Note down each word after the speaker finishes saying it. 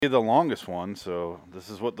The longest one, so this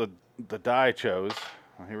is what the die chose.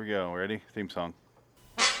 Well, here we go. Ready? Theme song.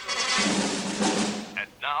 And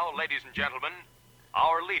now, ladies and gentlemen,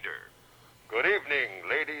 our leader. Good evening,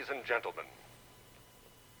 ladies and gentlemen.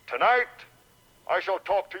 Tonight, I shall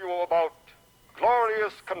talk to you about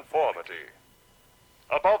glorious conformity,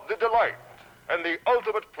 about the delight and the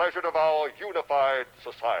ultimate pleasure of our unified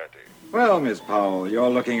society. Well, Miss Powell, you're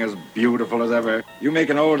looking as beautiful as ever. You make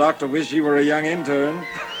an old doctor wish you were a young intern.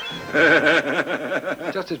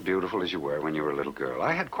 Just as beautiful as you were when you were a little girl.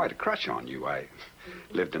 I had quite a crush on you. I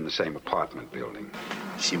lived in the same apartment building.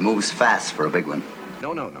 She moves fast for a big one.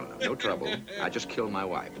 No trouble. I just killed my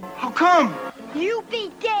wife. How come? You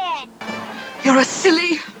be dead. You're a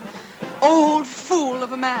silly, old fool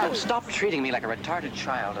of a man. Oh, stop treating me like a retarded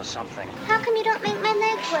child or something. How come you don't make my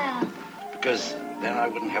leg well? Because then I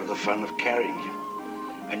wouldn't have the fun of carrying you.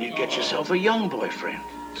 And you'd get yourself a young boyfriend.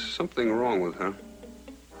 Something wrong with her.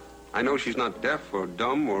 I know she's not deaf or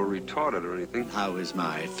dumb or retarded or anything. How is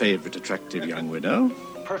my favorite attractive young widow?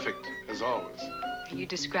 Perfect, as always. Are you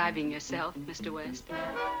describing yourself, Mr. West?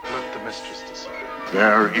 Let the mistress decide.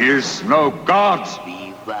 There is no God.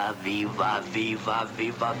 Viva, viva, viva,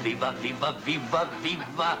 viva, viva, viva, viva,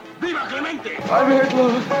 viva. Viva Clemente! I'm Hitler.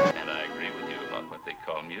 And I agree with you about what they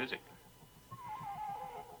call music.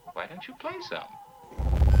 Why don't you play some?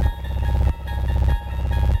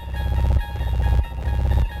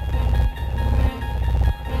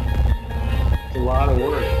 A lot of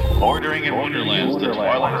work. Bordering in Wonderlands, the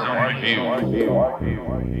Twilight Zone review.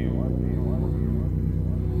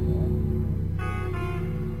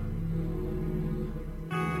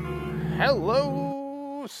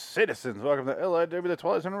 Hello, citizens. Welcome to LIW, the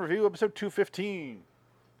Twilight Zone review, episode 215.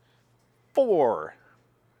 4.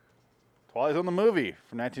 Twilight Zone the movie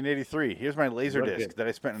from 1983. Here's my Laserdisc that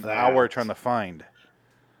I spent an hour trying to find.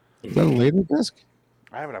 Is that a Laserdisc?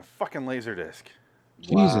 I have a fucking Laserdisc.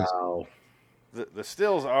 Jesus. Wow. The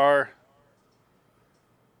stills are,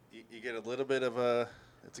 you get a little bit of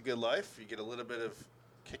It's a Good Life. You get a little bit of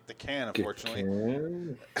Kick the Can, unfortunately.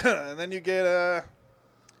 And then you get,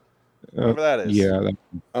 whatever that is. Yeah.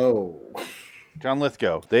 John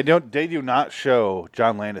Lithgow. They do not show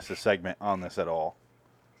John Landis' segment on this at all.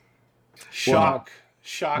 Shock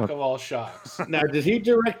of all shocks. Now, did he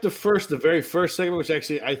direct the very first segment, which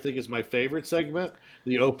actually I think is my favorite segment?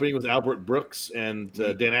 The opening with Albert Brooks and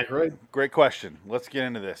Dan Aykroyd? Great question. Let's get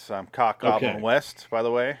into this. I'm Cock Goblin West, by the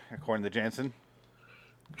way, according to Jansen.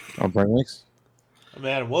 I'm Brian Wicks. I'm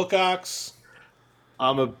Adam Wilcox.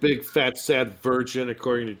 I'm a big, fat, sad virgin,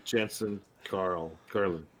 according to Jensen Carlin.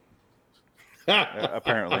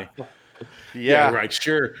 Apparently. Yeah, right.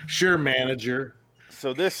 Sure, manager.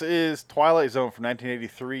 So this is Twilight Zone from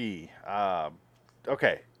 1983.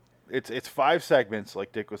 Okay. It's 5 segments,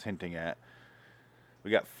 like Dick was hinting at. We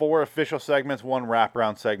got 4 official segments, 1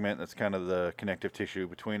 wraparound segment. That's kind of the connective tissue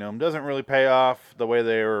between them. Doesn't really pay off the way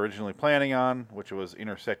they were originally planning on, which was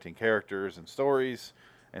intersecting characters and stories.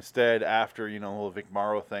 Instead, after, the whole Vic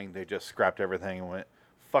Morrow thing, they just scrapped everything and went,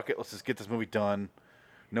 fuck it, let's just get this movie done.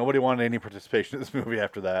 Nobody wanted any participation in this movie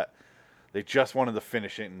after that. They just wanted to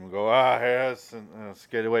finish it and go, yes, and let's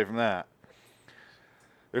get away from that.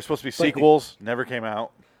 There's supposed to be sequels, never came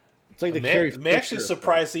out. It's like I'm actually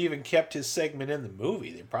surprised they even kept his segment in the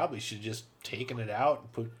movie. They probably should have just taken it out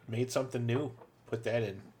and made something new. Put that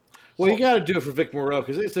in. Well, you got to do it for Vic Morrow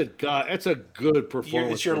because it's a good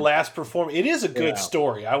performance. It's your last performance. It is a good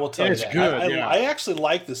story. I will tell you that. It's good. I actually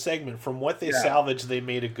like the segment. From what they salvaged, they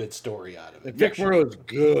made a good story out of it. Vic Morrow is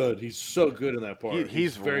good. He's so good in that part.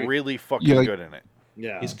 He's really fucking good in it.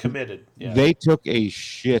 Yeah, he's committed. Yeah. They took a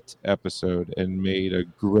shit episode and made a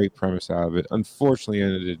great premise out of it. Unfortunately,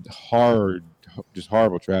 ended just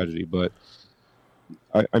horrible tragedy. But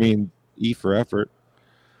I mean, E for effort.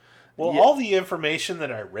 Well, all the information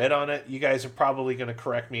that I read on it, you guys are probably going to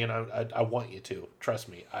correct me, and I want you to. Trust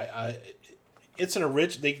me. It's an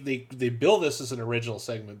original. They bill this as an original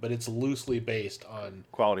segment, but it's loosely based on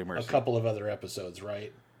Quality Mercy, a couple of other episodes,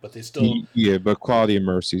 right? But they still but Quality of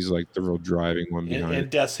Mercy is like the real driving one behind and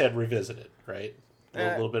Death's Head Revisited, right?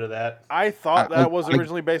 A little bit of that. I thought that was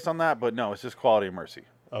originally based on that, but no, it's just Quality of Mercy.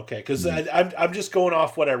 Okay, because I'm just going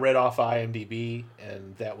off what I read off IMDb,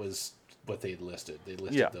 and that was what they listed. They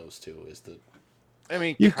listed those two as the. I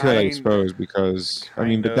mean, you could, I suppose, because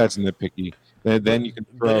but that's nitpicky. Then you can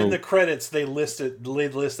throw. But in the credits, they list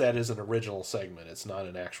that as an original segment. It's not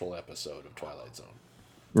an actual episode of Twilight Zone.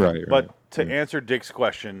 Right. But to answer Dick's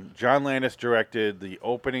question, John Landis directed the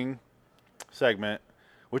opening segment,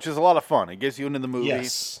 which is a lot of fun. It gets you into the movie.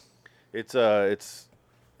 Yes. It's Dan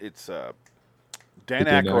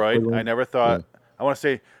Aykroyd. I never thought. I want to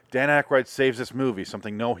say Dan Aykroyd saves this movie,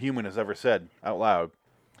 something no human has ever said out loud.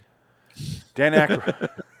 Dan Aykroyd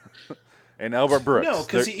and Albert Brooks. No,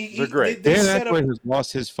 because they're great. They Dan Aykroyd has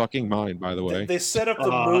lost his fucking mind, by the way. They set up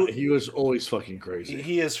the mood. He was always fucking crazy.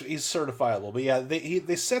 He's certifiable, but yeah,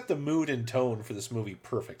 they set the mood and tone for this movie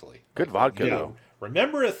perfectly. Good vodka, though.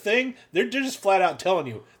 Remember a thing? They're just flat out telling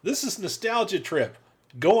you this is nostalgia trip.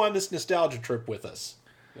 Go on this nostalgia trip with us.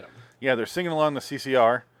 Yeah, they're singing along the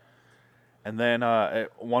CCR, and then at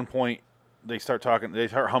one point they start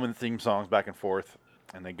humming theme songs back and forth,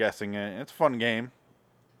 and they're guessing it. It's a fun game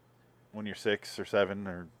when you're 6 or 7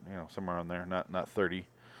 or somewhere on there, not 30,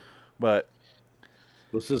 but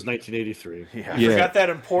this is 1983. I forgot that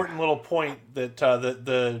important little point that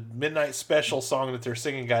the Midnight Special song that they're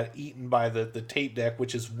singing got eaten by the tape deck,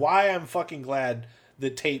 which is why I'm fucking glad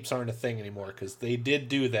that tapes aren't a thing anymore, because they did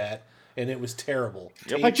do that. And it was terrible.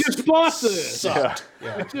 Yep. I just bought this. Sucked.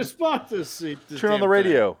 Yeah. I just bought this. Turn on the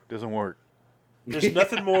radio. Doesn't work. There's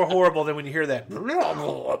nothing more horrible than when you hear that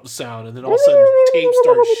sound, and then all of a sudden tape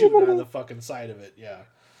starts shooting out of the fucking side of it. Yeah.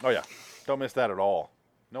 Oh yeah. Don't miss that at all.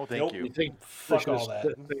 No, thank you. You think fuck all that?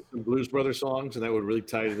 Some Blues Brothers songs, and that would really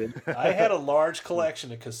tie it in. I had a large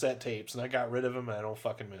collection of cassette tapes, and I got rid of them, and I don't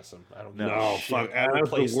fucking miss them. I don't. No, fuck.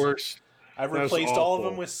 That was the worst. I've replaced all of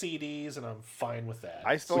them with CDs, and I'm fine with that.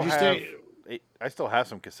 I still have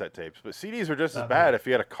some cassette tapes, but CDs were just as bad. If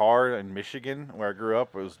you had a car in Michigan, where I grew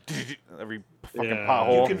up, it was every fucking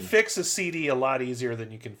pothole. You can fix a CD a lot easier than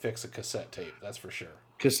you can fix a cassette tape. That's for sure.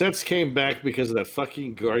 Cassettes came back because of that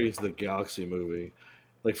fucking Guardians of the Galaxy movie.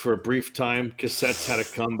 Like, for a brief time, cassettes had a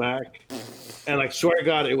comeback. And, like, swear to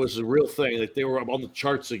God, it was a real thing. Like, they were up on the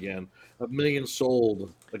charts again. 1 million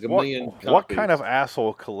sold. Like, a million copies. What kind of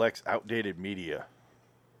asshole collects outdated media?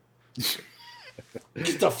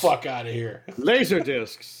 Get the fuck out of here. Laser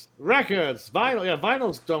discs, records, vinyl. Yeah,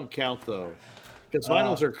 vinyls don't count, though. Because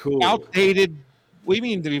vinyls are cool. Outdated? What do you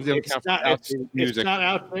mean they don't count for outdated music? It's not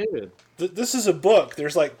outdated. This is a book.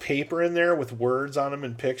 There's like paper in there with words on them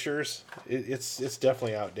and pictures. It's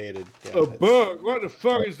definitely outdated. Yeah, a book? What the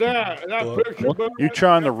fuck is that? That picture book? You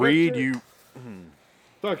trying to read? You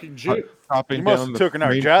fucking Jew. You must have taken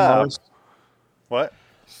our job. What?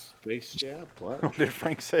 Space Jam? What? What did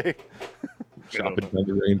Frank say? Chopping down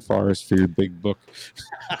the rainforest for your big book.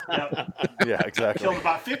 Yeah, exactly. Killed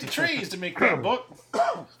about 50 trees to make that book.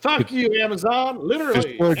 Fuck you, Amazon.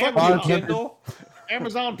 Literally. Fuck you, Kindle.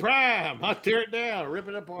 Amazon Prime. I'll tear it down, rip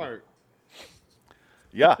it apart.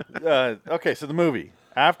 Yeah. Okay, so the movie.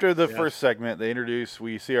 After the first segment,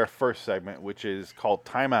 we see our first segment, which is called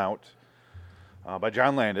Time Out, by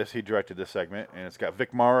John Landis. He directed this segment, and it's got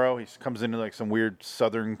Vic Morrow. He comes into like some weird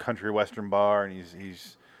southern country western bar, and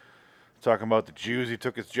he's talking about the Jews. He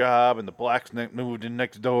took his job, and the blacks moved in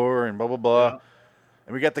next door, and blah blah blah. Yeah.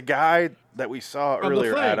 And we got the guy that we saw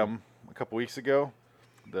earlier, Adam, a couple weeks ago.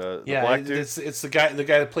 The black dude. It's the guy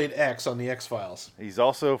that played X on the X-Files. He's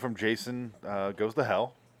also from Jason Goes to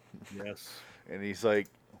Hell. Yes. And he's like,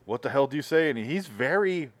 "What the hell do you say?" And he's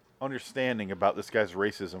very understanding about this guy's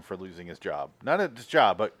racism for losing his job. Not his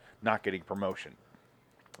job, but not getting promotion.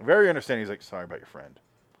 Very understanding. He's like, "Sorry about your friend."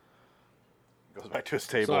 Goes back to his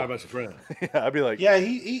table. Sorry about your friend. Yeah, I'd be like, yeah,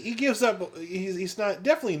 he gives up. He's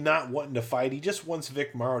definitely not wanting to fight. He just wants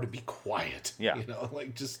Vic Morrow to be quiet. Yeah,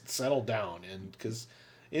 like just settle down, and because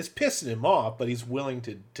it's pissing him off, but he's willing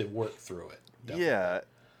to work through it. Definitely. Yeah.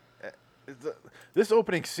 This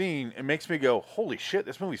opening scene, it makes me go, holy shit,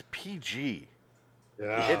 this movie's PG.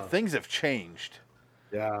 Yeah. Things have changed.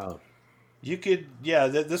 Yeah. You could,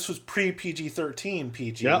 this was pre-PG-13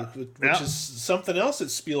 PG, which is something else that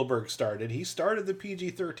Spielberg started. He started the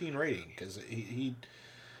PG-13 rating because he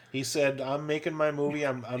said, "I'm making my movie.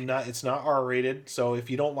 I'm not. It's not R-rated. So if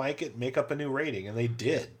you don't like it, make up a new rating." And they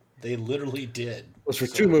did. They literally did. It was for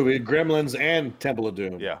two movies: Gremlins and Temple of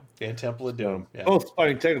Doom. Yeah, and Temple of Doom. Yeah. Both,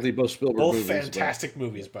 technically, both Spielberg movies. Both fantastic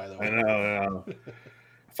movies, by the way. I know.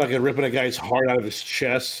 Fucking ripping a guy's heart out of his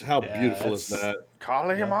chest. How beautiful is that?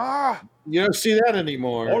 Kalima. You don't see that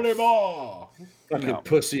anymore. Kalima. Fucking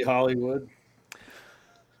pussy Hollywood.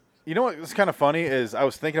 You know what's kind of funny is I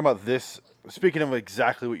was thinking about this. Speaking of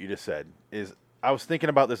exactly what you just said, is I was thinking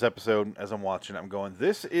about this episode as I'm watching it. I'm going,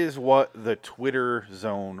 this is what the Twitter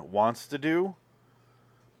zone wants to do,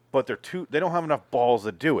 but they don't have enough balls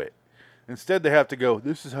to do it. Instead, they have to go,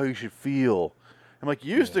 this is how you should feel. I'm like,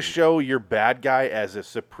 you used to show your bad guy as a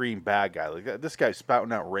supreme bad guy. Like, this guy's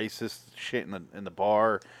spouting out racist shit in the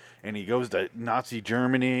bar, and he goes to Nazi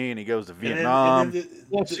Germany, and he goes to And Vietnam.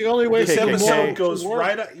 Well, it's the only way this to episode goes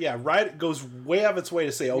work. goes way out of its way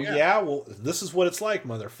to say, well, this is what it's like,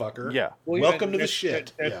 motherfucker. Yeah. Welcome to the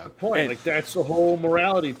shit. That's the point. Like that's the whole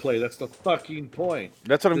morality play. That's the fucking point.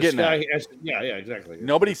 That's what I'm This getting at. guy has- yeah, exactly.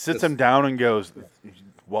 Nobody sits him down and goes,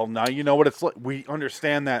 well, now you know what it's like. We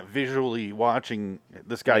understand that visually watching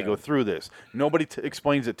this guy go through this. Nobody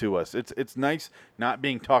explains it to us. It's nice not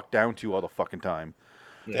being talked down to all the fucking time.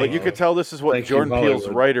 But you could tell this is what Thank you, Jordan Peele's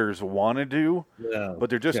Hollywood. writers want to do, Yeah. but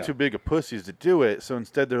they're just Yeah. too big of pussies to do it. So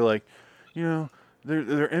instead they're like,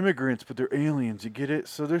 they're immigrants, but they're aliens. You get it?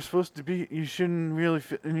 So they're supposed to be, you shouldn't really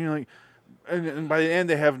fit. And you're like, and by the end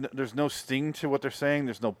there's no sting to what they're saying.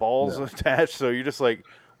 There's no balls attached. So you're just like,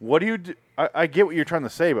 what do you do? I get what you're trying to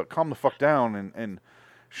say, but calm the fuck down and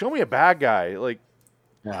show me a bad guy. Like,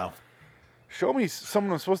 wow. Show me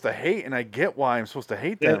someone I'm supposed to hate, and I get why I'm supposed to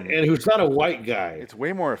hate them. And who's not a white guy. It's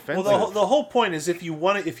way more offensive. Well, the whole point is if you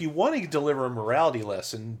want to deliver a morality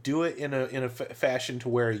lesson, do it in a fashion to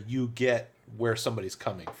where you get where somebody's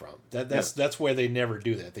coming from. That's where they never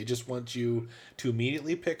do that. They just want you to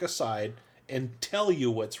immediately pick a side and tell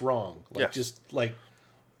you what's wrong. Like just like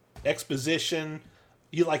exposition.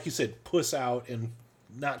 Like you said, puss out and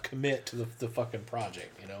not commit to the fucking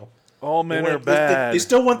project. You know. All men are bad. They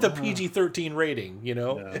still want the PG-13 rating, you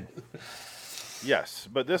know. Yeah. Yes,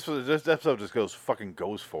 but this episode just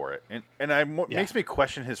goes for it, and makes me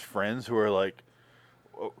question his friends who are like,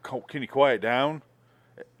 oh, "Can you quiet down?"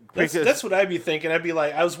 That's what I'd be thinking. I'd be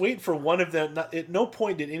like, I was waiting for one of them. At no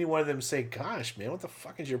point did any one of them say, "Gosh, man, what the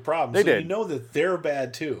fuck is your problem?" They so did. You know that they're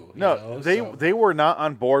bad too. No, they were not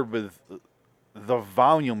on board with the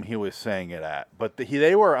volume he was saying it at, but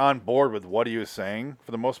they were on board with what he was saying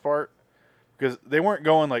for the most part, because they weren't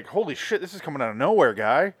going like, "Holy shit, this is coming out of nowhere,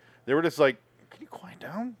 guy." They were just like, "Can you quiet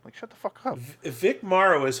down? Like, shut the fuck up." Vic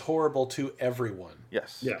Morrow is horrible to everyone.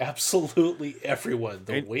 Yes, absolutely everyone.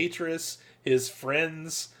 The waitress, his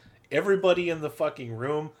friends, everybody in the fucking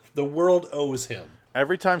room. The world owes him.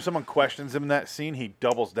 Every time someone questions him in that scene, he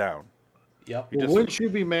doubles down. Yep. Wouldn't you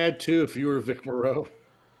be mad too if you were Vic Morrow?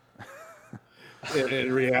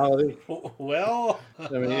 in reality, well, I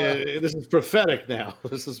mean, this is prophetic now.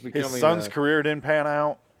 This is becoming his son's career didn't pan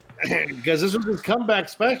out because this was his comeback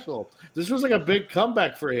special. This was like a big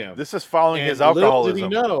comeback for him. This is following his alcoholism. Little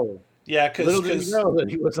did he know. Yeah, because little did he know that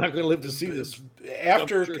he was not going to live to see this.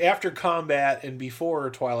 After Combat and before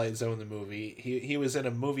Twilight Zone, the movie, he was in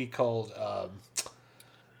a movie called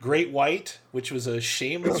Great White, which was a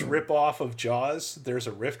shameless ripoff of Jaws. There's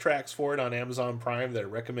a riff tracks for it on Amazon Prime that I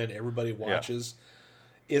recommend everybody watches.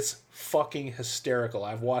 Yeah. It's fucking hysterical.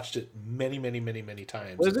 I've watched it many, many, many, many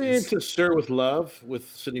times. Was he into Stir with Love with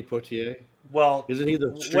Sidney Poitier? Well, isn't he the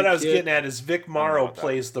what I was getting at is Vic Morrow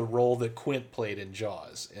plays the role that Quint played in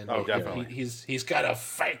Jaws, and definitely. He's got a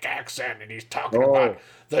fake accent, and he's talking about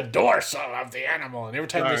the dorsal of the animal, and every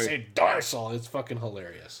time they say dorsal, it's fucking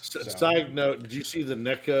hilarious. Side note: did you see the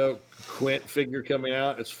NECA Quint figure coming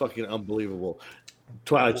out? It's fucking unbelievable.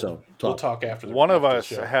 Twilight Zone. We'll talk after. One of us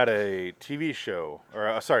had a TV show, or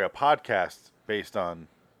a podcast based on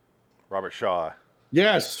Robert Shaw.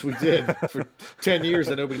 Yes, we did for 10 years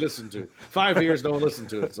that nobody listened to. 5 years, no one listened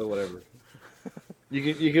to it. So whatever.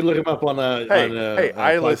 You can look him up on a. Hey,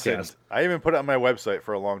 I podcast. listened. I even put it on my website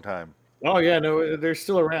for a long time. Oh yeah, no, they're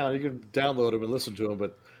still around. You can download them and listen to them,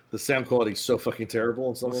 but the sound quality is so fucking terrible.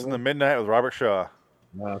 And some Listen to Midnight with Robert Shaw.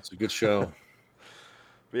 Wow, it's a good show.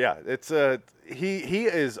 But yeah, it's he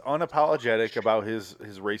is unapologetic about his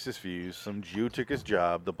racist views. Some Jew took his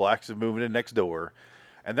job. The blacks have moved in next door.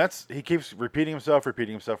 And he keeps repeating himself.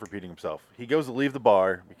 He goes to leave the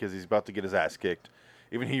bar because he's about to get his ass kicked.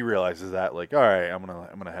 Even he realizes that, like, all right, I'm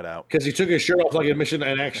gonna head out. Because he took his shirt off like in Mission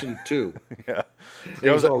in Action 2. Yeah, he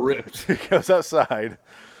was all ripped. He goes outside,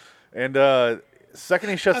 and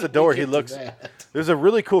second he shuts the door, he looks. There's a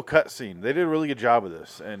really cool cut scene. They did a really good job of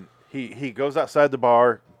this. And he goes outside the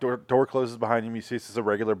bar. Door closes behind him. You see it's a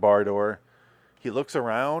regular bar door. He looks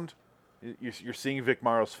around. You're seeing Vic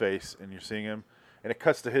Morrow's face, and you're seeing him. And it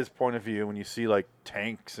cuts to his point of view when you see like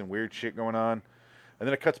tanks and weird shit going on. And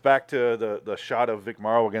then it cuts back to the shot of Vic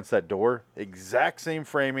Morrow against that door. Exact same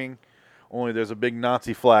framing, only there's a big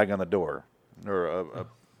Nazi flag on the door. Or a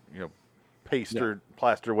paste or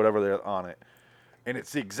plaster, whatever they're on it. And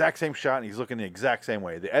it's the exact same shot, and he's looking the exact same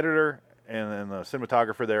way. The editor and the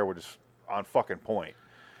cinematographer there were just on fucking point.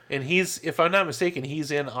 And he's, if I'm not mistaken,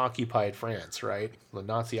 he's in occupied France, right? The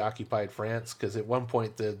Nazi-occupied France, because at one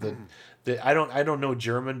point I don't know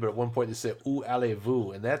German, but at one point they said "Où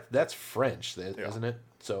allez-vous?" and that's French, isn't it?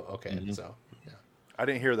 So okay, so yeah. I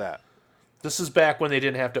didn't hear that. This is back when they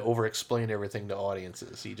didn't have to over-explain everything to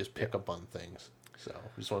audiences. You just pick up on things. So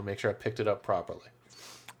I just want to make sure I picked it up properly.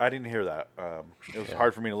 I didn't hear that. It was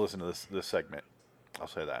hard for me to listen to this segment. I'll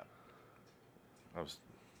say that. I was.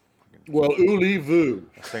 Well, Ulivu.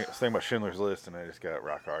 I was thinking about Schindler's List, and I just got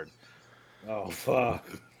rock hard. Oh, fuck.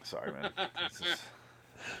 Sorry, man.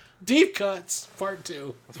 Deep Cuts, Part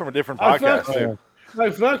 2. That's from a different podcast, too. I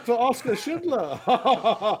worked for Oscar Schindler.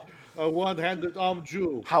 A one-handed arm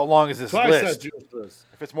Jew. How long is this Twice list? that useless.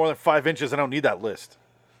 If it's more than 5 inches, I don't need that list.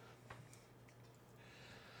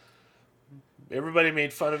 Everybody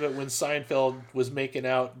made fun of it when Seinfeld was making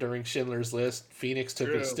out during Schindler's List. Phoenix took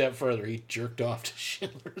it a step further. He jerked off to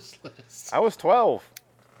Schindler's List. I was 12.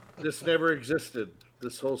 This never existed.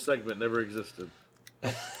 This whole segment never existed.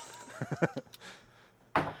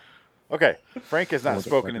 Okay, Frank has not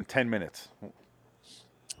spoken in 10 minutes.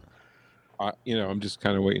 I'm just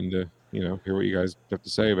kind of waiting to, hear what you guys have to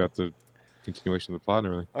say about the continuation of the plot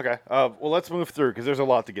and everything. Okay, well, let's move through because there's a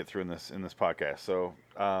lot to get through in this podcast. So,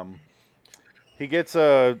 he gets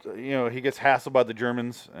hassled by the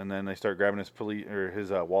Germans, and then they start grabbing his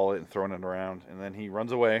wallet and throwing it around, and then he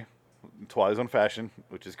runs away, in Twilight Zone fashion,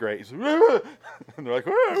 which is great. He's like, and they're like,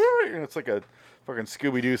 and it's like a fucking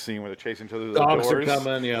Scooby-Doo scene where they're chasing each other. Dogs doors. are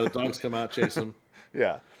coming. Yeah, the dogs come out, chase him.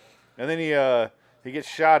 Yeah, and then he gets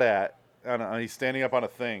shot at. He's standing up on a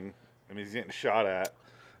thing, and he's getting shot at,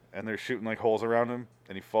 and they're shooting like holes around him,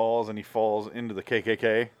 and he falls into the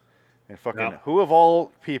KKK. And fucking who of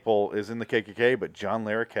all people is in the KKK but John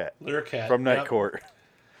Larroquette from Night Court?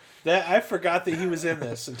 That I forgot that he was in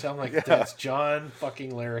this until I'm like, that's John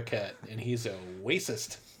fucking Larroquette, and he's a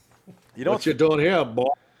racist. What you doing here, boy?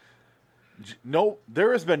 No,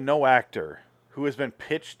 there has been no actor who has been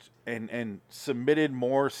pitched and submitted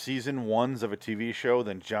more season 1s of a TV show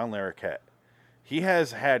than John Larroquette. He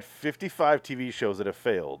has had 55 TV shows that have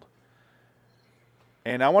failed.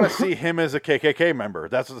 And I want to see him as a KKK member.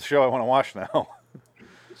 That's the show I want to watch now.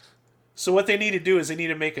 So what they need to do is they need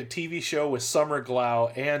to make a TV show with Summer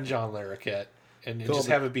Glau and John Larroquette, and just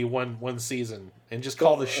have it be one season, and just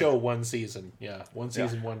call the show One Season. Yeah, One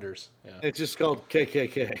Season Wonders. Yeah, it's just called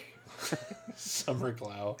KKK. Summer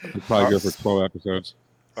Glau. We'll probably go for 12 episodes.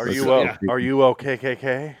 Are you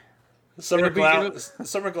KKK? Summer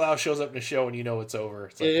Glau shows up in the show, and you know it's over.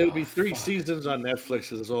 It's like, it would be 3 seasons on Netflix.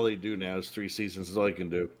 That's all they do now is 3 seasons. That's all they can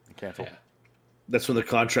do. Cancel. Yeah. That's when the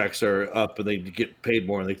contracts are up and they get paid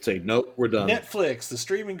more, and they say, "Nope, we're done." Netflix, the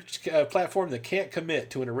streaming platform that can't commit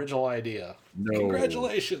to an original idea. No.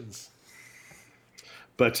 Congratulations.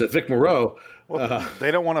 But Vic Moreau,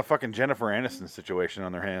 they don't want a fucking Jennifer Aniston situation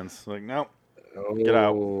on their hands. Like, no, get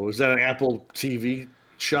out. Is that an Apple TV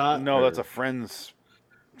shot? No, that's a Friends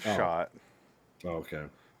shot. Oh, okay.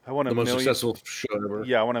 I want the most successful show ever.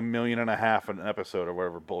 Yeah, I want $1.5 million an episode or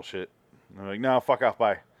whatever bullshit. And they're like, no, fuck off,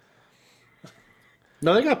 bye.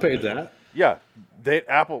 No, they got paid that. Yeah,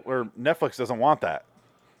 Apple or Netflix doesn't want that.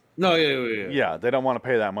 No, yeah. Yeah, they don't want to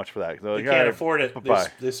pay that much for that. They can't afford it.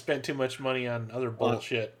 They spent too much money on other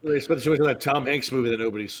bullshit. They spent too much on that Tom Hanks movie that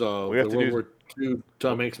nobody saw. We have to World War II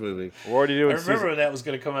Tom Hanks movie. We're already doing. I remember when that was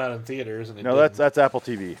going to come out in theaters. And no, that's Apple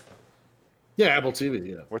TV. Yeah, Apple TV.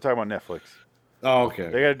 Yeah, we're talking about Netflix. Oh, okay.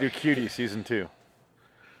 They got to do Cutie season 2.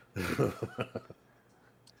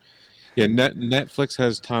 Yeah, Netflix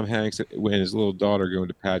has Tom Hanks and his little daughter going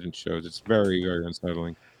to pageant shows. It's very, very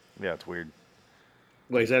unsettling. Yeah, it's weird.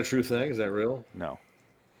 Wait, is that a true thing? Is that real? No.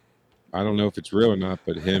 I don't know if it's real or not,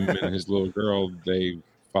 but him and his little girl, they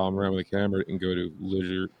follow him around with a camera and go to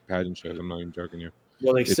leisure pageant shows. I'm not even joking you.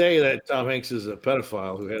 Well, they say that Tom Hanks is a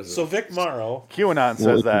pedophile who has. So Vic Morrow, QAnon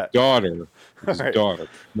says that his daughter, daughter,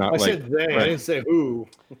 not I like. said they. I didn't say who.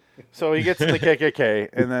 So he gets in the KKK,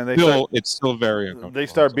 and then it's still very uncomfortable. They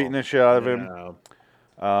start beating the shit out of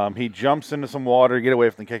him. He jumps into some water to get away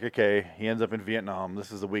from the KKK. He ends up in Vietnam.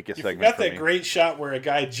 This is the weakest segment. You got that great shot where a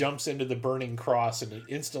guy jumps into the burning cross and it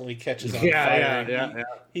instantly catches on fire. Yeah.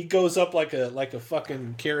 He goes up like a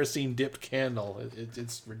fucking kerosene dipped candle.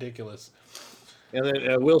 It's ridiculous. And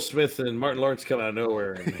then Will Smith and Martin Lawrence come out of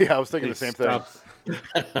nowhere. And yeah, I was thinking the same thing.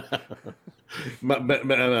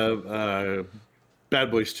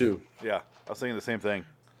 Bad Boys 2. Yeah, I was thinking the same thing.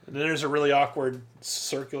 And then there's a really awkward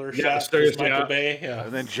circular shot. Michael Bay. Yeah.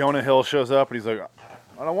 And then Jonah Hill shows up and he's like,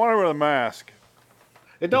 I don't want to wear the mask.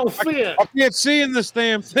 It don't fit. I can't see in this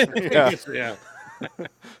damn thing. Yeah. And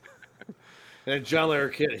then John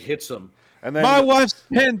Larroquette hits him. And then my wife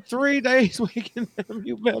spent 3 days waking him.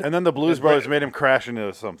 You bet. And then the Blues Brothers made him crash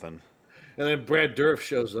into something. And then Brad Dourif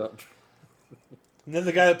shows up. And then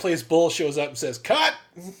the guy that plays Bull shows up and says, "Cut."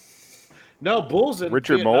 No, Bull's in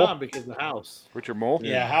Richard Vietnam Mole because of the House. Richard Mole.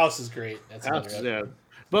 Yeah, House is great. That's House, yeah.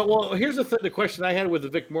 But well, here's the question I had with the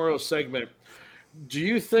Vic Morrow segment. Do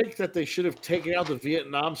you think that they should have taken out the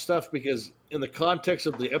Vietnam stuff because in the context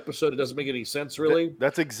of the episode, it doesn't make any sense, really?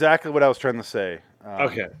 That's exactly what I was trying to say.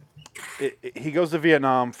 Okay. He goes to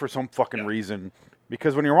Vietnam for some fucking reason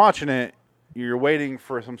because when you're watching it, you're waiting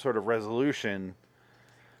for some sort of resolution.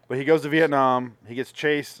 But he goes to Vietnam. He gets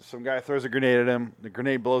chased. Some guy throws a grenade at him. The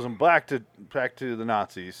grenade blows him back to the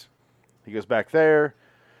Nazis. He goes back there.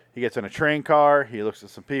 He gets in a train car. He looks at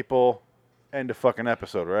some people. End of fucking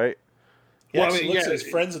episode, right? He actually looks at his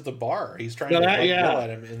friends at the bar. He's trying to yell at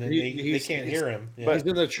him, and then they can't hear him. Yeah. But he's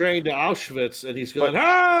in the train to Auschwitz, and he's going,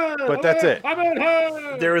 but that's it.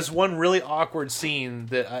 There is one really awkward scene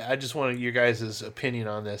that I just wanted your guys' opinion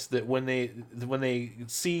on this. That when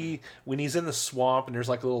he's in the swamp and there's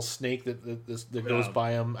like a little snake that goes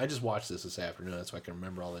by him. I just watched this afternoon. That's why I can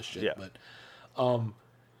remember all this shit. Yeah. But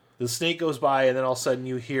the snake goes by, and then all of a sudden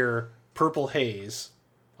you hear Purple Haze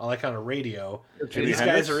on a radio, and these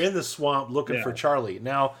guys are in the swamp looking for Charlie.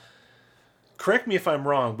 Now, correct me if I'm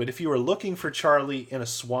wrong, but if you were looking for Charlie in a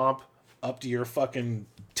swamp up to your fucking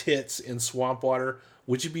tits in swamp water,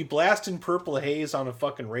 would you be blasting Purple Haze on a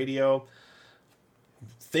fucking radio,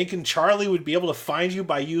 thinking Charlie would be able to find you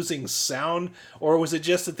by using sound? Or was it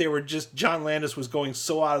just that John Landis was going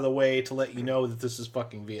so out of the way to let you know that this is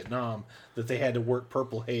fucking Vietnam that they had to work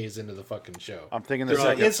Purple Haze into the fucking show? I'm thinking this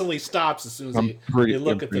instantly stops as soon as they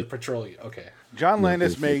look at the petroleum. Okay. John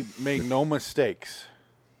Landis made no mistakes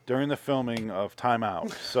during the filming of Time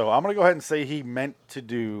Out. So I'm going to go ahead and say he meant to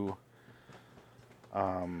do...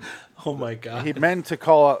 oh my God. He meant to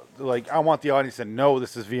call out, I want the audience to know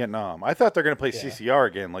this is Vietnam. I thought they're going to play CCR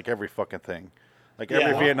again, like every fucking thing. Like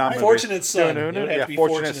every Vietnam movie. Fortunate Son. It would have to be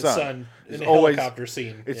Fortunate Son in the helicopter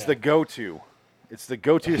scene. It's the go-to. It's the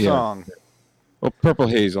go-to song. Well, Purple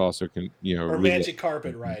Haze also can, or Magic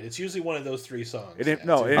Carpet Ride. It's usually one of those three songs.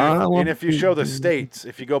 And if you show the States,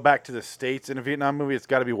 if you go back to the States in a Vietnam movie, it's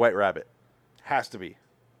got to be White Rabbit. Has to be.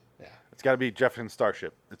 Yeah. It's got to be Jefferson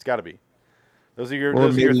Starship. It's got to be. Those are your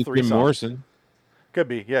three songs. Morrison. Could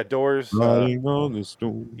be, yeah. Doors. Riding on the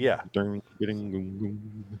storm. Yeah.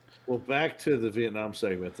 Well, back to the Vietnam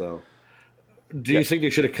segment, though. Do you think they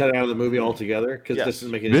should have cut it out of the movie altogether? Because this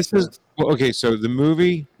doesn't make any sense. Okay, so the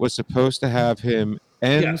movie was supposed to have him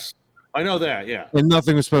end. Yes, I know that, yeah. And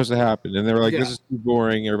nothing was supposed to happen. And they were like, this is too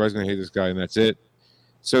boring. Everybody's going to hate this guy, and that's it.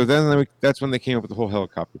 So then that's when they came up with the whole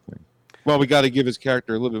helicopter thing. Well, we got to give his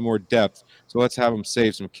character a little bit more depth, so let's have him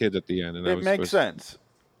save some kids at the end. And it makes sense.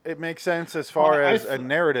 It makes sense as far as a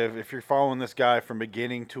narrative if you're following this guy from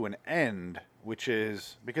beginning to an end, which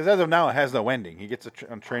is because as of now it has no ending. He gets a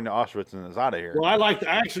train to Auschwitz and is out of here. Well, I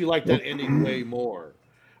actually like that ending way more.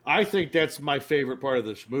 I think that's my favorite part of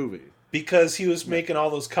this movie. Because he was making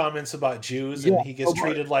all those comments about Jews, and he gets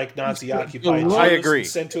treated like Nazi-occupied Jews. I agree. And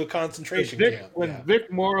sent to a concentration camp. When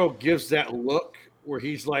Vic Morrow gives that look where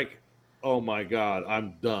he's like, "Oh my God,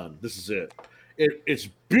 I'm done. This is it." It's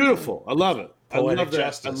beautiful. I love it. Poetic I love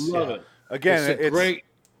justice. that. I love it. Again, it's great.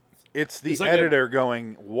 It's the editor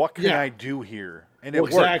going, "What can I do here?" And it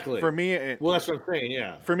works for me. That's what I'm saying.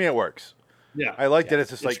 Yeah, for me it works. Yeah, I like that. It's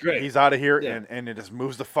just great. He's out of here, and it just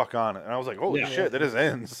moves the fuck on. And I was like, "Holy shit, that just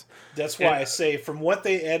ends." That's why I say, from what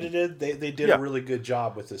they edited, they did a really good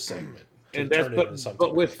job with this segment.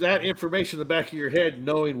 But with that information in the back of your head,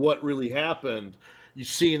 knowing what really happened, you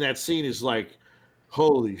see in that scene is like,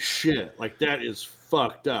 holy shit! Like that is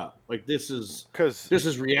fucked up. Like this is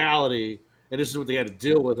reality. And this is what they had to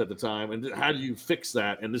deal with at the time. And how do you fix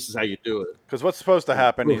that? And this is how you do it. Because what's supposed to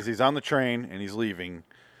happen is he's on the train and he's leaving.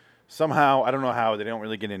 Somehow, I don't know how, they don't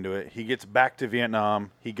really get into it. He gets back to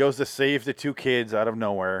Vietnam. He goes to save the two kids out of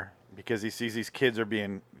nowhere because he sees these kids are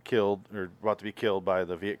being killed or about to be killed by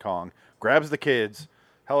the Viet Cong. Grabs the kids.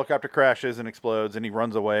 Helicopter crashes and explodes, and he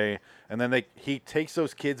runs away. And then he takes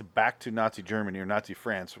those kids back to Nazi Germany or Nazi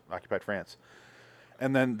France, occupied France.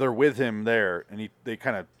 And then they're with him there, and they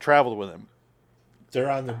kind of traveled with him. They're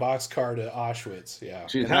on the boxcar to Auschwitz. Yeah.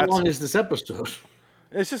 Jeez, how long is this episode?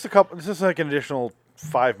 It's just a couple. It's just like an additional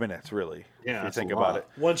 5 minutes, really. Yeah, if you think about it.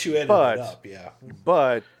 Once you edit it up, yeah.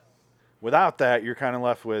 But without that, you're kind of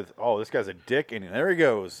left with, oh, this guy's a dick, and there he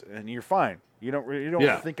goes, and you're fine. You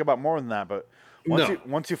don't think about more than that. But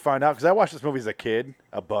once you find out, because I watched this movie as a kid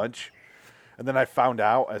a bunch, and then I found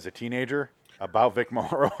out as a teenager about Vic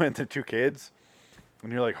Morrow and the two kids,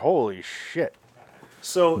 and you're like, holy shit.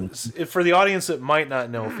 So, for the audience that might not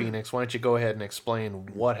know Phoenix, why don't you go ahead and explain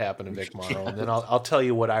what happened to Vic Morrow, and then I'll tell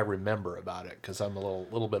you what I remember about it because I'm a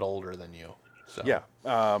little bit older than you. So. Yeah,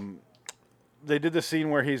 they did the scene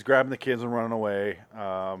where he's grabbing the kids and running away.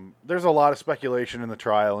 There's a lot of speculation in the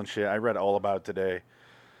trial and shit. I read all about it today.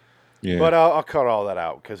 Yeah. But I'll cut all that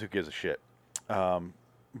out because who gives a shit.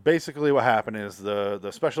 Basically, what happened is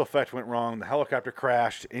the special effect went wrong. The helicopter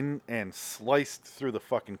crashed in and sliced through the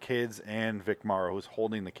fucking kids and Vic Morrow, who's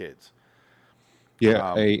holding the kids.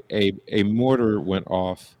 Yeah, a mortar went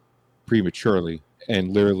off prematurely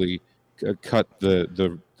and literally cut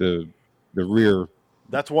the rear.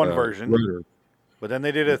 That's one version. Rotor. But then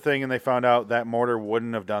they did a thing and they found out that mortar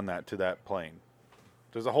wouldn't have done that to that plane.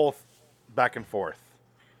 There's a whole back and forth.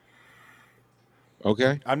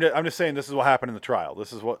 Okay. I'm just saying this is what happened in the trial.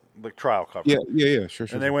 This is what the trial covered. Yeah, sure.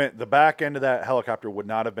 And they went, the back end of that helicopter would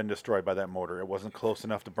not have been destroyed by that mortar. It wasn't close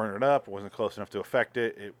enough to burn it up. It wasn't close enough to affect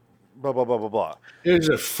it. It blah, blah, blah, blah, blah. It was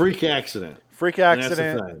a freak accident. Freak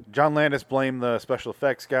accident. John Landis blamed the special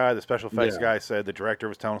effects guy. The special effects guy said the director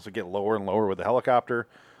was telling us to get lower and lower with the helicopter.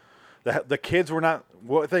 The kids were not.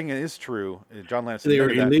 One thing is true. John Landis said they were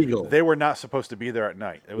illegal. They were not supposed to be there at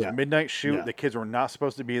night. It was a midnight shoot. Yeah. The kids were not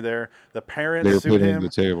supposed to be there. The parents They were sued put him. in the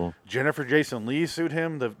table. Jennifer Jason Leigh sued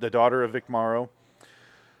him. The daughter of Vic Morrow.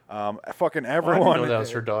 Fucking I everyone. didn't know that was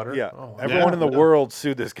her daughter. Yeah, Oh, everyone in the world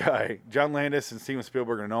sued this guy. John Landis and Steven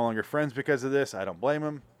Spielberg are no longer friends because of this. I don't blame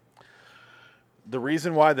him. The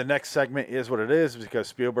reason why the next segment is what it is because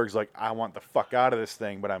Spielberg's like, I want the fuck out of this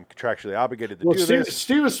thing, but I'm contractually obligated to do this.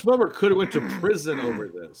 Steven Spielberg could have went to prison over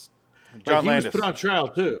this. John he Landis was put on trial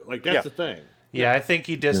too. Like that's the thing. Yeah, I think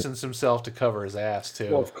he distanced himself to cover his ass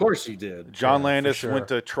too. Well, of course he did. John Yeah, Landis for sure. went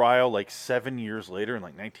to trial like 7 years later in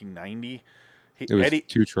like 1990. It was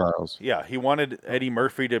 2 trials. Yeah, he wanted Eddie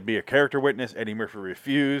Murphy to be a character witness. Eddie Murphy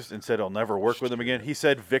refused and said he'll never work with him again. He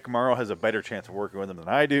said Vic Morrow has a better chance of working with him than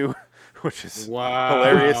I do, which is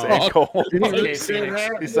hilarious and cold. Did he really say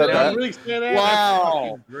that? He said Did that. he really say that? Wow. That's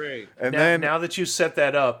fucking great. And now that you set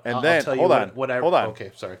that up, and I'll then tell you hold on, what I hold on.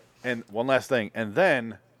 Okay, sorry. And one last thing, and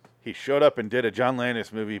then he showed up and did a John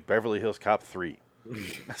Landis movie, Beverly Hills Cop 3.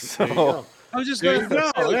 So I was just There going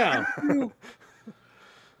you go. Yeah.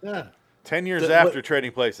 Yeah. 10 years after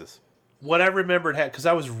Trading Places. What I remembered because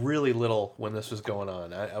I was really little when this was going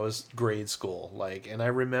on. I was grade school, and I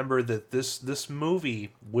remember that this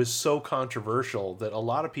movie was so controversial that a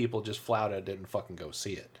lot of people just flat out didn't fucking go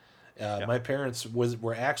see it. My parents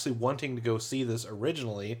were actually wanting to go see this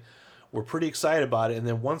originally, were pretty excited about it, and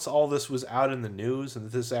then once all this was out in the news and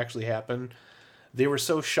that this actually happened, they were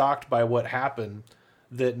so shocked by what happened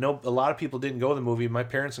that a lot of people didn't go to the movie, my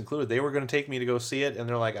parents included. They were going to take me to go see it, and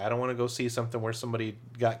they're like, I don't want to go see something where somebody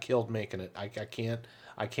got killed making it. I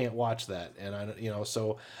can't watch that. And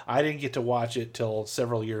so I didn't get to watch it till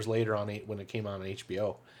several years later when it came out on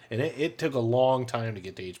HBO. And it took a long time to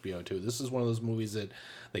get to HBO too. This is one of those movies that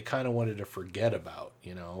they kind of wanted to forget about,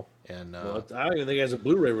 And Well, I don't even think it has a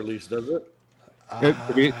Blu-ray release, does it?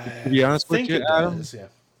 To be honest with you, Adam, does, yeah.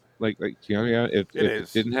 like if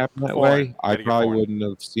it didn't happen that Foreign. way, I Gotta get probably foreign. wouldn't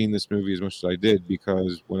have seen this movie as much as I did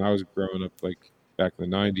because when I was growing up, like back in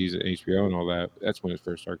the '90s at HBO and all that, that's when it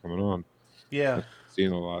first started coming on. Yeah.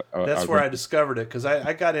 Seeing a lot. That's where I discovered it because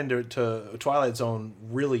I got into Twilight Zone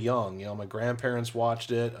really young. My grandparents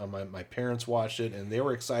watched it, my parents watched it, and they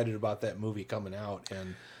were excited about that movie coming out.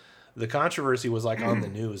 And the controversy was like on the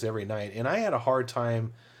news every night, and I had a hard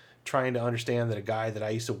time trying to understand that a guy that I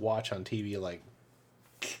used to watch on TV,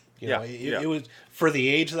 it was for the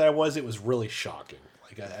age that I was, it was really shocking.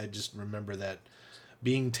 Like I just remember that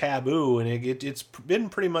being taboo, and it's been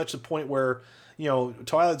pretty much the point where.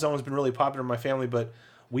 Twilight Zone has been really popular in my family, but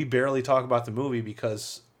we barely talk about the movie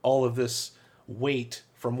because all of this weight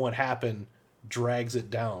from what happened drags it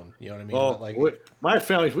down. You know what I mean? My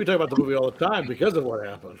family, we talk about the movie all the time because of what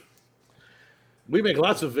happened. We make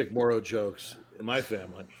lots of Vic Morrow jokes in my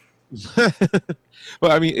family.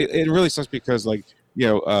 Well, I mean, it really sucks because,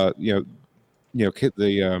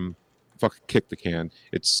 kick the can.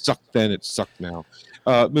 It sucked then. It sucked now.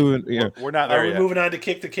 Moving. We're not there Are we yet. moving on to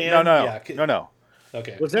kick the can? No.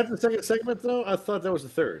 Okay. Was that the second segment though? I thought that was the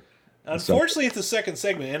third. Unfortunately, it's the second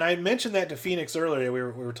segment, and I mentioned that to Phoenix earlier. We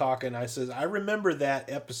were talking. I said I remember that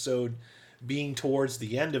episode being towards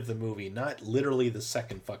the end of the movie, not literally the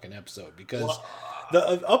second fucking episode, because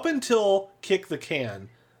up until Kick the Can,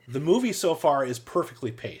 the movie so far is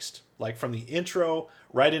perfectly paced, like from the intro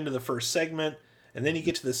right into the first segment, and then you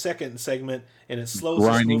get to the second segment, and it slows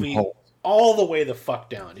this movie all the way the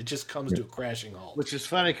fuck down. It just comes to a crashing halt. Which is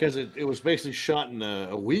funny because it was basically shot in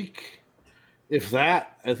a week, if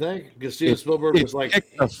that. I think because Steven Spielberg was like,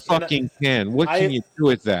 "Kick the fucking can." What can you do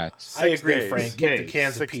with that? I agree, days. Frank. Kick the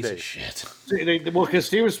can's a 6 piece days. of shit. Because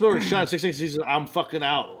Steven Spielberg shot in 6 days. He said, "I'm fucking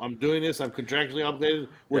out. I'm doing this. I'm contractually obligated.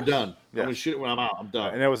 We're done. I'm gonna shoot it when I'm out. I'm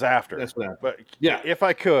done." And it was after. That's what happened. But Yeah. if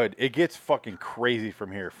I could, it gets fucking crazy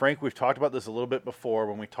from here. Frank, we've talked about this a little bit before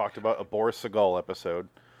when we talked about a Boris Segal episode.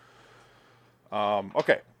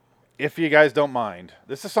 Okay. If you guys don't mind,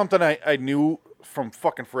 this is something I knew from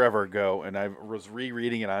fucking forever ago, and I was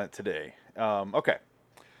rereading it on it today. Okay.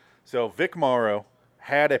 So Vic Morrow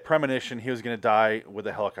had a premonition he was going to die with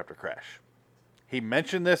a helicopter crash. He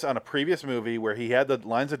mentioned this on a previous movie where he had the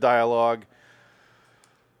lines of dialogue.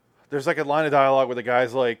 There's like a line of dialogue where the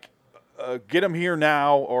guy's like, get him here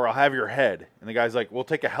now or I'll have your head. And the guy's like, we'll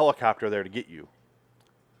take a helicopter there to get you.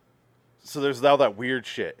 So there's all that weird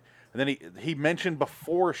shit. And then he mentioned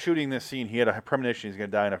before shooting this scene, he had a premonition he's going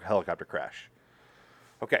to die in a helicopter crash.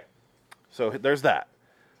 Okay, so there's that.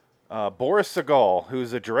 Boris Sagal,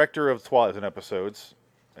 who's the director of Twilight Zone episodes,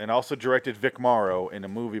 and also directed Vic Morrow in a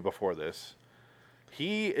movie before this.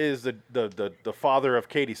 He is the father of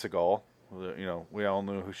Katie Sagal. You know, we all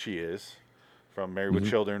know who she is from Married with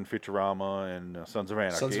Children, Futurama, and Sons of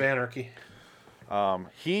Anarchy. Sons of Anarchy.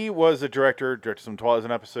 He was a directed some Twilight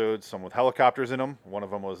Zone episodes, some with helicopters in them. One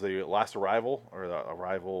of them was the Last Arrival, or the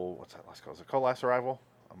Arrival. What's that last called? Is it called Last Arrival?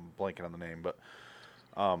 I'm blanking on the name, but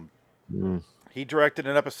he directed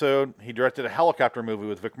an episode. He directed a helicopter movie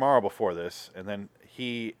with Vic Morrow before this, and then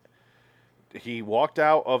he walked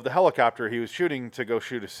out of the helicopter he was shooting to go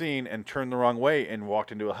shoot a scene and turned the wrong way and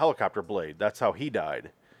walked into a helicopter blade. That's how he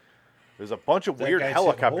died. There's a bunch of weird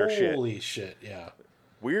helicopter shit. Holy shit, yeah.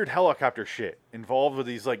 Weird helicopter shit involved with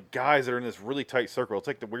these like guys that are in this really tight circle. It's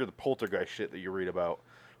like the weird poltergeist shit that you read about.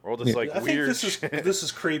 Or all this like weird think this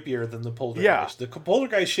is creepier than the poltergeist. The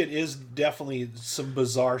poltergeist shit is definitely some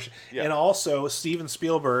bizarre shit. Yeah. And also Steven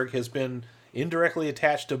Spielberg has been indirectly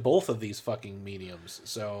attached to both of these fucking mediums.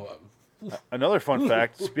 So another fun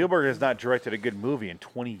fact, Spielberg has not directed a good movie in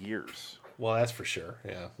 20 years. Well, that's for sure.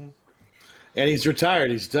 Yeah. And he's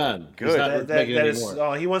retired. He's done. Good. He's not making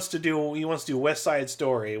anymore. He wants to do West Side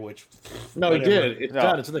Story, which no, he did. It's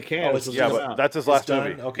done. It's in the can. But that's his last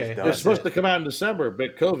movie. Okay, it's supposed to come out in December,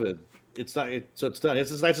 but COVID. It's not. So it's done. That's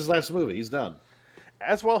his last movie. He's done.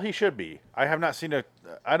 As well, he should be. I have not seen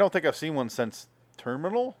I don't think I've seen one since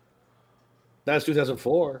Terminal. That's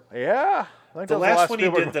 2004. Yeah. The last one he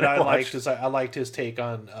did that I liked is I liked his take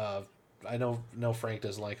on. I know Frank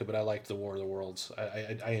doesn't like it, but I liked the War of the Worlds.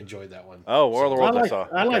 I enjoyed that one. Oh, War of the Worlds!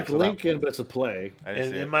 I like Lincoln, but it's a play.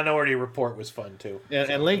 And Minority Report was fun too.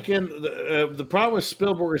 And Lincoln, the problem with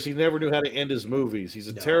Spielberg is he never knew how to end his movies. He's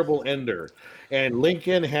a terrible ender. And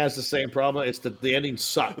Lincoln has the same problem. It's the ending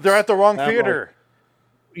sucks. They're at the wrong theater.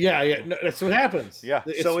 Yeah, no, that's what happens. Yeah,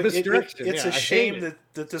 it's so misdirection. It's a shame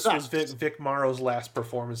that this was Vic Morrow's last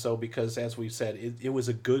performance, though, because as we said, it was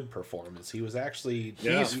a good performance. He was actually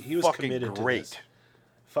he was committed great. To this.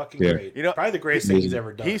 Fucking great. You know, probably the greatest thing he's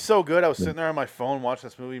ever done. He's so good. I was sitting there on my phone watching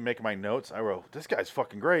this movie, making my notes. I wrote, "This guy's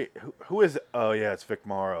fucking great." Who is it? Oh yeah, it's Vic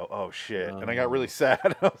Morrow. Oh shit! And I got really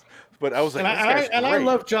sad. But I was like, I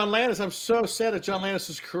love John Landis. I'm so sad at John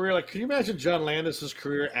Landis' career. Like, can you imagine John Landis'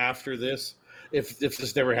 career after this? If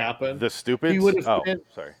this never happened, the Stupids? He would have been.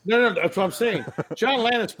 Sorry. No, that's what I'm saying. John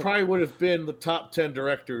Landis probably would have been the top 10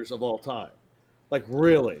 directors of all time. Like,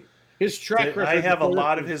 really, his track record. I have a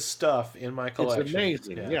lot of his stuff in my collection. It's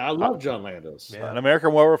amazing. Yeah, I love John Landis. An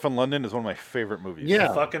American Werewolf in London is one of my favorite movies. Yeah,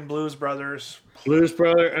 the fucking Blues Brothers.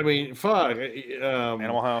 I mean, fuck.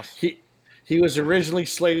 Animal House. He was originally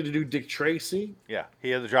slated to do Dick Tracy. Yeah,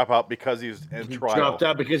 he had to drop out because he was in trial. Dropped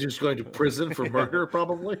out because he was going to prison for murder,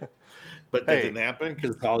 probably. But that didn't happen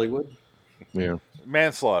because it's Hollywood. Yeah.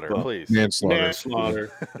 Manslaughter, please. Manslaughter.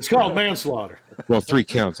 It's called manslaughter. Well, 3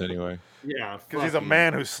 counts anyway. Yeah. Because he's a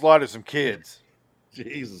man who slaughtered some kids.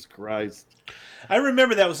 Jesus Christ. I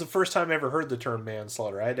remember that was the first time I ever heard the term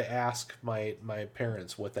manslaughter. I had to ask my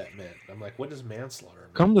parents what that meant. I'm like, what does manslaughter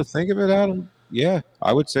mean? Come to think of it, Adam, yeah,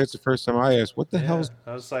 I would say it's the first time I asked, what the hell's...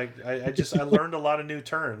 I was like, I learned a lot of new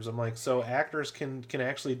terms. I'm like, so actors can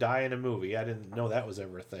actually die in a movie. I didn't know that was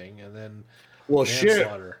ever a thing. And then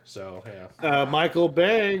manslaughter. So, yeah. Michael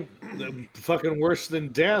Bay, fucking worse than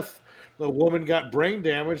death. The woman got brain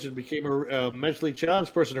damage and became a mentally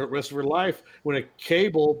challenged person the rest of her life when a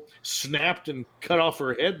cable snapped and cut off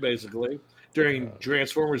her head, basically, during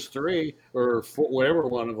Transformers 3 or 4, whatever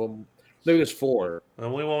one of them. Maybe it's 4.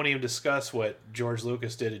 And we won't even discuss what George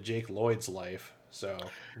Lucas did to Jake Lloyd's life. So,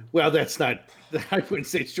 well, that's not. I wouldn't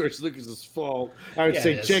say it's George Lucas's fault. I would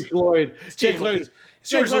say Jake Lloyd. Jake Lloyd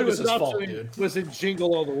was in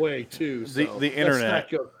Jingle All the Way too. So the internet,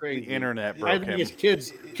 let's not go crazy. The internet broke I think him.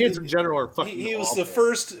 Kids in general are fucking. He was the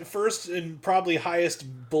first and probably highest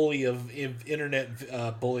bully of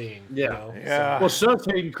internet bullying. Yeah, you know? Yeah. Well, so's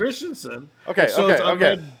Hayden Christensen. Okay. So All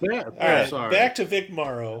right, sorry. back to Vic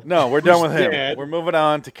Morrow. No, we're done with him. We're moving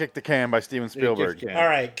on to Kick the Can by Steven Spielberg. All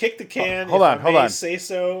right, Kick the Can. Hold on. Say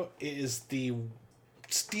so is the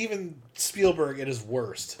Steven Spielberg at his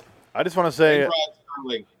worst. I just want to say,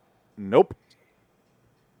 nope.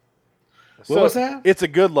 What was that? It's a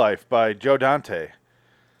Good Life by Joe Dante.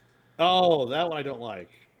 Oh, that one I don't like.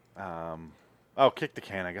 Kick the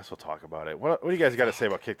Can. I guess we'll talk about it. What do you guys got to say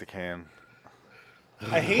about Kick the Can?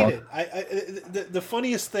 I hate it. The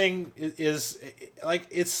funniest thing is like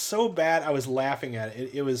it's so bad. I was laughing at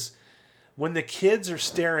it. It was when the kids are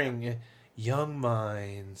staring, young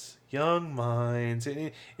minds, and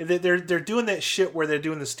they're doing that shit where they're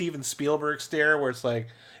doing the Steven Spielberg stare, where it's like,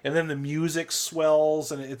 and then the music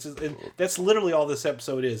swells, and that's literally all this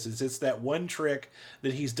episode is. It's that one trick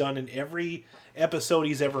that he's done in every episode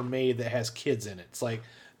he's ever made that has kids in it. It's like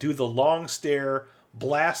do the long stare,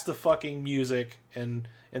 blast the fucking music, and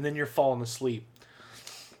then you're falling asleep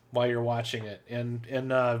while you're watching it. And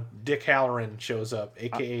Dick Halloran shows up,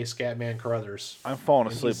 aka Scatman Carruthers. I'm falling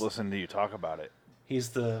asleep listening to you talk about it. He's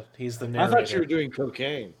the narrator. I thought you were doing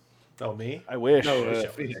cocaine. Oh, me? I wish. No, I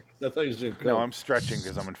thought you was doing coke. No, I'm stretching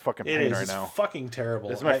because I'm in fucking pain right now. It's fucking terrible.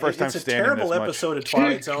 This is my first time standing It's a terrible this much. episode of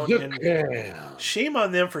Twilight Zone, and shame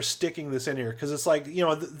on them for sticking this in here, because it's like,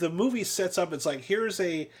 the movie sets up, it's like, here's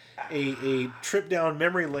a trip down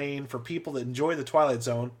memory lane for people that enjoy the Twilight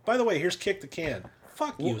Zone. By the way, here's Kick the Can.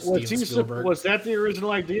 Fuck you, Steven Spielberg. Was that the original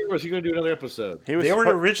idea, or was he going to do another episode? They were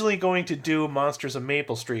originally going to do Monsters of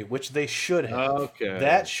Maple Street, which they should have. Okay.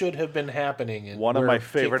 That should have been happening. In one of my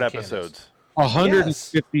favorite episodes.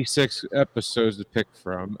 156 episodes to pick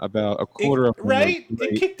from, about a quarter of them. Right? And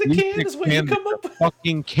Kick the Can is what you come up with.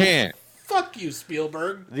 Fucking can. Fuck you,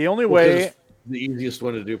 Spielberg. The only way... The easiest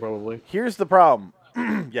one to do, probably. Here's the problem.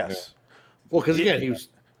 Yes. Yeah. Well, because again,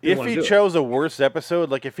 if he chose a worse episode,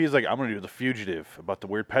 like if he's like, I'm going to do The Fugitive about the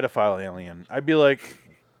weird pedophile alien, I'd be like,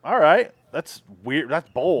 all right, that's weird. That's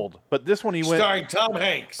bold. But this one he went... Starring Tom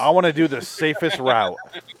Hanks. I want to do the safest route.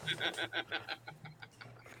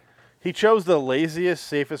 He chose the laziest,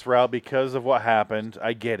 safest route because of what happened.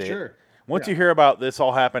 I get it. Sure. Once you hear about this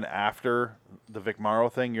all happened after the Vic Morrow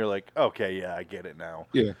thing, you're like, okay, yeah, I get it now.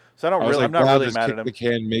 Yeah. So I'm not really mad at him. The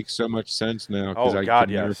Can makes so much sense now because I could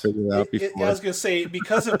never figure it out before. I was going to say,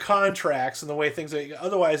 because of contracts and the way things are,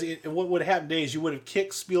 otherwise, what would happen today is you would have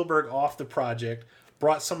kicked Spielberg off the project,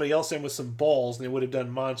 brought somebody else in with some balls, and they would have done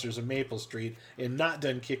Monsters of Maple Street and not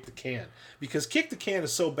done Kick the Can. Because Kick the Can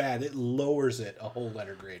is so bad, it lowers it a whole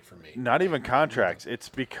letter grade for me. Not even contracts. It's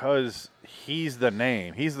because he's the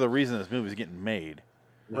name. He's the reason this movie's getting made.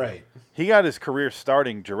 Right. He got his career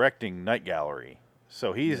starting directing Night Gallery.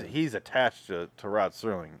 So he's attached to Rod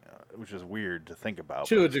Serling, which is weird to think about.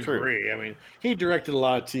 To a degree. I mean, he directed a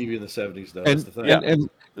lot of TV in the 70s, though. And, that's the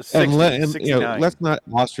thing. And let's not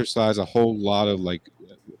ostracize a whole lot of, like,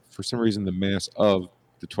 for some reason, the mass of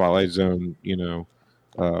the Twilight Zone,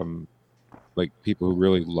 like people who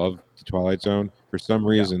really love the Twilight Zone. For some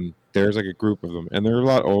reason, there's like a group of them, and they're a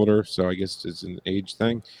lot older, so I guess it's an age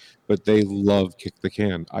thing, but they love Kick the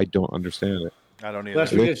Can. I don't understand it. I don't either.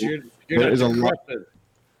 That's because you're not decrepit.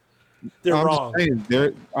 They're I'm wrong. Just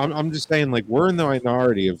saying, I'm just saying, like, we're in the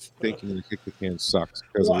minority of thinking that Kick the Can sucks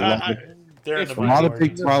because a lot of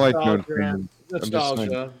big Twilight Zone fans.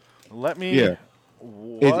 Nostalgia. Let me. Yeah.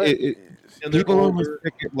 People almost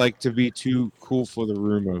pick it like to be too cool for the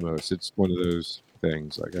room. Almost, it's one of those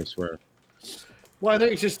things. Like, I swear. Well, I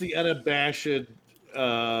think it's just the unabashed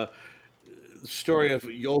story of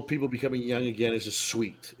old people becoming young again is just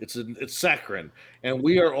sweet. It's saccharine, and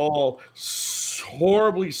we are all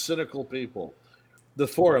horribly cynical people. The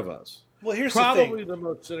four of us. Well, here's probably the thing. the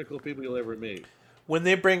most cynical people you'll ever meet. When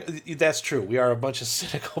they bring, that's true. We are a bunch of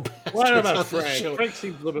cynical bastards. Well, I don't know about on this Frank. show. Frank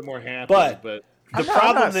seems a little bit more happy, But but the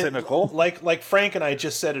problem that, like Frank and I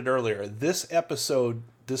just said it earlier, this episode,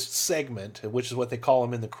 this segment, which is what they call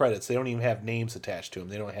them in the credits, they don't even have names attached to them.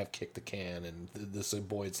 They don't have Kick the Can and This is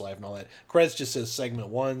Boyd's Life and all that. Credits just says segment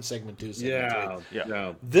 1, segment 2, segment 3.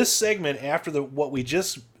 Yeah. This segment, after what we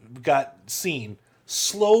just got seen,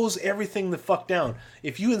 slows everything the fuck down.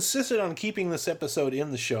 If you insisted on keeping this episode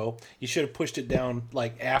in the show, you should have pushed it down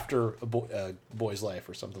like after a Boy's Life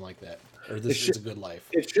or something like that. Or This is a Good Life.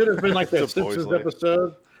 It should have been like that Simpsons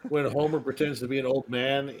episode when Homer pretends to be an old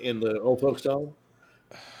man in the old folks' home,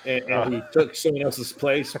 and he took someone else's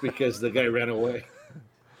place because the guy ran away.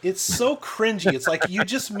 It's so cringy. It's like you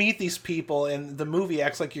just meet these people, and the movie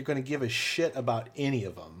acts like you're going to give a shit about any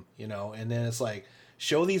of them, and then it's like,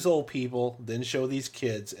 show these old people, then show these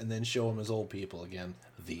kids, and then show them as old people again.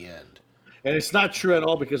 The end. And it's not true at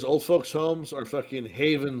all because old folks' homes are fucking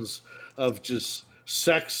havens of just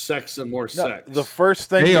sex, and more sex. The first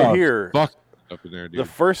thing you hear up in there, dude. The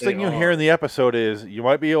first thing you hear in the episode is, you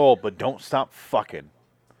might be old, but don't stop fucking.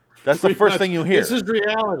 That's the first thing you hear. This is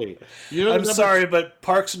reality. You know, I'm sorry, but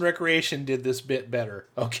Parks and Recreation did this bit better.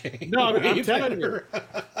 Okay. No, I'm telling you,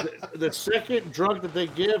 the second drug that they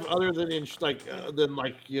give, other than is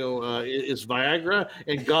Viagra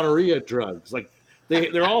and gonorrhea drugs. Like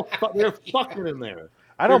they're fucking in there.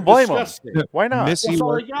 I don't blame them. Why not? Missy That's all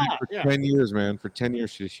worked they got. for Yeah. 10 years, man. For 10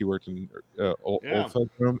 years, she worked in old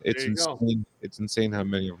folks home. It's There you go. insane. It's insane how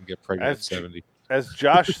many of them get pregnant at 70. As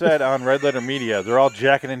Josh said on Red Letter Media, they're all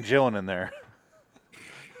jacking and jilling in there.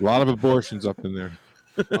 A lot of abortions up in there.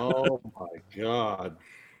 Oh my god.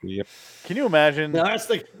 Yep. Can you imagine? Now I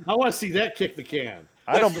want to see that kick the can.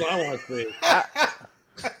 That's what I want to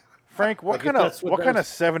see. Frank, what kind of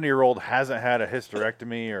 70-year-old hasn't had a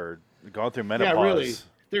hysterectomy or gone through menopause? Yeah, really.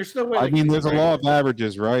 There's no way. I mean, there's a law of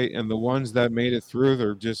averages, right? And the ones that made it through,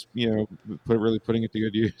 they're just, really putting it to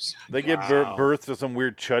good use. They give birth to some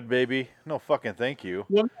weird chud baby. No fucking thank you.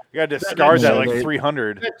 Well, You got to discard that like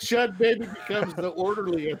 300. That chud baby becomes the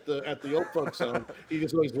orderly at the old folks home. He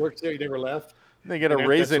just always works there. He never left. They get a And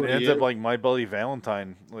raisin, that's what ends he up is. like My Bloody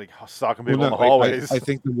Valentine, like stalking people Well, in no, the hallways. I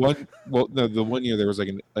think the one, the 1 year there was I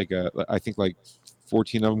think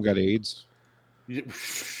 14 of them got AIDS.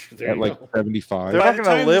 There at you like go. 75. They're not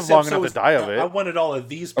going to live long enough to die of it. I wanted all of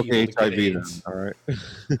these people Okay, to get HIV then. AIDS. All right.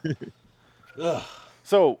 Ugh.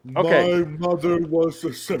 So, okay. My mother was a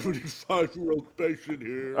 75-year-old patient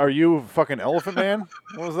here. Are you fucking Elephant Man?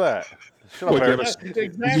 What was that? Shut What, up, you Eric. have a-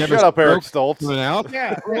 Exactly. you have a Shut up, Eric stroke Stoltz. coming out?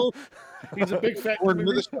 Yeah, well, he's a big fat. Or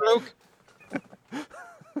another stroke?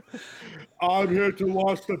 I'm here to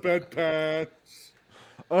wash the bedpans.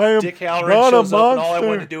 I am Dick Halloran not a shows up, and all I monster.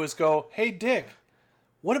 wanted to do is go, "Hey, Dick,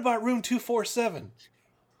 what about room 247?"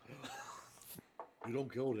 You don't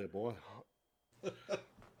go there, boy.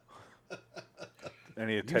 I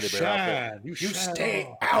need a You teddy bear outfit. shine. You stay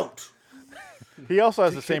out. He also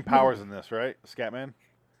has the same powers in this, right? Scatman?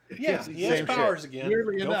 Yeah, he has Same powers shit. again.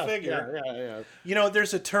 Weirdly Go enough, figure. yeah. You know,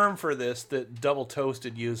 there's a term for this that Double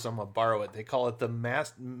Toasted used. I'm gonna borrow it. They call it the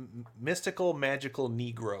mystical magical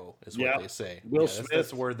Negro. Is what Yeah. they say. Will Yeah, Smith. that's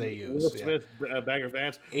the word they use. Will yeah. Smith, Bagger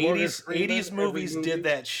Vance. 80s movies did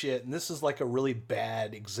that shit, and this is like a really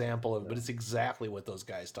bad example of it, but it's exactly what those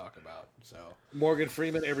guys talk about. So Morgan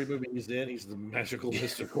Freeman, every movie he's in, he's the magical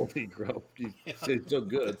mystical Negro. He's so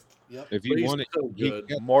good. Yep. If But you he's want it, so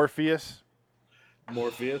good. Morpheus?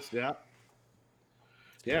 Morpheus, yeah.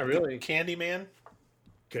 Yeah, really. Candyman.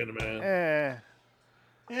 Candyman.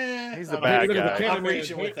 He's the I'm bad looking at guy. the I'm Candyman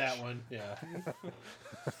reaching with pitch. that one. Yeah.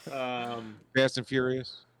 Fast and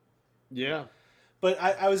Furious. Yeah. But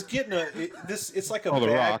I was getting it's like a Oh, The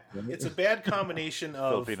bad Rock, right? it's a bad combination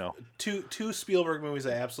of Filipino. two Spielberg movies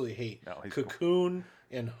I absolutely hate. No, he's Cocoon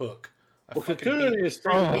and Hook. I Well, fucking Cocoon hate, is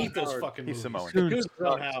I hate Ron those Howard. fucking He's movies. Samoan. Cocoon's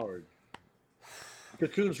Ron Howard.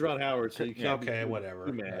 Cocoon's Ron Howard, so you Yeah, can't okay, be whatever.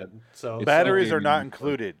 too mad. So It's Batteries okay, are not man.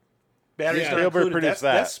 included. Batteries Yeah. not Spielberg included. produced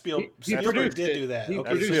That's that. He Spielberg produced did it. do that. He Okay,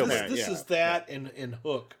 produced so it, this yeah. is that and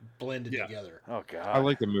Hook blended Yeah. together. Oh, God. I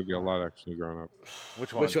like the movie a lot, actually, growing up.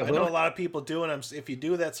 Which one? Which one? I know a lot of people do, and if you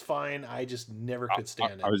do, that's fine. I just never could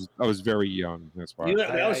stand it. I was very young. That's why. You know,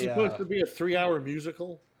 that was I, supposed to be a 3-hour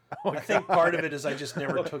musical. I think part of it is I just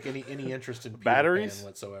never took any interest in Peter Batteries? Pan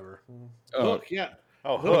whatsoever. Hook, yeah.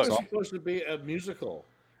 Oh, Hook Hook. was supposed to be a musical.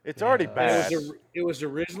 It's already Yeah. bad. It was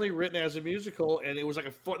originally written as a musical, and it was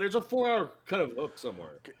like there's a 4-hour cut of Hook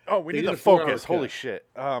somewhere. Oh, we They need did to a 4-hour focus. Holy cut. shit.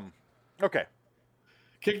 Okay.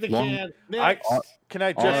 Kick the Long- can. Next. Can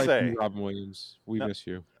I just R.I.P. say, Robin Williams. We No. miss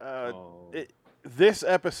you. this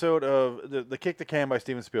episode of the Kick the Can by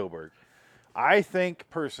Steven Spielberg, I think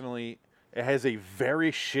personally it has a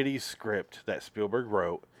very shitty script that Spielberg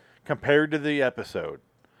wrote compared to the episode.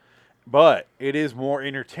 But it is more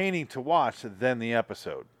entertaining to watch than the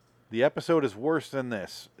episode. The episode is worse than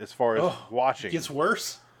this as far as watching. It gets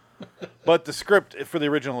worse. But the script for the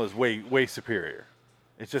original is way superior.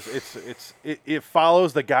 It's just it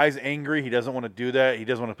follows the guy's angry. He doesn't want to do that. He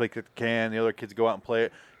doesn't want to play Kick the Can. The other kids go out and play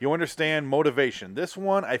it. You understand motivation. This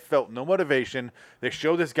one, I felt no motivation. They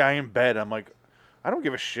show this guy in bed. I'm like, I don't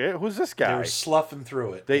give a shit. Who's this guy? They were sloughing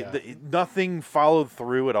through it. They nothing followed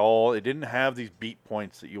through at all. It didn't have these beat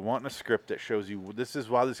points that you want in a script that shows you this is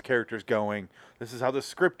why this character's going. This is how the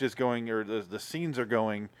script is going, or the scenes are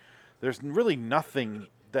going. There's really nothing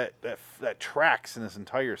that tracks in this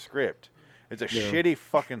entire script. It's a shitty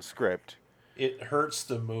fucking script. It hurts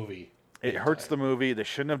the movie. It hurts the movie. They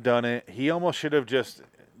shouldn't have done it. He almost should have just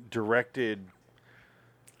directed.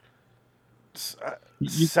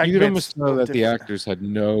 You could almost know that the actors had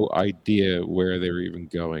no idea where they were even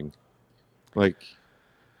going. Like,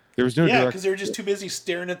 there was no Yeah, direct- because they were just too busy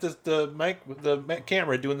staring at the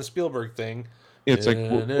camera doing the Spielberg thing. It's like,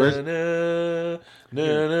 where's-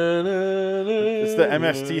 It's the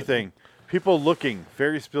MST thing. People looking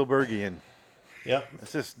very Spielbergian. Yep.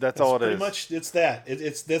 That's all it pretty is. Much, it's that.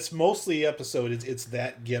 That's mostly episode. It's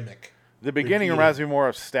that gimmick. The beginning Repeating. reminds me more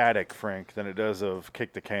of Static, Frank, than it does of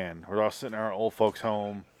Kick the Can. We're all sitting in our old folks'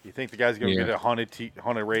 home. You think the guy's going to get a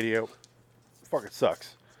haunted radio? Fucking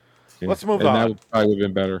sucks. Yeah. Let's move and on. That would probably have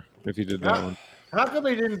been better if he did that one. How come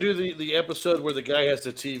they didn't do the episode where the guy has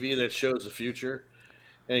the TV that shows the future,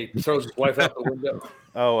 and he throws his wife out the window?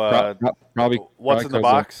 Oh, probably. What's in the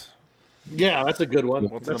box? Yeah, that's a good one.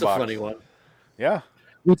 What's That's in the a box? funny one. Yeah.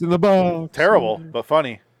 What's in the box? Terrible, but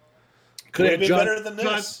funny. Could have been John, better than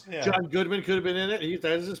this. John Goodman could have been in it.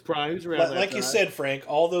 That is his prime. He's around Like that you time. said, Frank,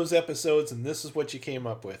 all those episodes, and this is what you came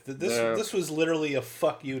up with. This was literally a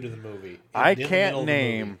fuck you to the movie. I can't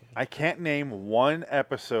name one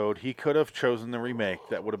episode he could have chosen to remake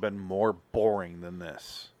that would have been more boring than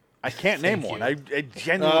this. I can't name one. I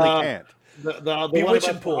genuinely can't. The one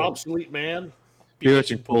Bewitching about Pool. the obsolete man.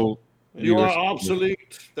 Bewitching Pool. You are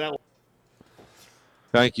obsolete. That one.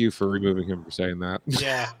 Thank you for removing him for saying that.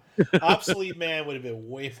 Yeah. Obsolete Man would have been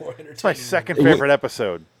way more entertaining. It's my second favorite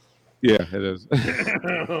episode. Yeah, it is.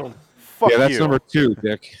 Fuck yeah, that's you. number 2,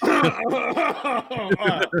 Dick. Oh,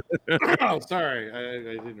 sorry. I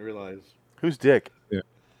didn't realize. Who's Dick? Yeah.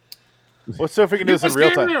 Let's see if we can do this in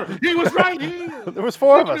real time. He was right here. There was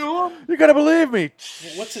 4 of us. You gotta believe me.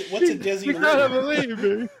 What's a Dizzy You gotta Lou?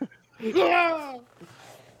 believe me.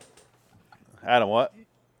 Adam, what?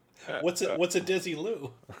 What's a Dizzy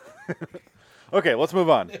Lou? Okay, let's move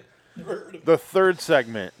on. The third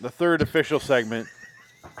segment, the third official segment,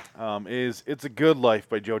 is "It's a Good Life"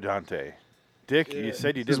 by Joe Dante. Dick, you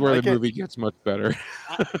said you This is didn't where like the it. movie gets much better.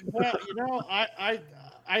 Well,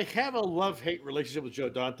 I have a love-hate relationship with Joe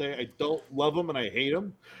Dante. I don't love him and I hate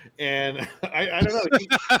him, and I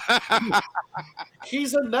don't know.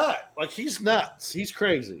 He's a nut. Like he's nuts. He's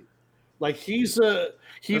crazy. Like he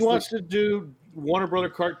wants to do Warner Brother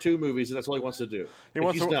cartoon movies, and that's all he wants to do.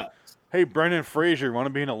 He's nuts. Hey, Brendan Fraser, want to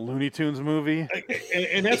be in a Looney Tunes movie?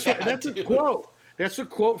 And that's a quote. That's a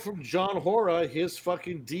quote from John Hora, his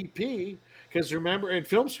fucking DP. Because remember, in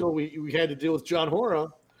film school, we had to deal with John Hora,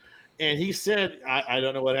 and he said, I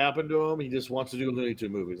don't know what happened to him. He just wants to do Looney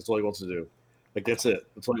Tunes movies. That's all he wants to do. Like, that's it.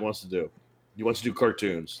 That's all he wants to do. He wants to do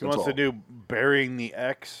cartoons. He wants to do Burying the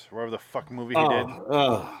X, whatever the fuck movie he did.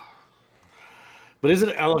 But isn't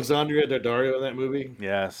Alexandria Daddario in that movie?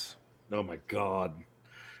 Yes. Oh, my God.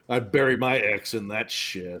 I'd bury my ex in that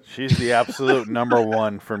shit. She's the absolute number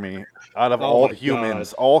one for me out of Oh all my humans.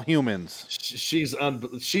 God. All humans. She's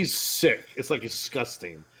sick. It's like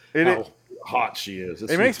disgusting It- how hot she is.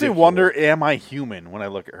 It's It makes me ridiculous. wonder, am I human when I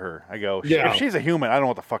look at her? I go, Yeah. if she's a human, I don't know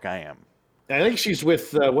what the fuck I am. I think she's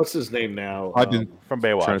with what's his name now? I've been From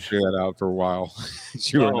trying to Baywatch. figure that out for a while.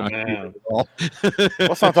 You are Oh, not man. cute at all.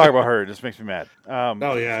 Let's not talk about her. It just makes me mad.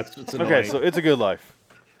 Oh yeah, it's annoying. Okay, so It's a Good Life.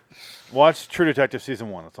 Watch True Detective Season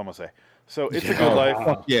 1. That's all I'm going to say. So It's a Good Oh, Life.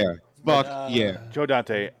 fuck yeah. Fuck yeah. Joe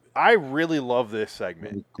Dante. I really love this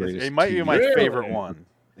segment. Greatest It might be TV. my Really? favorite one.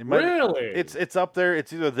 It might, Really? It's up there.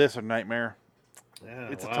 It's either this or Nightmare. Yeah,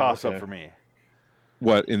 It's a wow, toss-up okay. for me.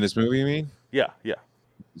 What, in this movie, you mean? Yeah.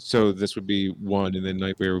 So this would be 1, and then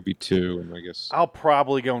Nightmare would be 2, and I guess I'll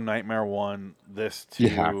probably go Nightmare 1, this 2. you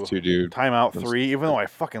have to, dude. Timeout 3, even though I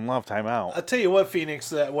fucking love Timeout. I'll tell you what, Phoenix,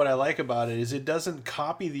 that what I like about it is it doesn't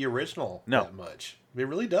copy the original No. that much. It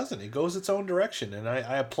really doesn't. It goes its own direction, and I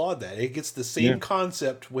applaud that. It gets the same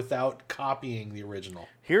concept without copying the original.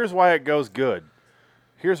 Here's why it goes good.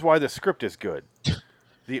 Here's why the script is good.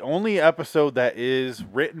 The only episode that is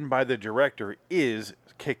written by the director is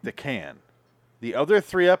Kick the Can. The other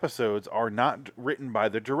 3 episodes are not written by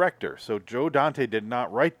the director. So Joe Dante did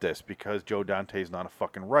not write this because Joe Dante is not a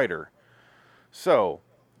fucking writer. So,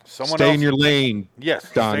 someone Stay else... in your lane.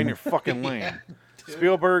 Yes, Don. stay in your fucking lane.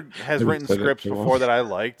 Spielberg has Never written said it scripts before. before that I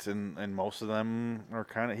liked, and most of them are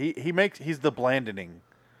kind of... He's the blandening.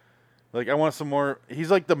 Like, I want some more... He's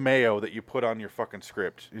like the mayo that you put on your fucking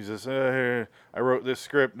script. He says, here, I wrote this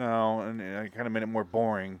script now, and I kind of made it more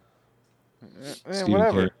boring. Stephen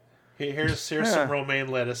Whatever. King. Here's some romaine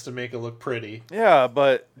lettuce to make it look pretty. Yeah,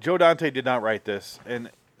 but Joe Dante did not write this. And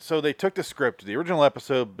so they took the script. The original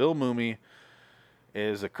episode, Bill Mumy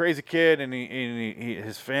is a crazy kid, and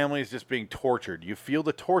his family is just being tortured. You feel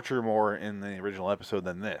the torture more in the original episode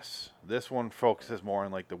than this. This one focuses more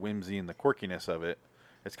on like the whimsy and the quirkiness of it.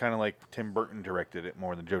 It's kind of like Tim Burton directed it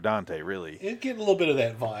more than Joe Dante, really. It get a little bit of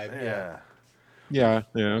that vibe. Yeah. Yeah,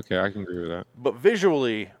 okay, I can agree with that. But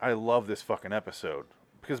visually, I love this fucking episode.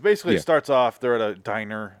 Because basically Yeah. it starts off, they're at a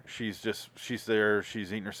diner. She's there,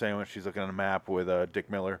 she's eating her sandwich, she's looking at a map with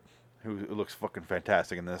Dick Miller, who looks fucking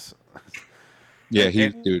fantastic in this. Yeah,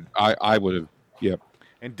 dude, I would have Yep.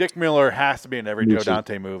 And Dick Miller has to be in every Me Joe too.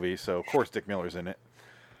 Dante movie, so of course Dick Miller's in it.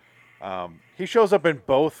 He shows up in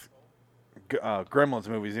both Gremlins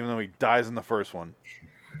movies, even though he dies in the first one.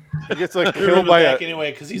 He gets like killed by a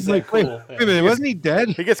anyway because he's Like, that wait, cool. wait a minute, wasn't he dead?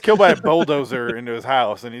 He gets killed by a bulldozer into his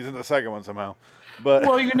house, and he's in the second one somehow. But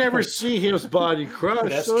Well, you never see his body crush.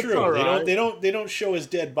 That's so it's true. all They right. don't show his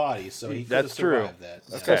dead body, so he could have That's true. survived that.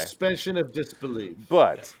 Okay. Suspension of disbelief.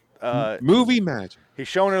 But Movie magic. he's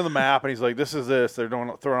showing her the map, and he's like, "This is this." They're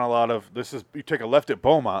throwing a lot of this is. You take a left at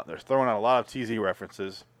Beaumont. They're throwing out a lot of TZ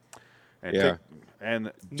references. And Yeah.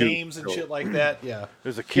 and Names and shit like that. Yeah.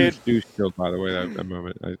 there's a kid. Huge douche killed, by the way. That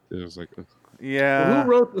moment, it was like, Yeah.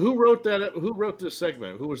 Who wrote that? Who wrote this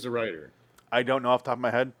segment? Who was the writer? I don't know off the top of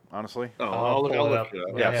my head, honestly. Oh, I'll look pull it it up. up.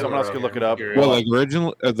 Yeah, someone else could look it up. well, like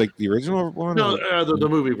the original one. No, the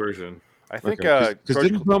movie version. I think because George,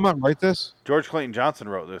 didn't Beaumont write this? George Clayton Johnson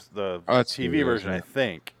wrote this, the Oh, that's TV who it is, version, yeah. I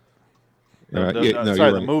think. Yeah, Sorry, you're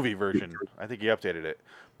the right. movie version. I think he updated it.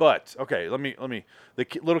 But okay, let me. The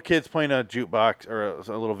little kid's playing a jukebox or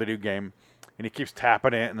a little video game, and he keeps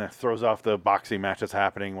tapping it, and then throws off the boxing match that's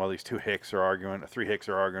happening while these three hicks are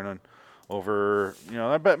arguing over.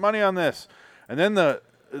 I bet money on this, and then the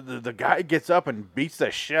guy gets up and beats the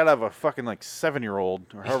shit out of a fucking like 7-year-old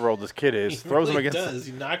or however old this kid is, He throws really him against. does.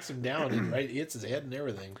 He knocks him down and hits his head and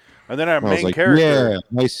everything. And then our I was main like, character. yeah,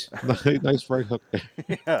 nice right hook there.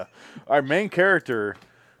 Yeah. Our main character,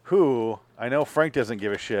 who I know Frank doesn't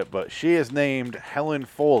give a shit, but she is named Helen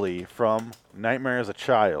Foley from Nightmare as a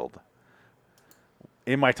Child.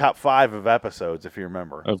 In my top 5 of episodes, if you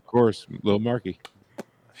remember. Of course, little Marky.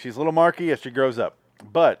 She's little Marky as she grows up.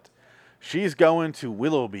 But she's going to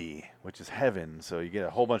Willoughby, which is heaven, so you get a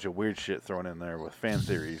whole bunch of weird shit thrown in there with fan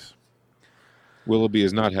theories. Willoughby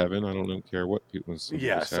is not heaven. I don't care what people say.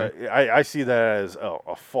 Yes, I see that as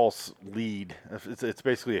a false lead. It's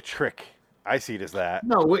basically a trick. I see it as that.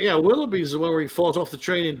 No, yeah, Willoughby's the one where he falls off the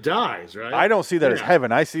train and dies, right? I don't see that as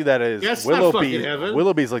heaven. I see that as That's not Willoughby. fucking heaven.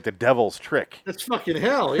 Willoughby's like the devil's trick. That's fucking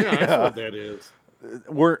hell. Yeah, that's what that is.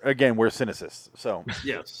 We're cynicists, so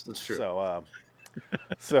Yes, that's true.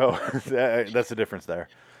 So that's the difference there.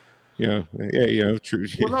 Yeah, true.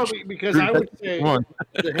 Well, no, because I would say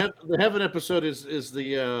the heaven episode is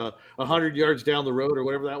the 100 yards down the road or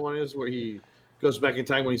whatever that one is, where he goes back in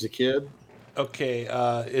time when he's a kid. Okay,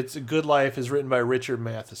 It's a Good Life is written by Richard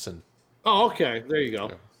Matheson. Oh, okay. There you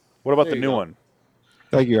go. What about There the you new go. one?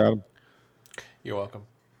 Thank you, Adam. You're welcome.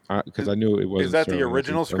 Because I knew it was. Is that the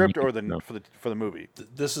original script or for the movie?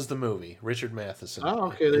 This is the movie, Richard Matheson. Oh,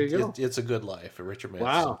 okay, there you go. It's a Good Life, Richard Matheson.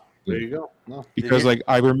 Wow. There you go. No. Because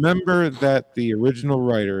I remember that the original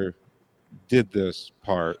writer did this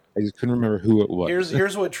part. I just couldn't remember who it was.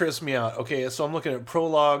 Here's what trips me out. Okay, so I'm looking at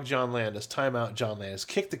Prologue, John Landis, Timeout, John Landis,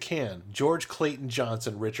 Kick the Can, George Clayton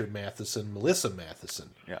Johnson, Richard Matheson, Melissa Matheson.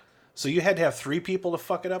 Yeah. So you had to have 3 people to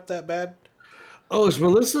fuck it up that bad? Oh, is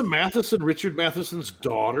Melissa Matheson Richard Matheson's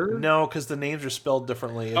daughter? No, because the names are spelled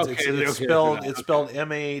differently. It's Okay, spelled Mathison.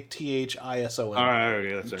 All right,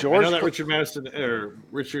 okay, that's right. I know that Richard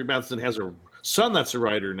Matheson has a son that's a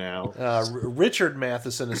writer now. Richard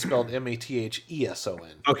Matheson is spelled Matheson.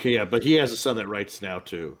 Okay, yeah, but he has a son that writes now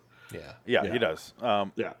too. Yeah, he does.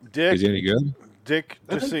 Yeah. Dick, Is he any good? Dick,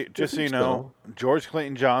 I just think so you know, George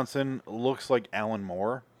Clayton Johnson looks like Alan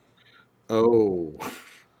Moore. Oh.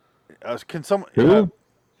 Can someone? Who?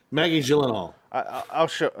 Maggie Gyllenhaal. I'll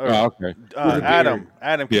show. Oh, okay. Adam,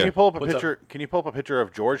 can Yeah. you pull up a What's picture? Can you pull up a picture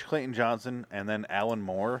of George Clayton Johnson and then Alan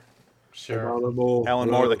Moore? Sure. Alan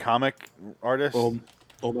Moore, the comic artist.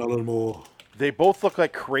 Alan Moore. They both look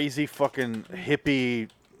like crazy fucking hippie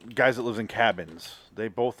guys that lives in cabins. They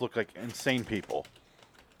both look like insane people.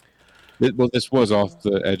 Well, this was off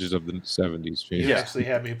the edges of the 70s. James. You actually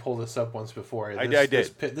had me pull this up once before. I did.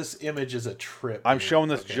 This image is a trip. I'm dude. showing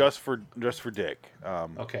this Okay. just for Dick.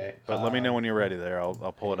 Okay. But let me know when you're ready. There, I'll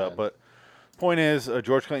pull it up. But point is,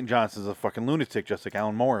 George Clayton Johnson is a fucking lunatic, just like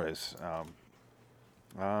Alan Moore is. I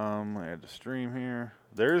had to stream here.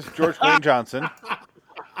 There's George Clayton Johnson.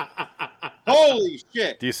 Holy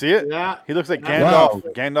shit! Do you see it? Yeah. He looks like Wow.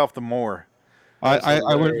 Gandalf the Moor.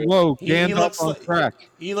 I went, whoa, He Gandalf looks on like- crack.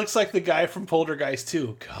 He looks like the guy from Poltergeist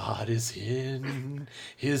too. God is in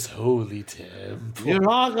his holy temple. You're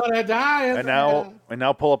all gonna die. And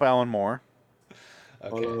now pull up Alan Moore,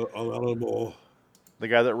 Alan Moore. the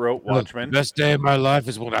guy that wrote Watchmen. The best day of my life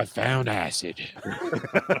is when I found acid.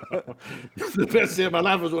 The best day of my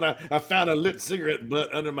life was when I found a lit cigarette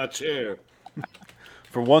butt under my chair.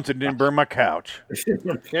 For once, it didn't burn my couch.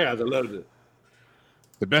 Yeah, I loved it.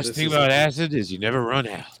 The best This thing is about a- acid is you never run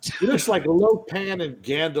out. It looks like Lopan and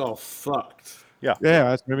Gandalf fucked. Yeah. Yeah,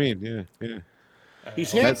 that's what I mean. Yeah.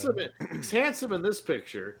 He's handsome. He's handsome in this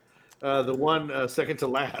picture. The one second to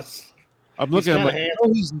last. I'm looking at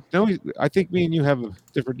him. I think me and you have a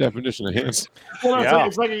different definition of handsome. Well,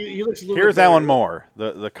 it's like he looks a little Here's bit Alan Moore,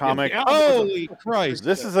 the comic. Holy Christ!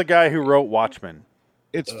 This is the guy who wrote Watchmen.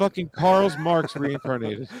 It's fucking Karl Marx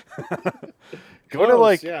reincarnated. Go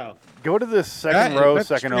to this second row,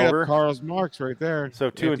 second over. Karl Marx right there. So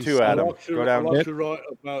 2 and 2, Adam. Go down. I want to write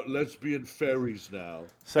about lesbian fairies now.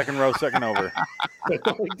 Second row, second over. He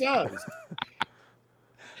does.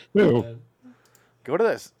 Who? Go to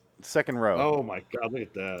this second row. Oh my God! Look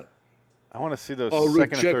at that. I want to see those I'll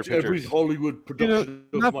second and third reject every pictures. Hollywood production.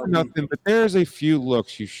 Not for nothing, but there's a few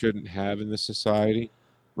looks you shouldn't have in this society,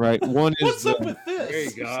 right? One is What's up with this? There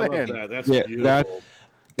you go. I love that. That's beautiful.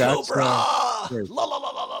 That's Cobra! La la la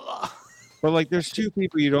la la la. But like, there's two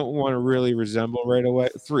people you don't want to really resemble right away.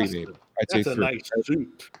 Three, maybe. I'd say That's a three. nice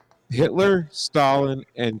suit. Hitler, Stalin,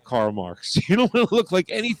 and Karl Marx. You don't want to look like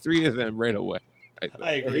any three of them right away.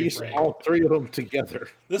 I agree. Frank. All three of them together.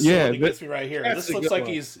 This is what gets me right here. That's This a looks good like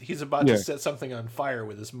one. he's about to set something on fire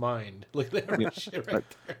with his mind. Look at that shit right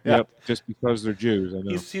there. Yep, just because they're Jews. I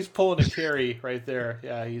know. He's pulling a carry right there.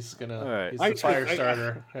 Yeah, he's gonna. He's the fire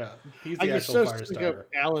starter. Yeah, he's the actual fire think starter. of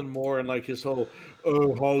Alan Moore and like his whole,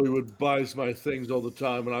 Hollywood buys my things all the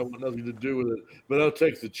time and I want nothing to do with it, but I'll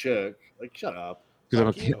take the check. Like, shut up.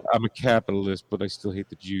 Because I'm a capitalist, but I still hate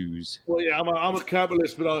the Jews. Well, yeah, I'm a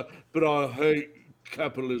capitalist, but I hate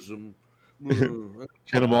capitalism. And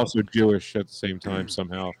I'm also Jewish at the same time.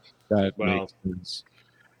 Somehow that makes sense.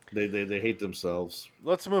 They hate themselves.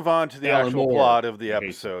 Let's move on to the Alan actual Moore plot of the hates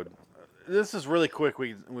episode. This is really quick.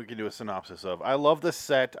 We can do a synopsis of. I love the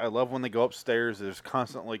set. I love when they go upstairs. There's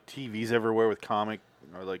constant like TVs everywhere with comic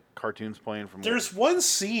or like cartoons playing from. There's one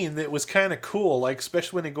scene that was kind of cool, like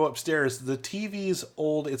especially when they go upstairs. The TV's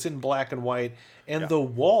old; it's in black and white, and the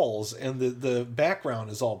walls and the background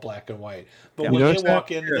is all black and white. But when they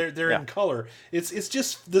walk in, they're in color. It's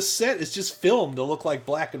just the set is just filmed to look like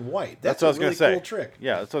black and white. That's what I was a really gonna say. cool trick.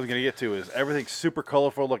 Yeah, that's what I was gonna get to. Is everything's super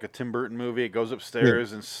colorful, like a Tim Burton movie. It goes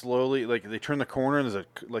upstairs and slowly, like they turn the corner and there's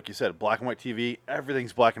like you said, black and white TV.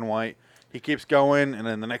 Everything's black and white. He keeps going, and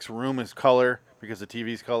then the next room is color because the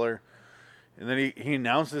TV's color. And then he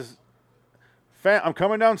announces, I'm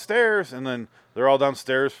coming downstairs, and then they're all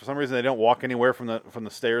downstairs. For some reason, they don't walk anywhere from the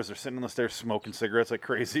stairs. They're sitting on the stairs smoking cigarettes like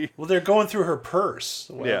crazy. Well, they're going through her purse.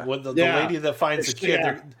 Yeah. When the lady that finds the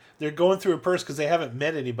kid, they're going through her purse because they haven't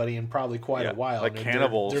met anybody in probably quite a while. Like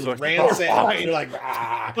cannibals. They're like, ransacked. They're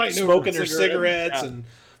like smoking their cigarettes and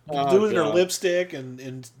losing her lipstick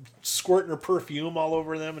and squirting her perfume all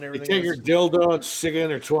over them and They everything. take her dildo and stick it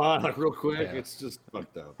in her twat like real quick. Yeah. It's just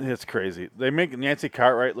fucked up. It's crazy. They make Nancy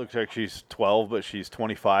Cartwright look like she's 12, but she's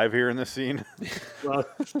 25 here in this scene. Well,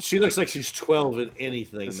 she looks like she's 12 in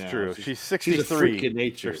anything now. That's true. She's 63 she's a freak in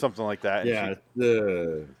nature. or something like that.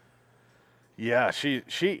 Yeah. She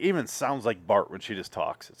even sounds like Bart when she just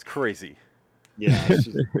talks. It's crazy. Yeah,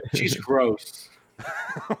 she's gross.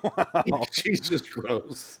 Wow. She's just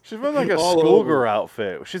gross. She's wearing like a schoolgirl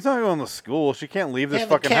outfit. She's not going to school. She can't leave this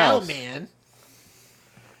fucking house. Man.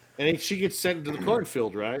 And she gets sent into the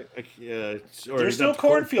cornfield, right? There's no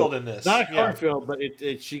cornfield in this. Not a cornfield, but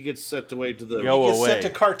she gets sent away to the. She gets sent to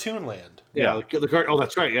Cartoon Land. Yeah, oh,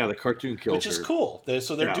 that's right. Yeah, the cartoon kills Which is her. cool.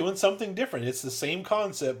 So they're doing something different. It's the same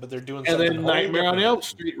concept, but they're doing and something. And then Nightmare on Elm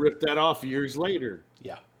Street ripped that off years later.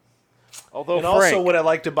 Yeah. Also, what I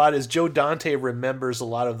liked about it is Joe Dante remembers a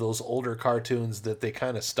lot of those older cartoons that they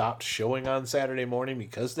kind of stopped showing on Saturday morning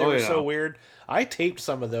because they were so weird. I taped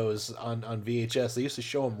some of those on VHS. They used to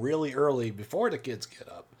show them really early before the kids get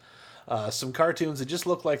up. Some cartoons that just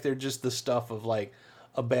look like they're just the stuff of like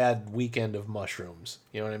a bad weekend of mushrooms.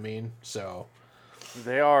 You know what I mean? So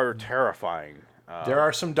they are terrifying. There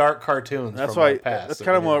are some dark cartoons. That's from why. the past That's that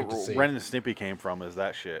kind of we what didn't get to see. Ren and Snippy came from. Is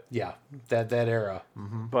that shit? Yeah, that era.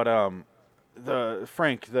 Mm-hmm. But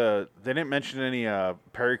they didn't mention any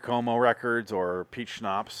Perry Como records or Pete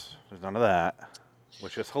Schnapps. There's none of that,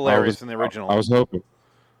 which is hilarious in the original. I was hoping.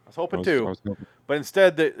 I was hoping too. But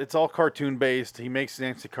instead, it's all cartoon based. He makes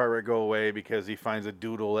Nancy Cartwright go away because he finds a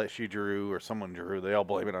doodle that she drew or someone drew. They all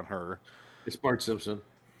blame it on her. It's Bart Simpson.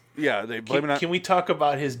 Yeah, they blame it on. Can we talk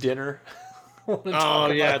about his dinner?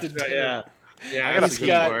 Oh yeah, yeah.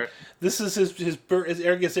 This is his birthday.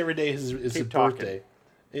 Eric gets every day is his birthday.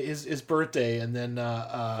 His birthday, and then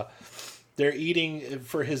they're eating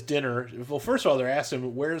for his dinner. Well, first of all, they're asking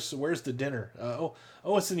him, "Where's the dinner?"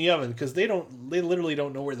 It's in the oven because they literally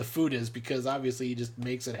don't know where the food is because obviously he just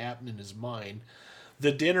makes it happen in his mind.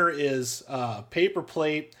 The dinner is paper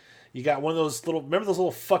plate. You got one of those little, remember those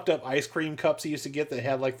little fucked up ice cream cups you used to get that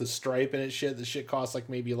had like the stripe in it shit? The shit cost like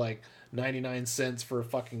maybe like 99 cents for a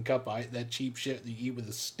fucking cup. That cheap shit that you eat with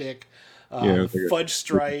a stick. Fudge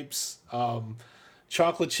stripes,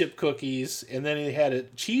 chocolate chip cookies, and then he had a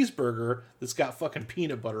cheeseburger that's got fucking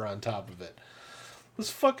peanut butter on top of it. It was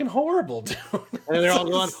fucking horrible, dude. And they're all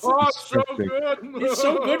going, "Oh, it's so good! It's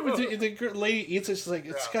so good." With the lady eats it, she's like,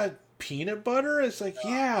 "It's got peanut butter." It's like,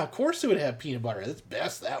 yeah, of course it would have peanut butter. It's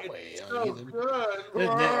best that way. It's so good.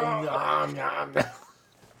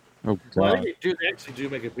 Oh Well, god. they actually do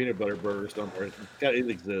make a peanut butter burger somewhere. It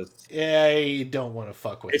exists. Yeah, you don't want to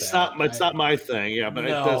fuck with It's that. not my thing. Yeah, but it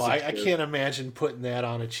No, does I exist. can't imagine putting that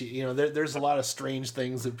on a cheese. You know, there's a lot of strange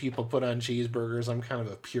things that people put on cheeseburgers. I'm kind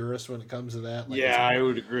of a purist when it comes to that. Like, Yeah, I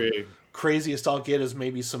would agree. Craziest I'll get is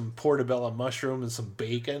maybe some portobello mushroom and some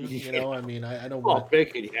bacon. You know, I mean, I don't want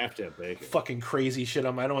bacon. You have to have bacon. fucking crazy shit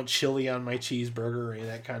on. I don't want chili on my cheeseburger or any of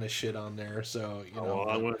that kind of shit on there. So you know, Well,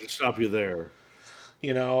 I want to stop you there.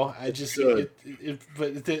 You know, I just, of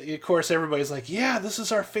course, everybody's like, yeah, this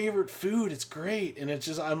is our favorite food. It's great. And it's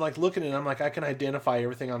just, I'm like looking at it, I'm like, I can identify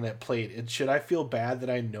everything on that plate. And should I feel bad that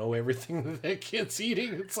I know everything that kid's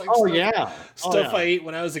eating? It's like, stuff I ate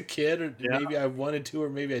when I was a kid, or maybe I wanted to, or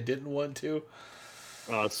maybe I didn't want to.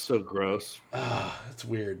 Oh, it's so gross. It's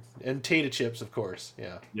weird. And potato chips, of course.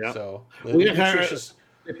 Yeah. Yeah. So,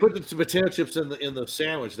 they put the potato chips in the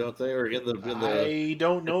sandwich, don't they? Or in the I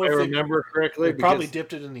don't know if if I remember correctly. They probably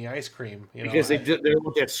dipped it in the ice cream. You know, because they don't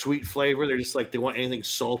want that sweet flavor. They're just like, they want anything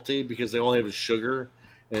salty because they all have is sugar.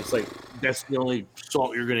 And it's like, that's the only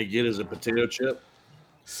salt you're going to get is a potato chip.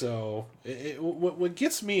 So what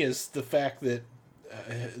gets me is the fact that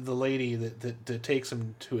the lady that takes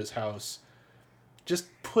him to his house just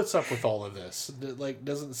puts up with all of this. Like,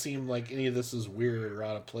 doesn't seem like any of this is weird or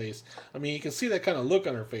out of place. I mean, you can see that kind of look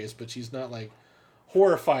on her face, but she's not like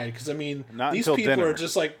horrified, because I mean, these people are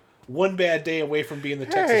just like one bad day away from being the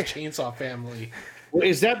Texas Chainsaw Family. Well,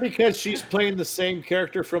 is that because she's playing the same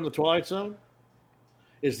character from the Twilight Zone?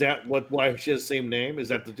 Is that why she has the same name? Is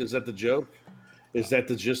that the joke? Is that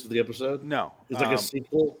the gist of the episode? No, it's like a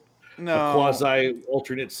sequel. No, a quasi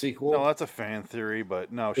alternate sequel. No, that's a fan theory,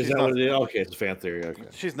 but no, is that what it is? Okay, it's a fan theory. Okay,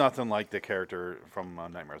 she's nothing like the character from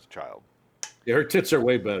Nightmare as a Child. Yeah, her tits are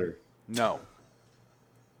way better. No,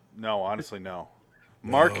 honestly, no.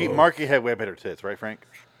 Marky had way better tits, right, Frank?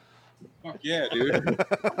 Yeah, dude.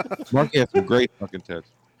 Marky has some great fucking tits.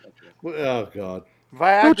 Oh God.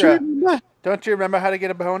 Viagra. Don't you remember how to get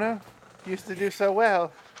a boner? Used to do so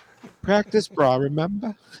well. Practice, bra.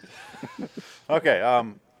 Remember? Okay.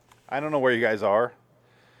 I don't know where you guys are.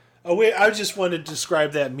 Oh wait, I just wanted to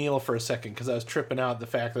describe that meal for a second, because I was tripping out the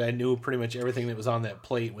fact that I knew pretty much everything that was on that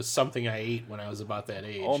plate was something I ate when I was about that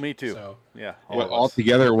age. Oh, me too. So, yeah. All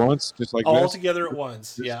together at once, just like all this? together at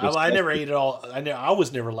once. Yeah, I never ate it all. I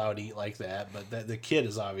was never allowed to eat like that, but the kid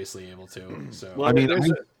is obviously able to. So well, I mean,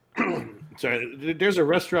 there's a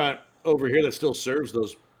restaurant over here that still serves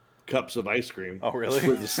those cups of ice cream. Oh, really?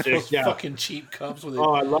 With the stick. Those fucking cheap cups with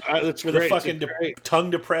that's with great. a fucking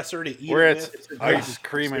tongue depressor to eat. Where with. it's ice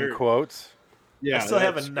cream in quotes. Yeah, I still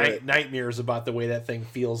have nightmares about the way that thing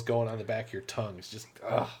feels going on the back of your tongue. It's just,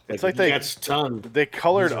 it's like they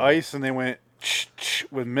colored ice and they went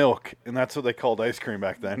with milk, and that's what they called ice cream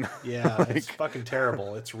back then. Yeah, like, it's fucking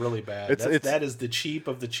terrible. It's really bad. That is the cheap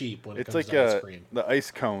of the cheap when it comes like to ice cream. The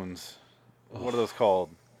ice cones. What are those called?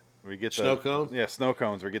 We get snow cones. Yeah, snow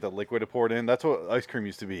cones. We get the liquid poured in. That's what ice cream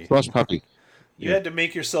used to be. Slush puppy. You had to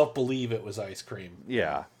make yourself believe it was ice cream.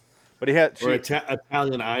 Yeah, but he had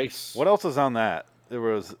Italian ice. What else was on that? There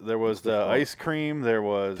was the ice cream. There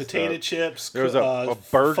was potato chips. There was a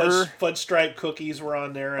burger. Fudge stripe cookies were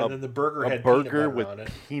on there, and then the burger had burger peanut butter with on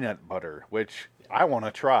it. peanut butter, which I want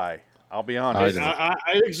to try. I'll be honest.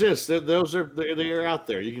 It exists. Those are out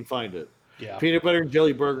there. You can find it. Yeah. Peanut butter and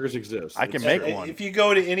jelly burgers exist. I can make one. If you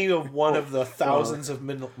go to any of one of the thousands of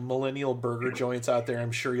millennial burger joints out there,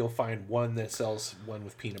 I'm sure you'll find one that sells one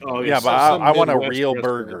with peanut butter. Oh yeah, but I want a real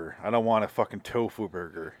burger. I don't want a fucking tofu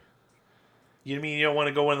burger. You mean you don't want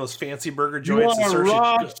to go one of those fancy burger joints that serves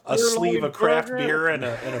you a sleeve of craft beer and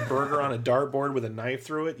a burger on a dartboard with a knife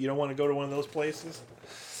through it? You don't want to go to one of those places?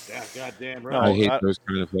 Yeah, goddamn right. No, I hate those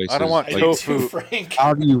kind of places. I don't want tofu. Frank.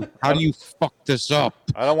 How do you fuck this up?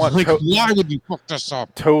 I don't want why would you fuck this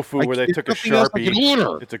up? Tofu where they took a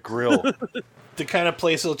Sharpie. It's a grill. The kind of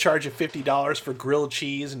place that'll charge you $50 for grilled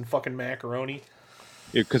cheese and fucking macaroni.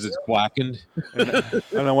 Because it's blackened.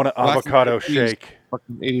 And I want an avocado shake.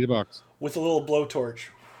 Fucking $80. With a little blowtorch.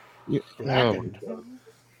 Yeah.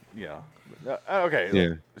 Yeah. Okay.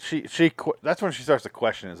 Yeah. She that's when she starts to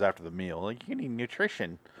question is after the meal. Like, you need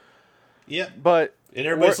nutrition. Yeah. But And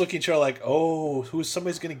everybody's looking at each other like, oh,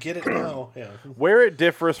 somebody's going to get it now? Yeah. Where it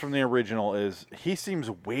differs from the original is he seems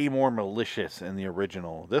way more malicious in the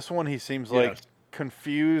original. This one, he seems like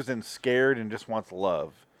confused and scared and just wants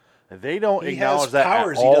love. They don't acknowledge that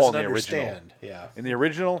at all in the original. Yeah. In the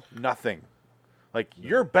original, nothing. Like,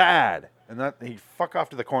 you're bad. And that he fuck off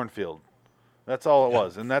to the cornfield. That's all it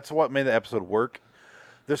was. And that's what made the episode work.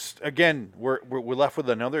 This, again, we're left with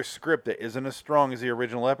another script that isn't as strong as the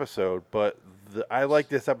original episode, but I like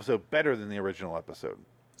this episode better than the original episode.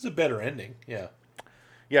 It's a better ending, yeah.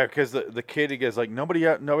 Yeah, because the kid, he goes like,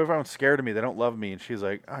 everyone's scared of me. They don't love me. And she's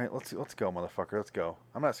like, all right, let's go, motherfucker. Let's go.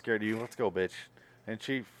 I'm not scared of you. Let's go, bitch. And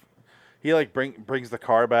he like brings the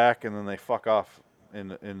car back, and then they fuck off in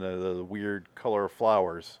the weird color of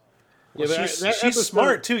flowers. Yeah, she's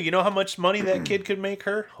smart too. You know how much money that kid could make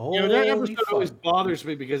her? That episode always bothers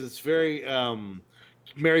me because it's very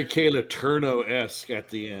Mary Kay Letourneau-esque at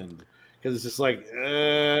the end. Because it's just like,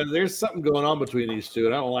 there's something going on between these two,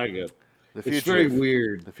 and I don't like it. It's very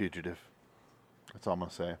weird. The Fugitive. That's all I'm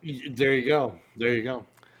going to say. There you go.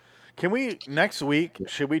 Can we, next week,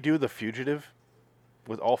 should we do The Fugitive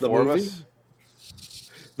with all four of us?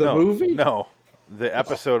 The movie? No. The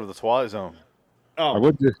episode of The Twilight Zone. I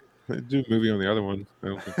would do a movie on the other one. I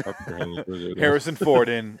don't think Harrison Ford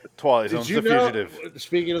in Twilight Zone. The Fugitive.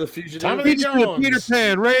 Speaking of The Fugitive, Tommy Jones. Peter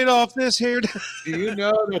Pan, right off this here. Do you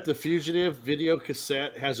know that The Fugitive video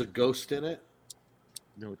cassette has a ghost in it?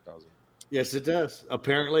 No, it doesn't. Yes, it does.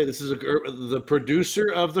 Apparently, this is the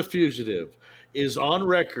producer of The Fugitive is on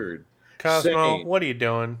record. Cosmo, saying, what are you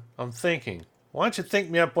doing? I'm thinking. Why don't you think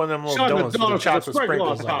me up one of them little donuts with the chocolate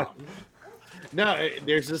sprinkles on? No,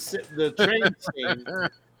 there's the train scene,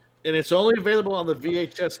 and it's only available on the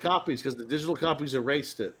VHS copies because the digital copies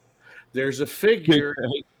erased it. There's a figure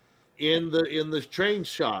in the train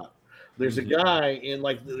shot. There's a guy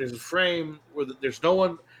there's a frame where there's no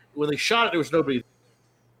one. When they shot it, there was nobody.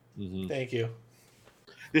 Mm-hmm. Thank you.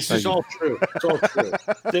 This is all true. It's all true.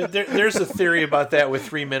 There's a theory about that with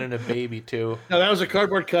 3 Men and a Baby too. No, that was a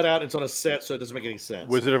cardboard cutout. It's on a set, so it doesn't make any sense.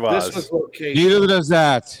 Wizard of Oz. This was location. Neither does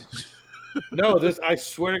that. No, I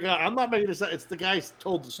swear to God, I'm not making this up. It's the guy who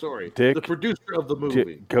told the story. Dick, the producer of the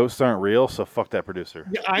movie. Ghosts aren't real, so fuck that producer.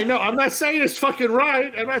 Yeah, I know. I'm not saying it's fucking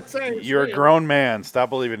right. I'm not saying you're a grown man. Stop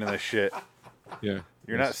believing in this shit. Yeah.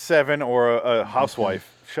 You're not 7 or a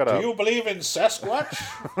housewife. Shut up. Do you believe in Sasquatch?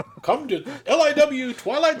 Come to LIW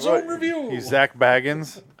Twilight Zone review. He's Zach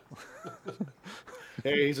Baggins.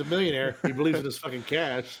 Hey, he's a millionaire. He believes in his fucking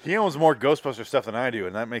cash. He owns more Ghostbuster stuff than I do,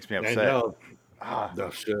 and that makes me upset. I know. No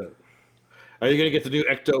shit. Are you going to get the new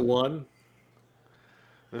Ecto-1?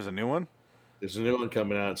 There's a new one? There's a new one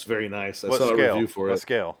coming out. It's very nice. I what saw scale? a review for it. What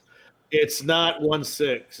scale? It's not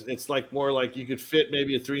 1/6. It's more like you could fit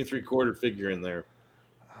maybe a 3 3/4 figure in there.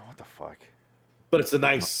 Oh, what the fuck? But it's a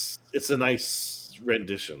nice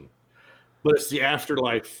rendition. But it's the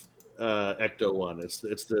Afterlife Ecto-1.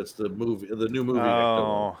 It's the movie, the new movie.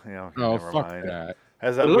 Oh, yeah. Oh, never fuck mind. that.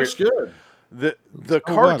 Has that it looks good. The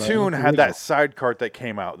cartoon had that side cart that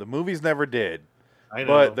came out. The movies never did. I know.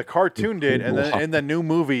 But the cartoon did, and then in the new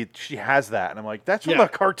movie, she has that. And I'm like, that's from a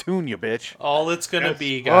cartoon, you bitch. All it's going to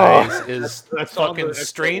be, guys, is that's fucking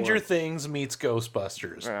Stranger Things meets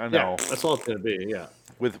Ghostbusters. I know. Yeah, that's all it's going to be, yeah.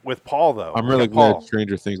 With Paul, though. I'm really glad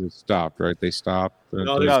Stranger Things has stopped, right? They stopped.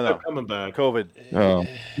 No, they're still coming back. COVID. Oh,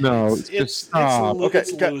 no. It's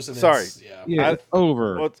losing sorry. It's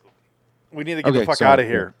over. Well, we need to get the fuck out of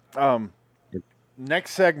here.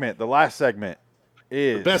 Next segment, the last segment,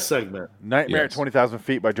 is the best segment. Nightmare at 20,000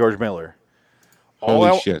 Feet by George Miller.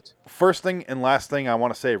 Holy shit. First thing and last thing I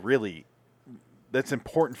want to say, really, that's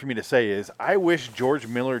important for me to say is I wish George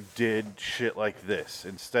Miller did shit like this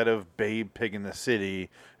instead of Babe Pig in the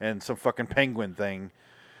City and some fucking penguin thing.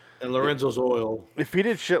 And Lorenzo's Oil. If he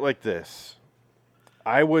did shit like this,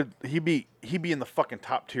 he'd be in the fucking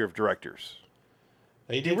top tier of directors.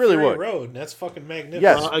 He did really Fury would. Road, and that's fucking magnificent.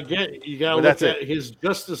 Yes. Again, you got to look at his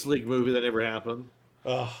Justice League movie that never happened.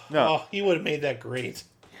 He would have made that great.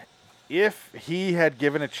 If he had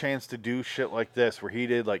given a chance to do shit like this, where he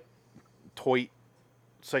did like toy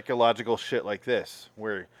psychological shit like this,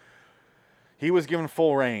 where he was given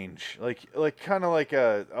full range, like kind of like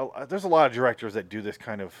there's a lot of directors that do this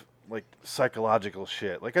kind of like psychological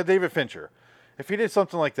shit, like a David Fincher. If he did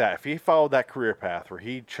something like that, if he followed that career path where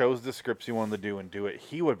he chose the scripts he wanted to do and do it,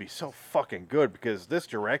 he would be so fucking good because this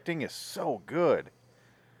directing is so good.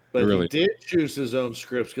 But he did choose his own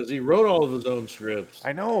scripts because he wrote all of his own scripts.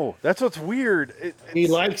 I know. That's what's weird. He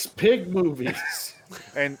likes pig movies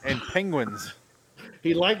and penguins.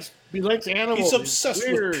 He likes animals. He's obsessed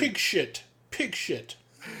with pig shit. Pig shit.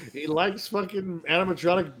 He likes fucking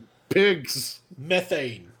animatronic pigs.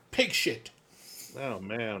 Methane. Pig shit. Oh,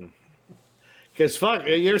 man. Because fuck,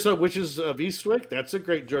 here's Witches of Eastwick. That's a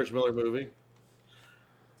great George Miller movie.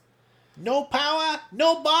 No power,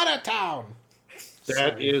 no border town.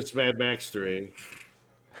 That is Mad Max 3.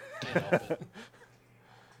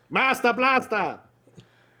 Master Blaster.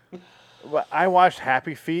 Well, I watched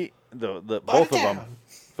Happy Feet, the both of them,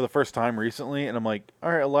 for the first time recently, and I'm like,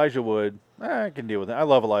 all right, Elijah Wood, I can deal with it. I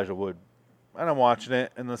love Elijah Wood, and I'm watching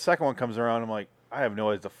it, and the second one comes around, I'm like, I have no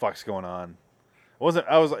idea what the fuck's going on. It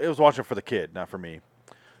was watching for the kid, not for me,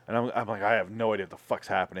 and I'm like, I have no idea what the fuck's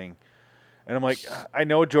happening, and I'm like, I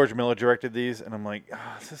know George Miller directed these, and I'm like,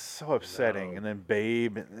 this is so upsetting. And then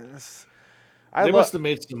Babe, and this. They must have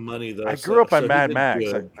made some money though. I grew up on Mad Max.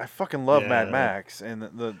 I fucking love Mad Max, and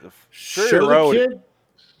the Fury Road.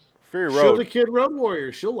 Show the kid Road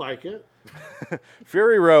Warrior. She'll like it.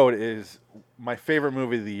 Fury Road is my favorite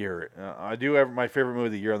movie of the year. I do have my favorite movie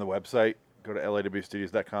of the year on the website. Go to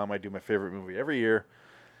lawstudios.com. I do my favorite movie every year.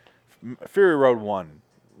 Fury Road won,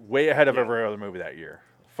 way ahead of every other movie that year.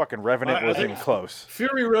 Fucking Revenant wasn't even close.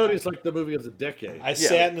 Fury Road is like the movie of the decade. I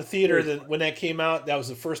sat in the theater when that came out. That was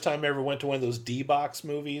the first time I ever went to one of those D-Box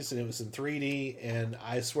movies, and it was in 3D. And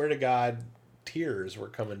I swear to God, tears were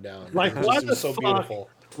coming down. Like, it was so beautiful.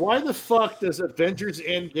 Why the fuck does Avengers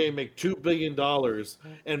Endgame make $2 billion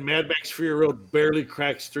and Mad Max Fury Road barely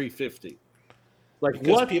cracks 350? Like, because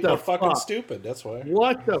what people the are fucking fuck? Stupid. That's why.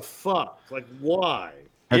 What the fuck? Like, why?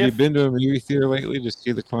 Have you been to a movie theater lately to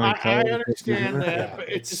see the clientele? I understand that, but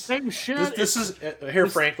it's the same shit. This is here,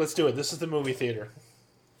 Frank. Let's do it. This is the movie theater.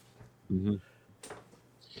 Mm-hmm.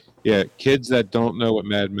 Yeah, kids that don't know what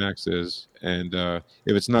Mad Max is, and if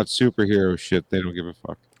it's not superhero shit, they don't give a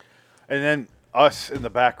fuck. And then us in the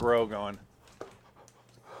back row going,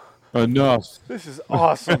 enough. This is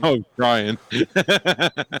awesome. Oh, crying.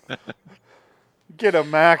 Get him,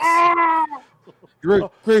 Max.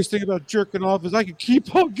 Greatest thing about jerking off is I can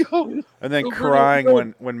keep on going. And then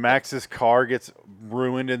crying when Max's car gets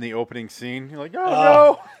ruined in the opening scene. You're like, oh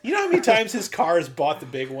no. You know how many times his car has bought the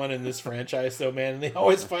big one in this franchise, though, man? And they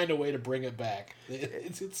always find a way to bring it back.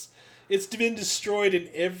 It's been destroyed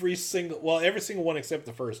in every single one except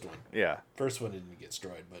the first one. Yeah. First one didn't get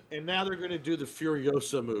destroyed, but and now they're going to do the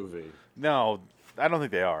Furiosa movie. No, I don't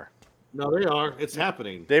think they are. No, they are. It's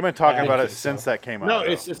happening. They've been talking about it since that came out. No,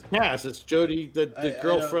 it's Cass. It's Jodie, the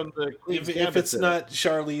girl from the Queen's Gambit. If it's not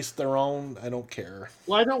Charlize Theron, I don't care.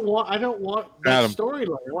 Well, I don't want that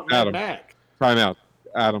storyline. I want Mad Max. Time out,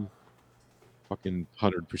 Adam. Fucking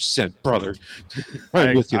 100%, brother.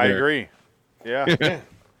 I'm with you there. I agree. Yeah.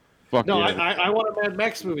 Fuck no, yeah. I want a Mad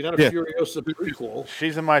Max movie, not a Furiosa prequel.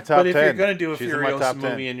 She's in my top 10. But if you're going to do a Furiosa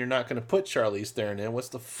movie and you're not going to put Charlize Theron in, what's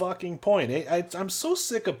the fucking point? I'm so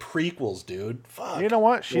sick of prequels, dude. Fuck. You know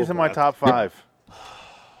what? She's in my top 5.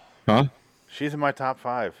 Huh? She's in my top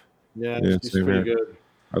 5. Yeah, she's pretty good.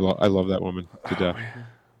 I love that woman to death.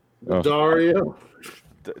 Oh. Dario.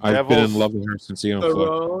 I've been in love with her since Eon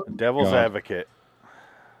Flow. Devil's Advocate.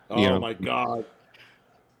 Oh my God.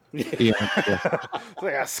 Yeah. It's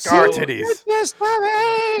like a scar titties.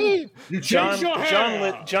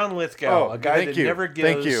 John Lithgow, a guy that never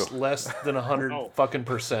gives less than 100 fucking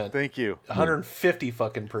percent. Thank you. 150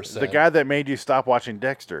 fucking percent. The guy that made you stop watching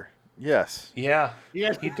Dexter. Yes. Yeah. He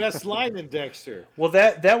has the best line in Dexter. Well,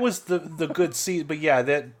 that was the good season, but yeah,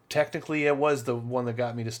 that technically it was the one that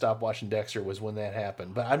got me to stop watching Dexter was when that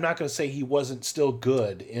happened. But I'm not going to say he wasn't still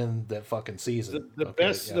good in that fucking season. The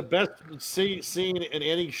best scene in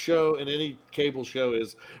any show, in any cable show,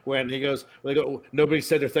 is when they go, nobody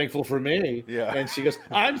said they're thankful for me. Yeah. And she goes,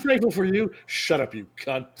 I'm thankful for you. Shut up, you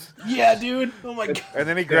cunt. Yeah, dude. Oh my God. And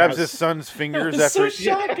then he grabs his son's fingers so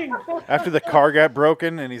shocking. After the car got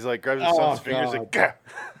broken, and he's like grabs his son's fingers and Gah!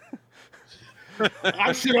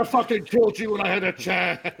 I should have fucking killed you when I had a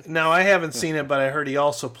chance. Now, I haven't seen it, but I heard he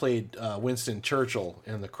also played Winston Churchill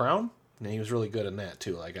in The Crown, and he was really good in that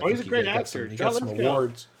too. Like, he's a great actor. He got some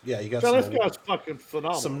awards. Yeah, he got John Lithgow's fucking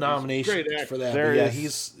phenomenal. Some nominations for that. Yeah,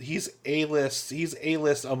 he's A-list. He's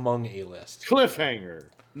A-list among A-list. Cliffhanger.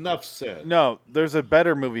 Enough said. No, there's a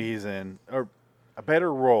better movie he's in, or a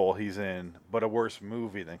better role he's in, but a worse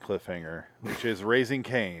movie than Cliffhanger, which is Raising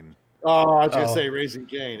Cain. Oh, I was gonna say Raising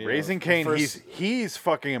Cain. Raising Cain. He's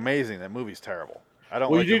fucking amazing. That movie's terrible. I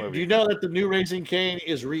don't like the movie. Do you know that the new Raising Cain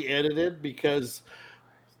is re-edited because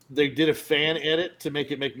they did a fan edit to make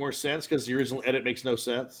it make more sense because the original edit makes no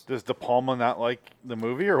sense? Does De Palma not like the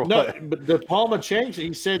movie or what? No, but De Palma changed it.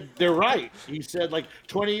 He said they're right. He said like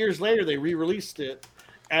 20 years later they re-released it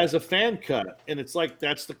as a fan cut, and it's like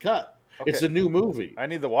that's the cut. Okay. It's a new movie. I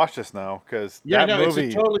need to watch this now because it's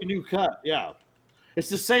a totally new cut. Yeah. It's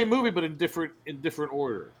the same movie, but in different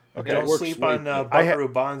order. Okay, don't sleep on Buckaroo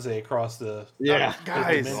Banzai across the... Yeah.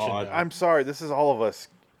 Guys, I'm sorry. This is all of us.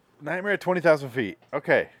 Nightmare at 20,000 feet.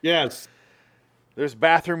 Okay. Yes. There's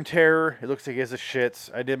bathroom terror. It looks like he has the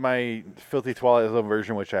shits. I did my filthy Twilight Zone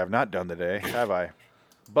version, which I have not done today, have I?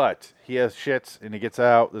 But he has shits, and he gets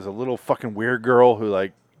out. There's a little fucking weird girl who,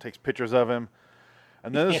 like, takes pictures of him.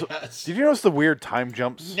 And then did you notice the weird time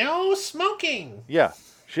jumps? No smoking! Yeah.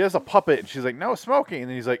 She has a puppet, and she's like, no smoking. And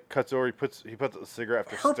then he's like, cuts over, he puts a cigarette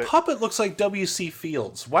after Her puppet looks like W.C.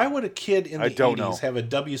 Fields. Why would a kid in the 80s have a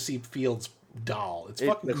W.C. Fields doll? It's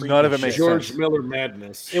fucking creepy. None of it makes George sense. Miller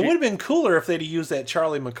madness. It would have been cooler if they'd used that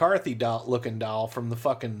Charlie McCarthy looking doll from the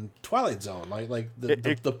fucking Twilight Zone, like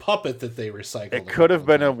the puppet that they recycled. It could have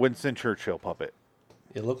been a Winston Churchill puppet.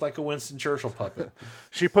 It looked like a Winston Churchill puppet.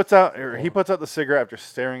 He puts out the cigarette after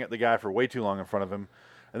staring at the guy for way too long in front of him,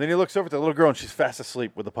 and then he looks over at the little girl and she's fast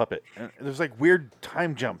asleep with the puppet. And there's like weird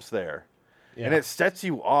time jumps there, and it sets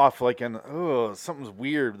you off like something's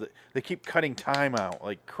weird. They keep cutting time out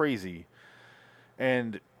like crazy,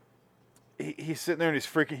 and he's sitting there and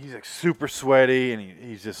he's like super sweaty, and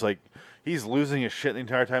he's just like he's losing his shit the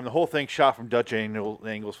entire time. The whole thing shot from Dutch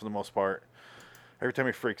angles for the most part. Every time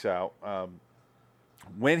he freaks out.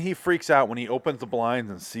 When he freaks out, when he opens the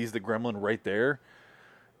blinds and sees the gremlin right there,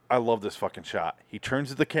 I love this fucking shot. He turns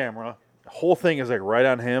to the camera. The whole thing is like right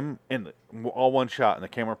on him in all one shot. And the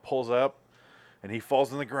camera pulls up and he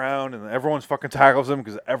falls on the ground and everyone's fucking tackles him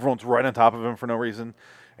because everyone's right on top of him for no reason.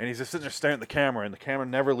 And he's just sitting there staring at the camera and the camera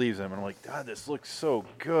never leaves him. And I'm like, God, this looks so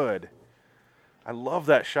good. I love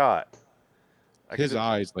that shot. His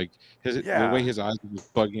eyes, like the way his eyes were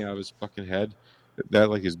just bugging out of his fucking head.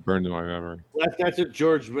 That like is burned in my memory. That's a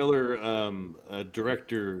George Miller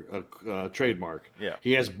director trademark. Yeah,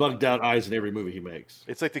 he has bugged out eyes in every movie he makes.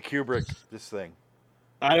 It's like the Kubrick this thing.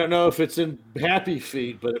 I don't know if it's in Happy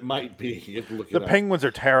Feet, but it might be. You have to look it the up. penguins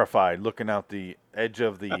are terrified looking out the edge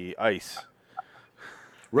of the ice.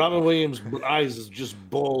 Robin Williams' eyes just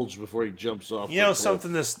bulge before he jumps off. You know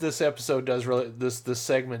something this episode does really this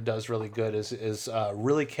segment does really good is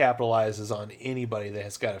really capitalizes on anybody that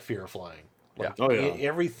has got a fear of flying. Like,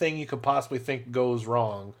 everything you could possibly think goes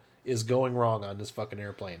wrong is going wrong on this fucking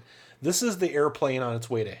airplane. This is the airplane on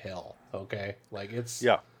its way to hell, okay? Like, it's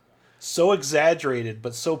so exaggerated,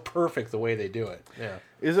 but so perfect the way they do it. Yeah.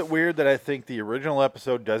 Is it weird that I think the original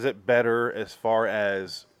episode does it better as far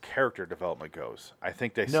as character development goes? I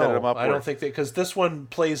think they set them up. I don't think that, because this one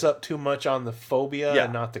plays up too much on the phobia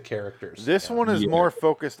and not the characters. This one is more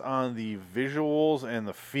focused on the visuals and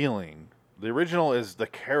the feeling. The original is the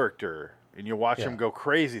character. And you watch him go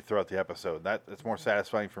crazy throughout the episode. That's more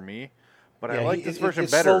satisfying for me. But I like this version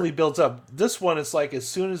better. It slowly builds up. This one, it's like as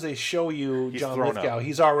soon as they show you John Lithgow,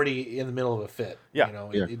 he's already in the middle of a fit. Yeah. You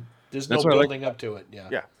know, there's no building up to it. Yeah.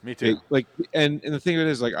 Yeah, me too. And the thing of it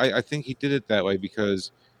is, like, I think he did it that way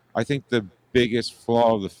because I think the biggest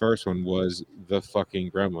flaw of the first one was the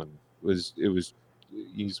fucking gremlin. He's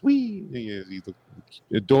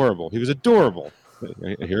adorable. He was adorable.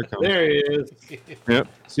 Here it comes. There he is. Yep.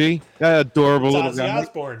 See that adorable it's little Ozzy guy.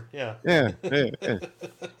 Osbourne. Yeah. Yeah.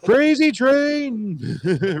 Crazy train.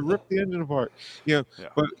 Rip the engine apart.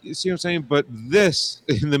 But you see what I'm saying? But this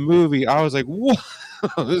in the movie, I was like, "Whoa!"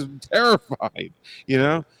 I was terrified.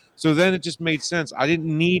 So then it just made sense. I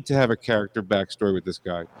didn't need to have a character backstory with this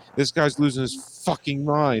guy. This guy's losing his fucking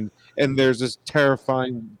mind, and there's this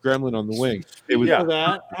terrifying gremlin on the wing. It was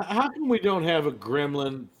that. How come we don't have a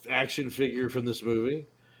gremlin action figure from this movie?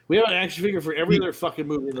 We have an action figure for every other fucking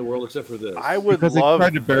movie in the world except for this. I would because love they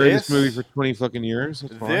tried to bury this movie for 20 fucking years.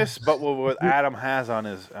 But what Adam has on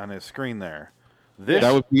his screen there.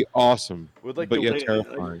 That would be awesome, but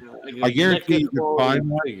terrifying. I guarantee you can find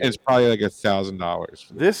one, and it's probably like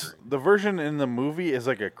 $1,000. The version in the movie is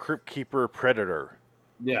like a Crypt Keeper Predator.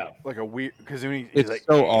 Yeah, like a weird because he's it's like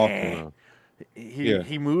so awful.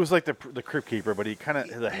 He moves like the Crypt Keeper, but he kind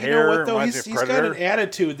of the hair. You know what though? He's got an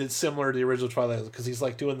attitude that's similar to the original Twilight because he's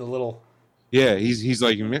like doing the little. Yeah, he's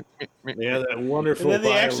like that wonderful. And then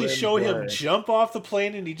they actually show him jump off the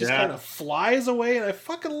plane, and he just kind of flies away, and I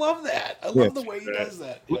fucking love that. I love the way he does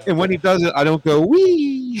that. Yeah. And when he does it, I don't go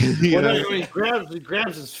wee. He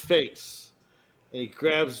grabs his face, and he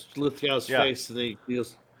grabs Lithgow's face, and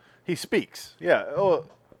he speaks. Yeah. Oh,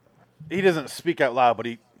 he doesn't speak out loud, but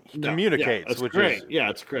he communicates. Which is great.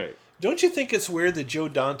 It's great. Don't you think it's weird that Joe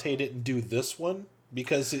Dante didn't do this one?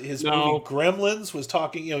 Because his movie Gremlins was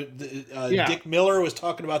talking, Dick Miller was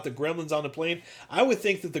talking about the gremlins on the plane. I would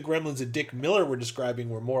think that the gremlins that Dick Miller were describing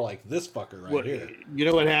were more like this fucker here. You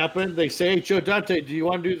know what happened? They say, Joe Dante, do you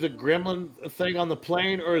want to do the gremlin thing on the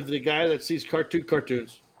plane or the guy that sees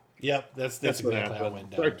cartoons? Yep, that's exactly how it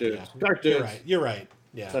went down. Cartoons. Yeah. You're right.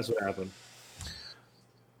 Yeah. That's what happened.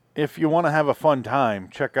 If you want to have a fun time,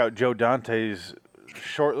 check out Joe Dante's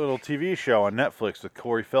short little TV show on Netflix with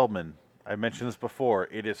Corey Feldman. I mentioned this before.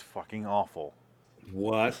 It is fucking awful.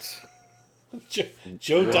 What?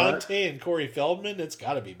 Joe Dante and Corey Feldman? It's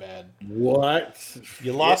got to be bad. What?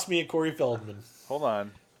 You lost me at Corey Feldman. Hold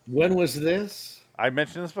on. When was this? I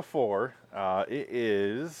mentioned this before. It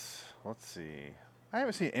is... Let's see. I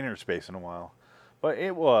haven't seen Inner Space in a while. But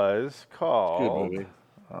it was called... Good movie.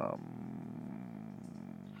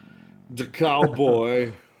 The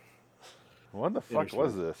Cowboy. What the fuck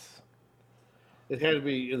was this? It had to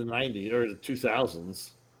be in the 90s or the 2000s.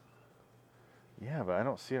 Yeah, but I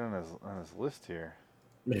don't see it on his list here.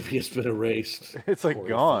 Maybe it's been erased. It's like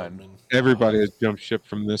gone. Everybody has jumped ship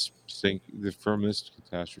from this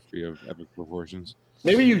catastrophe of epic proportions.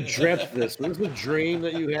 Maybe you dreamt this. Was this a dream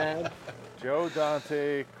that you had? Joe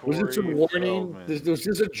Dante, Corey Was it some warning? Feldman. Was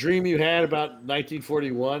this a dream you had about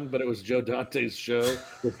 1941, but it was Joe Dante's show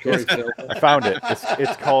with Corey Feldman? I found it.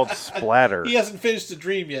 It's called Splatter. He hasn't finished the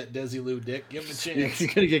dream yet, Desi Lou Dick. Give him a chance. You're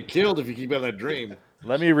going to get killed if you keep on that dream.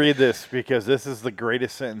 Let me read this because this is the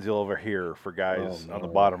greatest sentence you'll ever hear for guys on the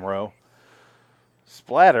bottom row.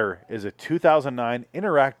 Splatter is a 2009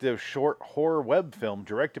 interactive short horror web film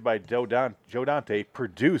directed by Joe Dante,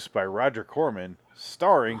 produced by Roger Corman,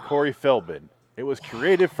 starring Corey Feldman. It was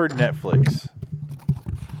created for Netflix.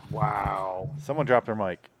 Wow. Someone dropped their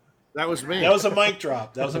mic. That was me. That was a mic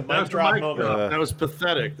drop. That was a mic drop moment. That was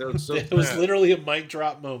pathetic. That was so It was bad. literally a mic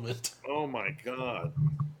drop moment. Oh, my God.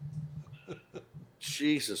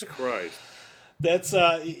 Jesus Christ. That's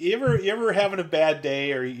you ever having a bad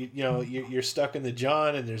day, or you're stuck in the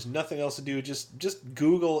John and there's nothing else to do, just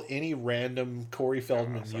Google any random Corey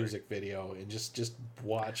Feldman music video and just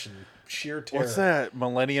watch and sheer terror. What's that?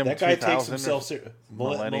 Millennium That guy 2000 takes himself serious.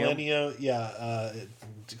 Millennium? Millennium, yeah,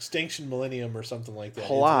 Extinction Millennium or something like that.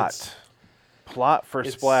 Plot for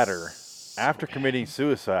Splatter. After committing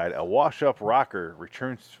suicide, a wash-up rocker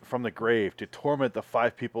returns from the grave to torment the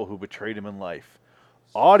 5 people who betrayed him in life.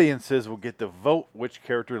 Audiences will get to vote which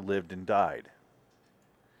character lived and died.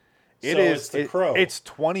 It's The Crow. It's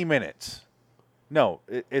 20 minutes. No,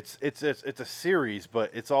 it's a series,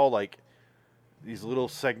 but it's all like these little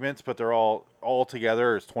segments, but they're all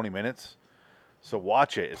together. It's 20 minutes. So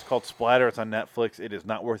watch it. It's called Splatter. It's on Netflix. It is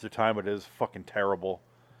not worth your time, but it is fucking terrible.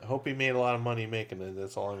 I hope he made a lot of money making it.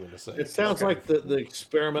 That's all I'm going to say. It sounds like the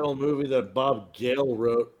experimental movie that Bob Gale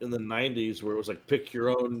wrote in the 90s where it was like pick your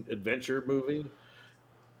own adventure movie.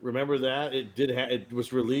 Remember that? It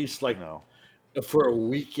was released like for a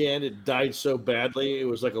weekend. It died so badly. It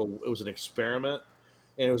was an experiment,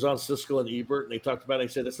 and it was on Siskel and Ebert, and they talked about it.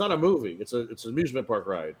 They said it's not a movie. It's an amusement park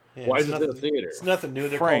ride. Yeah, Why is it in a theater? It's nothing new.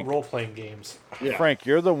 They're Frank. called role-playing games. Yeah. Frank,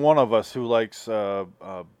 you're the one of us who likes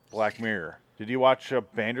Black Mirror. Did you watch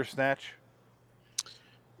Bandersnatch?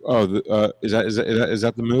 Oh, is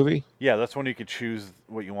that the movie? Yeah, that's when you could choose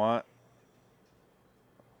what you want.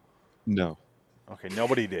 No. Okay,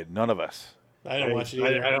 nobody did. None of us. I didn't watch it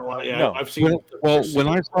either. I don't want. Yeah, No. I've seen. When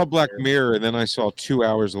I saw Black Mirror and then I saw 2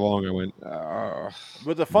 hours long, I went.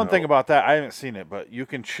 But the fun thing about that, I haven't seen it, but you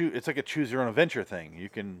can choose. It's like a choose your own adventure thing. You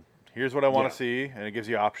can. Here's what I want to see, and it gives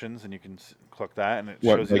you options, and you can click that, and it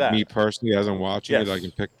shows you that. Me personally, as I'm watching it, I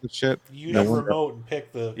can pick the shit. You use the remote and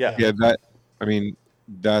pick the. Yeah. Yeah,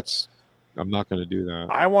 I'm not going to do that.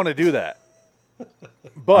 I want to do that,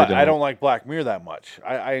 but I don't like Black Mirror that much.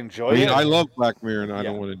 I enjoy it. I love Black Mirror, and I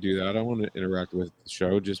don't want to do that. I don't want to interact with the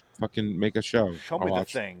show. Just fucking make a show. Show me the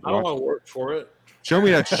thing. I don't want to work for it. Show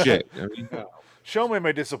me that shit. I mean, show me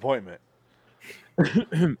my disappointment.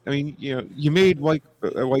 I mean, you made White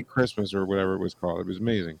Christmas or whatever it was called. It was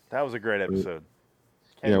amazing. That was a great episode.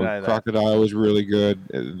 Crocodile was really good.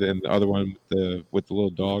 And then the other one with the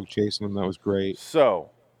little dog chasing him, that was great.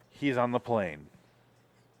 So, he's on the plane.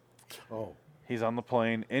 Oh. He's on the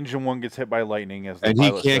plane. Engine 1 gets hit by lightning. And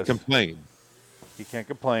he can't complain. He can't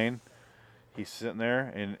complain. He's sitting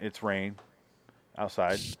there, and it's rain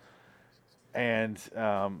outside. And,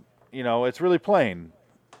 it's really plain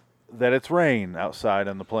that it's rain outside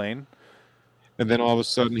on the plane. And then all of a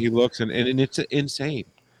sudden he looks, and it's insane.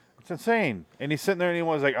 It's insane. And he's sitting there, and he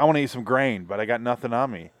was like, I want to eat some grain, but I got nothing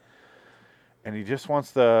on me. And he just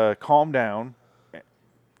wants to calm down.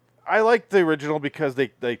 I like the original because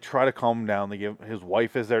they try to calm him down. His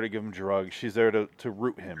wife is there to give him drugs. She's there to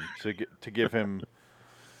root him, to give him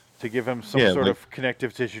some sort of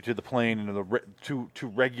connective tissue to the plane and to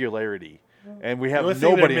regularity. And we have the only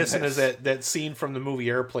nobody thing they're missing is that scene from the movie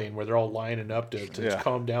Airplane where they're all lining up to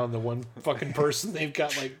calm down the one fucking person. They've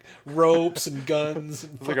got like ropes and guns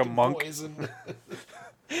and like a monk. poison.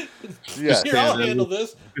 Yeah. Here, I'll handle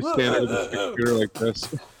this. Just stand there with the computer like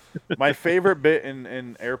this. My favorite bit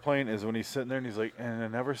in Airplane is when he's sitting there and he's like, and I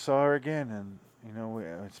never saw her again, and you know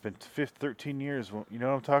it's been 13 years. You know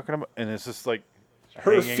what I'm talking about? And it's just like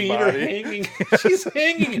her feet are hanging. She's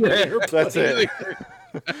hanging in the airplane. That's it.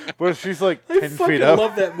 But she's like 10 I feet fucking up.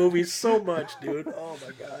 love that movie so much, dude. Oh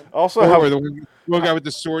my god. Also, how the one guy with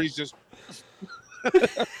the sword, he's just.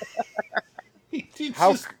 He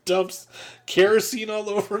just dumps kerosene all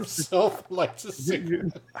over himself, lights a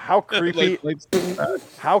cigarette. How creepy!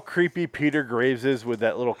 How creepy Peter Graves is with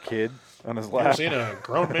that little kid on his You lap. ever seen a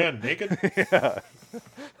grown man naked? Yeah.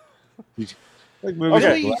 Like movies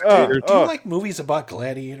Really? like Do you like movies about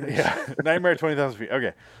gladiators? Yeah, Nightmare at 20,000 Feet.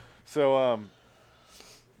 Okay, so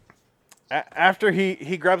after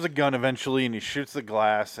he grabs a gun eventually and he shoots the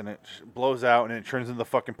glass and it blows out and it turns into the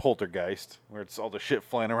fucking poltergeist where it's all the shit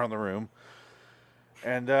flying around the room.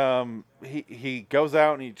 And he goes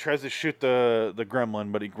out and he tries to shoot the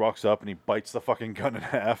gremlin, but he walks up and he bites the fucking gun in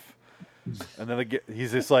half. And then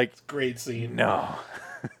he's just like, great scene. No.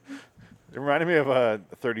 It reminded me of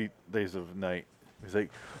 30 Days of Night. He's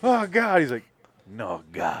like, oh God. He's like, no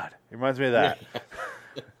God. It reminds me of that.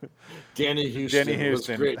 Danny Houston. Danny Was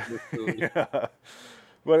Houston. great in this movie. Yeah.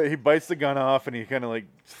 But he bites the gun off and he kind of like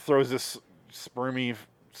throws this spermy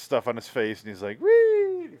stuff on his face and he's like,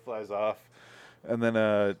 whee! He flies off. And then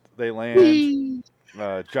they land.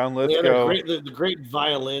 John They had Lithgow. the great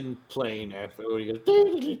violin playing after.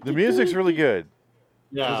 The music's really good.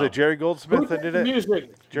 Yeah. Was it Jerry Goldsmith that did it?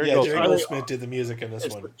 Music. Jerry Goldsmith did the music in this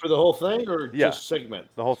one. For the whole thing or just segment?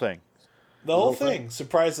 The whole thing. The whole thing,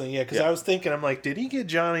 surprisingly, yeah. Because Yeah. I was thinking, I'm like, did he get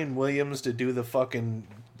Johnny Williams to do the fucking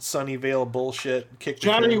Sunnyvale bullshit?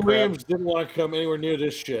 Johnny Williams didn't want to come anywhere near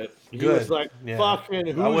this shit. He Good. was like, Yeah. fucking,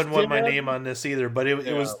 who's I wouldn't want my dead? name on this either, but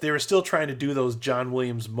it was they were still trying to do those John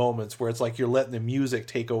Williams moments where it's like you're letting the music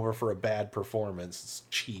take over for a bad performance. It's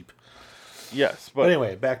cheap. Yes, but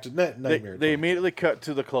anyway, back to Nightmare. They immediately cut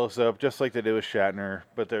to the close up, just like they did with Shatner.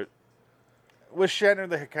 But with Shatner,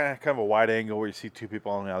 they had kind of a wide angle where you see two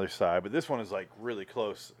people on the other side. But this one is like really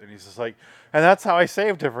close, and he's just like, and that's how I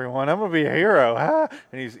saved everyone. I'm gonna be a hero, huh?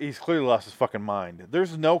 And he's clearly lost his fucking mind.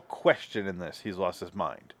 There's no question in this. He's lost his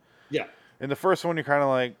mind. Yeah. In the first one, you're kind of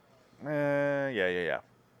like, yeah.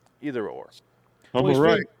 Either or. I'm Well, all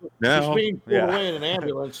right. He's Now. being pulled Yeah. away in an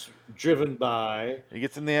ambulance driven by. He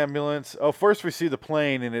gets in the ambulance. Oh, first we see the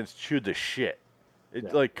plane, and it's chewed to shit.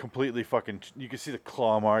 It like completely fucking. You can see the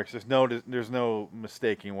claw marks. There's no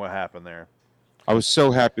mistaking what happened there. I was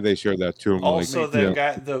so happy they showed that too. Also, like, you know,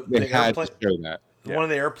 guy, they the had airplane, to show that. one of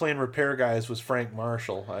the airplane repair guys was Frank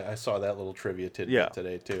Marshall. I saw that little trivia tidbit Yeah.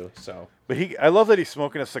 today too. So, But I love that he's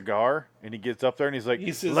smoking a cigar, and he gets up there and he's like,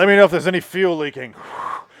 He says- "Let me know if there's any fuel leaking."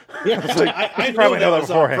 yeah, It's like, I you know probably that was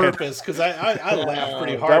on beforehand. purpose because I laughed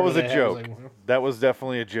pretty hard. That was when a it happened. joke. That was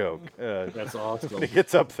definitely a joke. That's awesome. He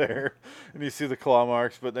gets up there, and you see the claw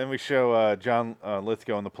marks. But then we show John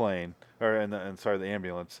Lithgow in the plane, or the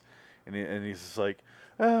ambulance, and he's just like,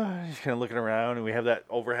 he's kind of looking around, and we have that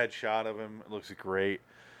overhead shot of him. It looks great.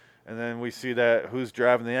 And then we see that who's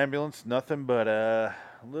driving the ambulance? Nothing but a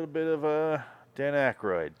little bit of Dan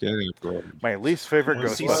Aykroyd. My least favorite Wanna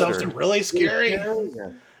see Ghostbuster. something really scary?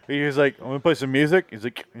 He was like, "I'm gonna play some music." He's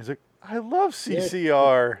like, "I love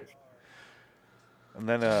CCR." And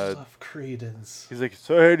then love Creedence. he's like,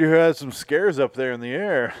 "So I heard you had some scares up there in the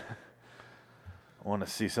air. I want to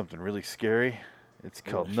see something really scary. It's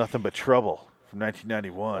called Nothing But Trouble from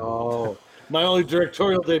 1991." Oh, my only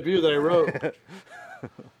directorial debut that I wrote.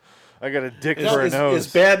 I got a dick for a nose.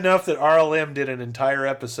 It's bad enough that RLM did an entire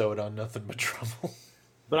episode on Nothing But Trouble.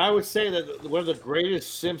 But I would say that one of the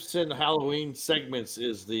greatest Simpson Halloween segments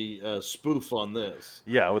is the spoof on this.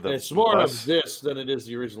 Yeah, with the And it's more bus. of this than it is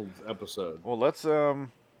the original episode. Well, let's there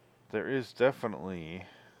is definitely.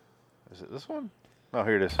 Is it this one? Oh,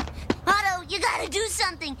 here it is. Otto, you gotta do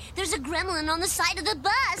something. There's a gremlin on the side of the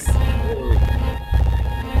bus.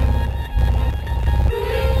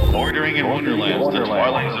 Bordering in Wonderland, the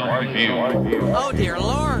Twilight Zone review. Oh, dear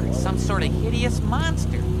Lord, some sort of hideous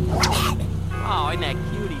monster. Oh, isn't that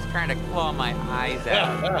cute? He's trying to claw my eyes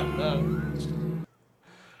out.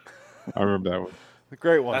 I remember that one. The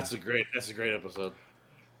great one. That's a great episode.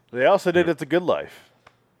 They also did It's a Good Life.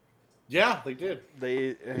 Yeah, they did.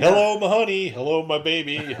 They Hello, my honey. Hello, my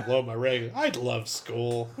baby. Hello, my regular. I love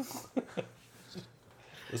school.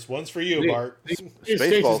 This one's for you, Bart. This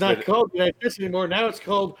station's not called like this anymore. Now it's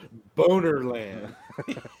called Bonerland.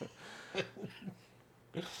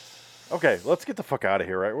 Okay, let's get the fuck out of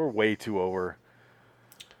here. Right, we're way too over.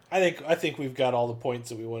 I think we've got all the points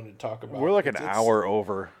that we wanted to talk about. We're like an It's- hour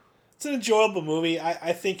over. It's an enjoyable movie.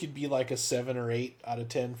 I think it'd be like a 7 or 8 out of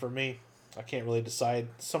 10 for me. I can't really decide.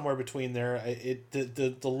 Somewhere between there.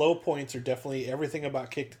 The low points are definitely everything about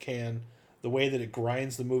Kick the Can, the way that it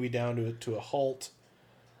grinds the movie down to a halt,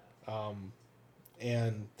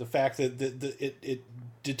 and the fact that it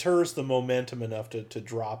deters the momentum enough to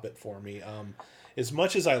drop it for me. As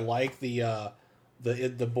much as I like the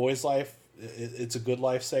Boy's Life, it's a Good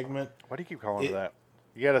Life segment. Why do you keep calling it that?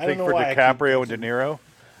 You got to I think don't know for why DiCaprio and De Niro.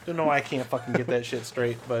 Don't know why I can't fucking get that shit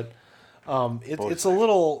straight, but it's a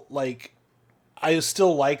little like I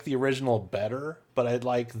still like the original better, but I'd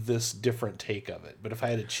like this different take of it. But if I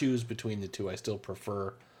had to choose between the two, I still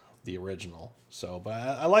prefer the original. So, but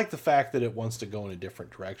I like the fact that it wants to go in a different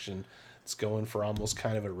direction. It's going for almost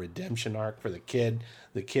kind of a redemption arc for the kid.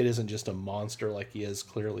 The kid isn't just a monster like he is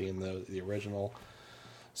clearly in the original.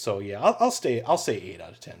 So yeah, I'll say 8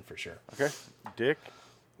 out of 10 for sure. Okay, Dick.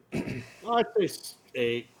 I'd say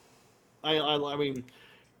 8. I mean,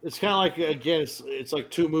 it's kind of like, again, it's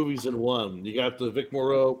like 2 movies in one. You got the Vic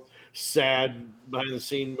Morrow sad behind the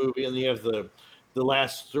scene movie, and you have the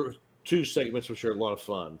last 2 segments, which are a lot of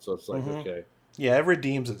fun. So it's like, okay, yeah, it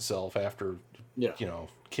redeems itself after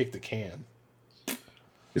Kick the Can.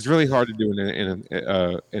 It's really hard to do in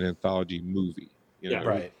an anthology movie. You know,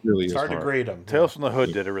 right. It really it's is hard to grade them. Tales from the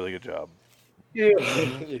Hood did a really good job. Yeah,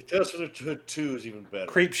 Tales from the Hood 2 is even better.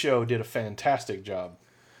 Creepshow did a fantastic job.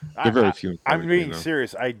 They're very few. I'm being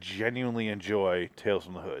serious. I genuinely enjoy Tales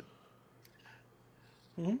from the Hood.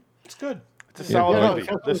 Mm-hmm. It's good. It's a solid movie.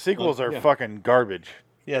 The sequels are fucking garbage.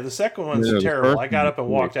 Yeah, the second one's terrible. I got up and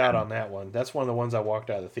walked out on that one. That's one of the ones I walked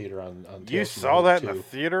out of the theater on you saw that in the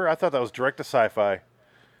theater? I thought that was direct to Sci-Fi.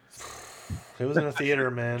 It was in a theater,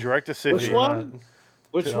 man. Direct to Sydney. Which one?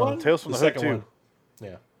 Which one? Tales from the Hood 2. One.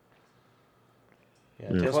 Yeah.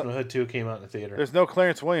 Tales from the Hood 2 came out in the theater. There's no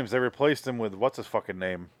Clarence Williams. They replaced him with what's his fucking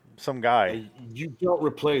name? Some guy. You don't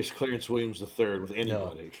replace Clarence Williams III with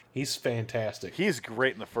anybody. No, he's fantastic. He's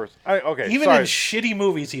great in the first. Even sorry. in shitty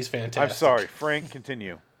movies, he's fantastic. I'm sorry, Frank.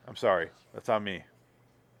 Continue. I'm sorry. That's on me.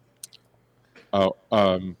 Yeah,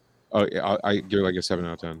 I give it like a 7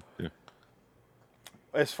 out of 10. Yeah.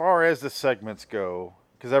 As far as the segments go,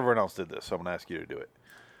 because everyone else did this, so I'm gonna ask you to do it.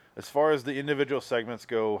 As far as the individual segments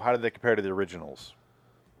go, how did they compare to the originals?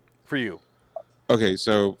 For you. Okay,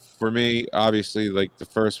 so for me, obviously, like the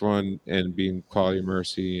first one and being Quality of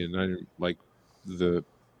Mercy, and I didn't like the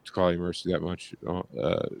Quality of Mercy that much,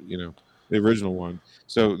 the original one.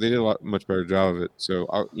 So they did a much better job of it. So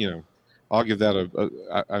I'll give that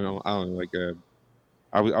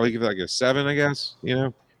I would give it like a 7, I guess.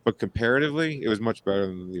 But comparatively, it was much better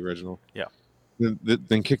than the original. Yeah.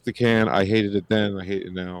 Then Kick the Can. I hated it then. I hate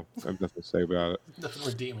it now. I have nothing to say about it. Nothing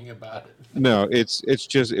redeeming about it. No, it's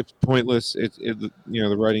pointless.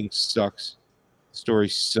 The writing sucks. The story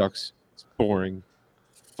sucks. It's boring.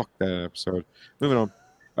 Fuck that episode. Moving on.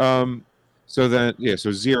 So 1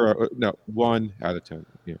 out of 10.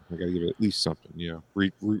 I gotta give it at least something.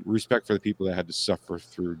 Respect for the people that had to suffer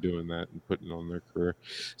through doing that and putting it on their career.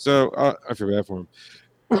 So I feel bad for them.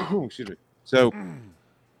 Excuse me. So.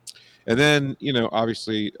 And then,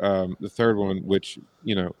 obviously, the third one, which,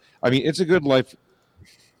 it's a good life.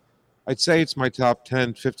 I'd say it's my top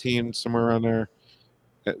 10, 15, somewhere around there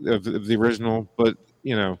of the original. But,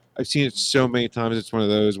 I've seen it so many times. It's one of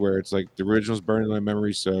those where it's like the original's burned in my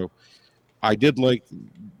memory. So I did like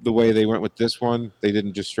the way they went with this one. They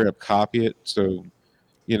didn't just straight up copy it. So,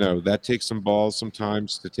 that takes some balls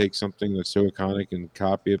sometimes to take something that's so iconic and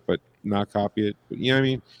copy it, but not copy it. But, you know what I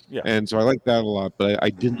mean? Yeah. And so I like that a lot, but I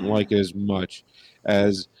didn't like it as much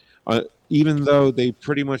as, even though they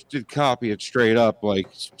pretty much did copy it straight up, like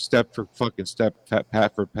step for fucking step,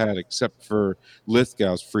 pat for pat, except for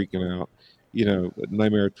Lithgow's freaking out.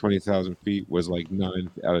 Nightmare at 20,000 Feet was like 9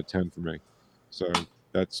 out of 10 for me. So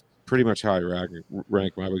that's pretty much how I rank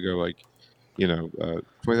them. I would go like,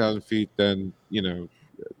 20,000 Feet, then,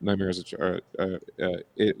 Nightmares, It's a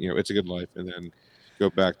Good Life, and then go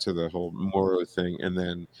back to the whole Morrow thing, and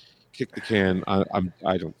then Kick the Can. I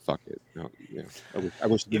don't fuck it. No, I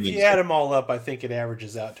wish. If you add them all up, I think it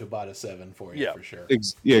averages out to about a 7 for you, for sure.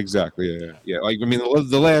 Exactly. Yeah. Like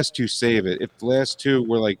the last 2 save it. If the last 2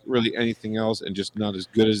 were like really anything else and just not as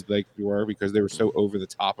good as they were because they were so over the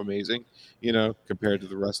top amazing, compared to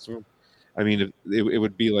the rest of them. It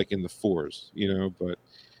would be like in the 4s, but.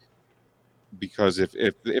 Because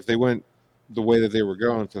if they went the way that they were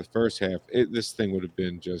going for the first half, this thing would have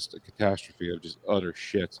been just a catastrophe of just utter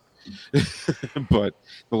shit. But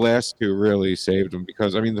the last 2 really saved them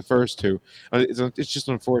because the first 2, it's just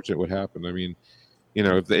unfortunate what happened.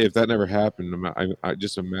 If that never happened, I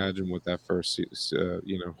just imagine what that first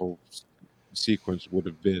whole sequence would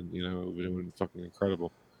have been. You know, it would have been fucking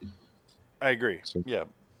incredible. I agree. So- Yeah.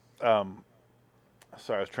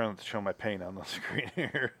 Sorry, I was trying to show my pain on the screen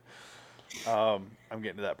here. I'm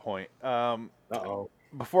getting to that point. Uh-oh.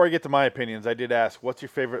 Before I get to my opinions, I did ask, what's your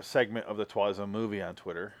favorite segment of the Twilight Zone movie on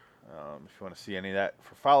Twitter? If you want to see any of that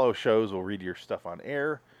for follow shows, we'll read your stuff on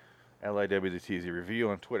air. LIWTZ Review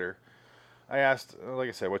on Twitter. I asked, like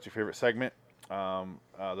I said, what's your favorite segment?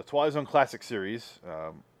 The Twilight Zone Classic Series,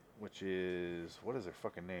 which is, what is their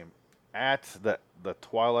fucking name? At the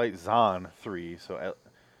Twilight Zon 3, so at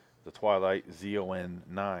the Twilight ZON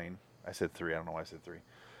 9. I said 3, I don't know why I said 3.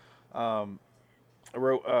 I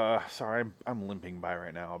wrote, sorry, I'm limping by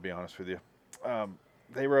right now, I'll be honest with you.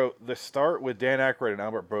 They wrote, the start with Dan Aykroyd and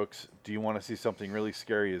Albert Brooks, do you want to see something really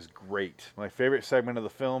scary is great. My favorite segment of the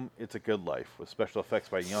film, It's a Good Life, with special effects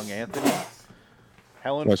by young Anthony.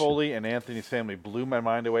 Helen Foley and Anthony's family blew my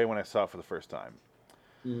mind away when I saw it for the first time.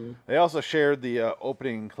 Mm-hmm. They also shared the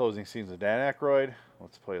opening and closing scenes of Dan Aykroyd.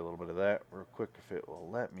 Let's play a little bit of that real quick if it will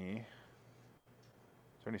let me.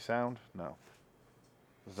 Is there any sound? No.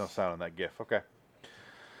 There's no sound in that GIF. Okay.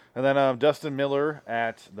 And then Dustin Miller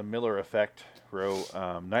at The Miller Effect wrote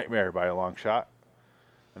Nightmare by a long shot.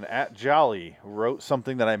 And at Jolly wrote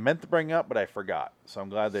something that I meant to bring up, but I forgot. So I'm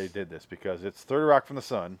glad they did this because it's Third Rock from the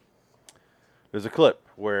Sun. There's a clip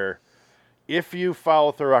where if you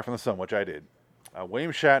follow Third Rock from the Sun, which I did,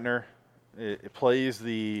 William Shatner it plays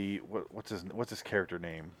the what's his character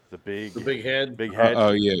name? The big head. Big head.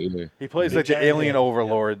 Oh yeah. He plays Big like the giant alien head,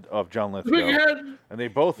 overlord of John Lithgow. Big head. And they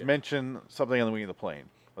both mention something on the wing of the plane.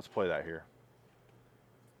 Let's play that here.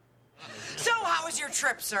 So, how was your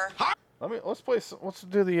trip, sir? Let's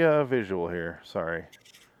do the visual here. Sorry,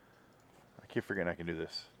 I keep forgetting I can do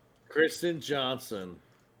this. Kristen Johnson.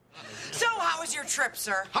 So, how was your trip,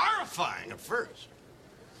 sir? Horrifying at first.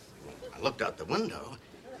 I looked out the window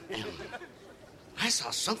and I saw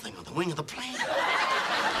something on the wing of the plane.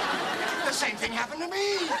 The same thing happened to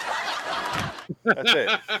me. That's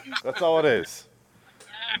it. That's all it is.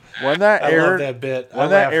 When that I aired, love that bit. I when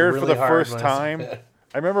that laughed aired really for the hard first when I saw time, that.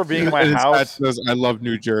 I remember being in my His hat house. says, I love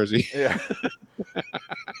New Jersey. Yeah.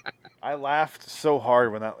 I laughed so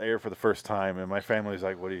hard when that aired for the first time, and my family's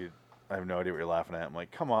like, "What do you?" I have no idea what you're laughing at. I'm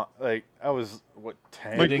like, "Come on!" Like I was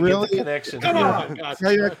 10. We didn't get the connection. Come Yeah. on, God. How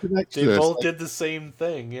you connect to They this? both did the same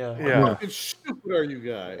thing. Yeah. Yeah. Fucking stupid are you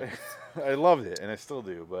guys? I loved it, and I still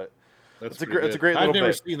do. But That's it's a pretty great good. little I've never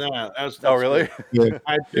bit. seen that. That's Oh, really? good. Yeah.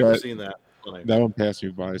 I've never Yeah. seen that. Funny. That one passed me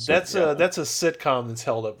by. So. That's a sitcom that's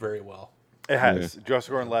held up very well. It has Joseph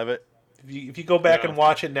Gordon-Levitt. If you go back and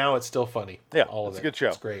watch it now, it's still funny. Yeah, all of it's it. a good show.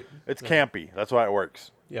 It's great. It's Yeah. campy. That's why it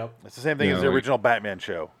works. Yep. It's the same thing Yeah, as the like- original Batman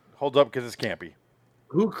show. Holds up because it's campy.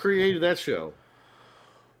 Who created that show?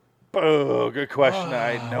 Oh, good question.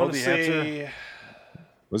 I know wanna the say- answer.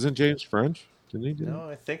 Wasn't James French? Didn't he do No,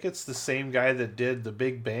 I think it's the same guy that did The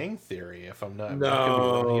Big Bang Theory. If I'm not,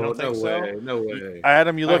 No, you don't think no so? way, no way.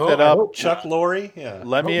 Adam, you looked I that hope- up. I hope Chuck Lorre. Yeah.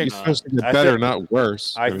 Let me. He's supposed to get I better, think- not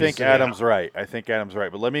worse. I mean, think so- Adam's right. I think Adam's right.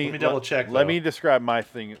 But let me double check, Let though. me describe my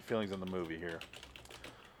feelings on the movie here.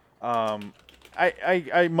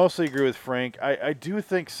 I mostly agree with Frank. I do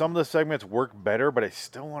think some of the segments work better, but I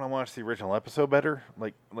still want to watch the original episode better,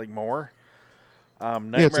 like more. Yeah,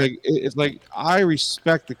 it's like I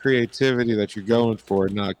respect the creativity that you're going for,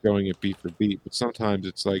 not going it beat for beat. But sometimes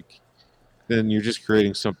it's like, then you're just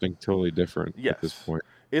creating something totally different Yes. at this point.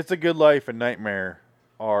 It's a Good Life and Nightmare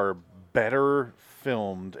are better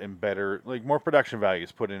filmed and better, like more production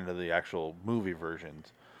values put into the actual movie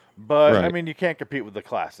versions. But I Right. mean, you can't compete with the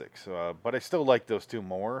classics. But I still like those two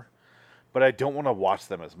more. But I don't want to watch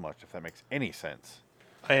them as much, if that makes any sense.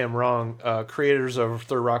 I am wrong. Creators of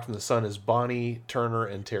Third Rock from the Sun is Bonnie Turner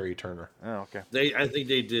and Terry Turner. Oh, okay. I think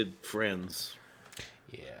they did Friends.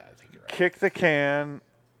 Yeah, I think you're right. Kick the Can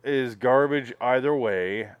is garbage either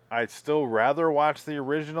way. I'd still rather watch the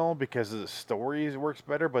original because of the stories works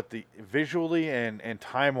better, but the visually and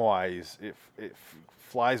time wise, it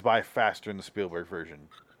flies by faster in the Spielberg version.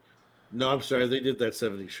 No, I'm sorry. They did that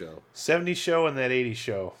 70s show. 70s show and that 80s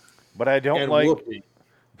show. But I don't And like. Whoopi.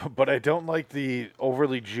 But I don't like the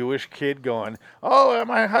overly Jewish kid going, "Oh,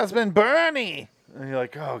 my husband Bernie," and you're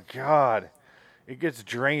like, "Oh God." It gets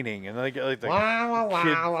draining, and like the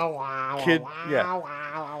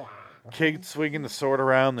kid swinging the sword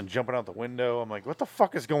around and jumping out the window. I'm like, what the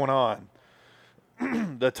fuck is going on?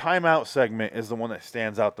 The timeout segment is the one that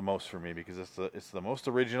stands out the most for me because it's the most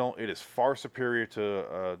original. It is far superior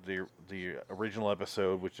to the original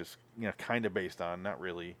episode, which is kind of based on, not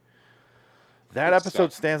really. That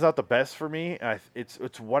episode stands out the best for me.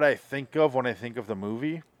 It's what I think of when I think of the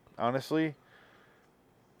movie. Honestly,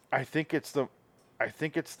 I think it's I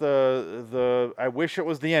think it's the. I wish it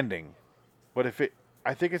was the ending, but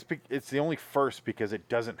I think it's the only first because it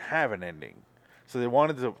doesn't have an ending. So they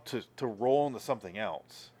wanted to roll into something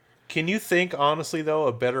else. Can you think, honestly, though,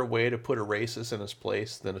 a better way to put a racist in his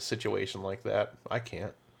place than a situation like that? I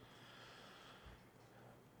can't.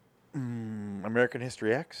 American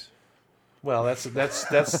History X? Well, that's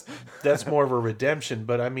more of a redemption.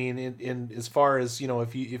 But I mean, in as far as,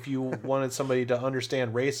 if you wanted somebody to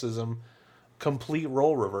understand racism, complete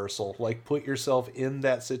role reversal. Like, put yourself in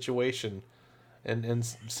that situation and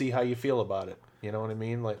see how you feel about it. You know what I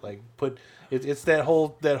mean? It's that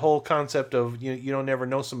whole concept of you don't never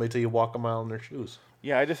know somebody till you walk a mile in their shoes.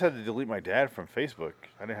 Yeah, I just had to delete my dad from Facebook.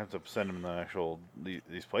 I didn't have to send him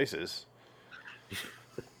these places.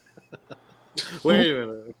 Wait a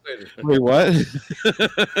minute. Wait, what?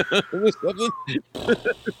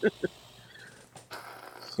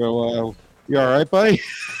 So, you all right, buddy?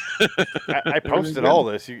 I posted all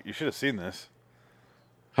this. You should have seen this.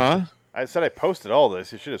 Huh? I said I posted all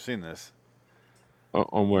this. You should have seen this.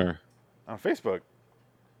 On where? On Facebook.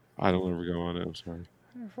 I don't ever go on it. I'm sorry.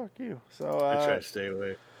 Fuck you. So I try to stay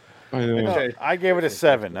away. I know. I gave it a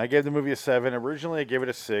 7. I gave the movie a 7. Originally, I gave it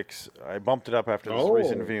a 6. I bumped it up after this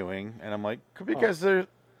recent viewing, and I'm like, because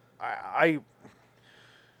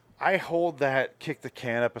I hold that kick the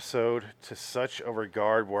can episode to such a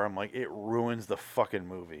regard where I'm like, it ruins the fucking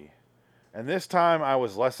movie. And this time, I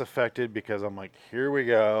was less affected because I'm like, here we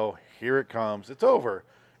go, here it comes, it's over,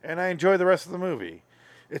 and I enjoy the rest of the movie.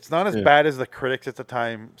 It's not as bad as the critics at the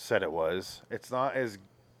time said it was. It's not as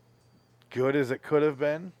good as it could have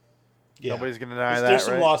been. Yeah. Nobody's going to deny that, There's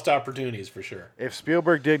some right? lost opportunities for sure. If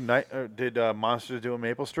Spielberg did Monsters Do in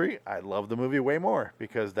Maple Street, I'd love the movie way more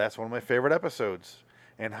because that's one of my favorite episodes.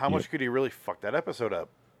 And how much could he really fuck that episode up?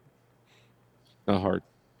 Not hard.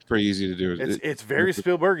 It's pretty easy to do. It's very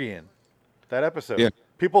Spielbergian, that episode. Yeah.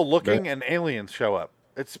 People looking and aliens show up.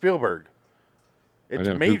 It's Spielberg. It's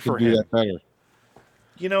made for him. That better?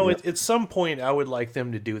 At some point, I would like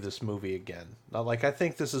them to do this movie again. I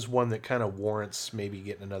think this is one that kind of warrants maybe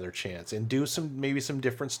getting another chance and do maybe some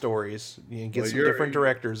different stories and get some different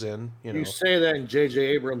directors in. You say that, and J.J.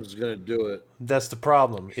 Abrams is going to do it. That's the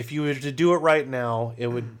problem. If you were to do it right now, it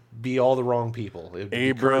would be all the wrong people. It would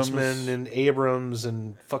be Kurtzman and Abrams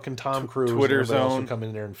and fucking Tom Cruise. Twitter and everybody else Zone would come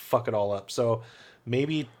in there and fuck it all up. So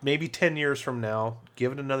maybe 10 years from now,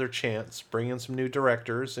 give it another chance. Bring in some new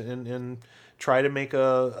directors and try to make a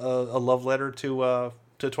love letter to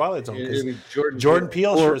Twilight Zone. Because Jordan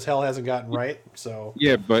Peele sure as hell hasn't gotten right. So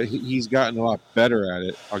yeah, but he's gotten a lot better at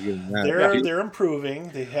it. I'll give him that. They're improving.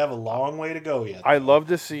 They have a long way to go yet. I love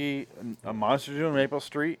to see a Monsters on Maple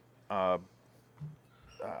Street, The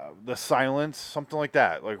Silence, something like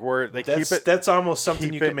that. Like where they keep it. That's almost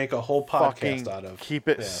something you can make a whole podcast out of. Keep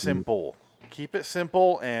it simple. Keep it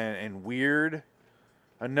simple and weird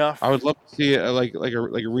enough. I would love to see like a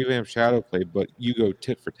revamped Shadowplay, but you go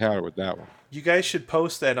tit for tat with that one. You guys should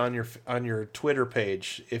post that on your Twitter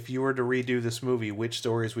page. If you were to redo this movie, which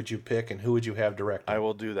stories would you pick and who would you have direct? I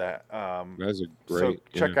will do that. That's a great.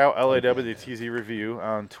 So check out LAWTZ Review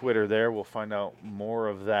on Twitter. There, we'll find out more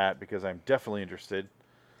of that because I'm definitely interested.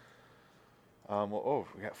 We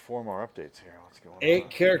got 4 more updates here. Let's go. 8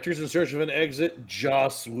 characters in search of an exit.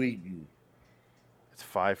 Joss Whedon. It's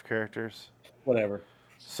 5 characters. Whatever.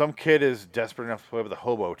 Some kid is desperate enough to play with a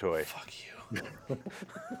hobo toy. Fuck you.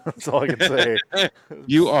 That's all I can say.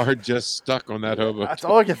 You are just stuck on that hobo. That's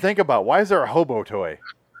all I can think about. Why is there a hobo toy?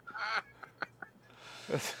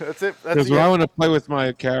 That's it. Because when I want to play with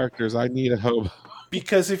my characters, I need a hobo.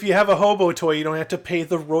 Because if you have a hobo toy, you don't have to pay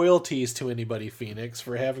the royalties to anybody, Phoenix,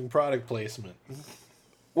 for having product placement.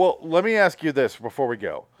 Well, let me ask you this before we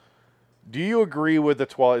go. Do you agree with the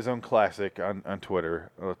Twilight Zone Classic on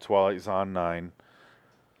Twitter, Twilight Zone 9,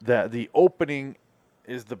 that the opening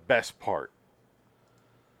is the best part?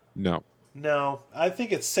 No. No, I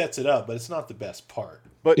think it sets it up, but it's not the best part.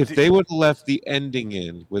 But if they would have left the ending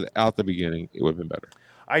in without the beginning, it would have been better.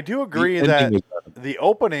 I do agree that the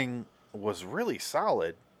opening was really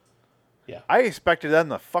solid. Yeah. I expected them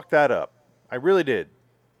to fuck that up. I really did.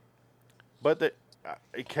 But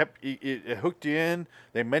it hooked you in.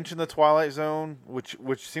 They mentioned the Twilight Zone,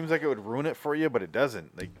 which seems like it would ruin it for you, but it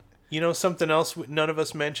doesn't. Something else none of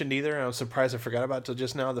us mentioned either, and I was surprised I forgot about till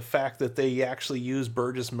just now, the fact that they actually used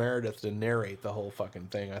Burgess Meredith to narrate the whole fucking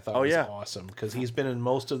thing. I thought was awesome, because he's been in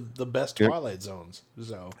most of the best Twilight Zones.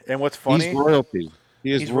 So, and what's funny... He's royalty.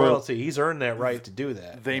 He's royalty. He's earned that right to do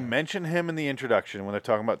that. They mention him in the introduction when they're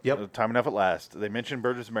talking about Time Enough at Last. They mention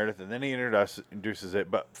Burgess Meredith, and then he introduces it.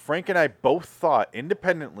 But Frank and I both thought,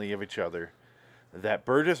 independently of each other, that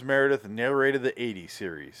Burgess Meredith narrated the 80s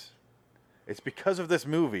series. It's because of this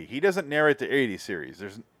movie. He doesn't narrate the 80s series.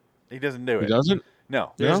 He doesn't do it. He doesn't?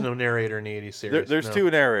 No. There's no narrator in the 80s series. There's no.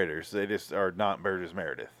 2 narrators. They just are not Burgess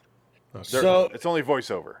Meredith. So it's only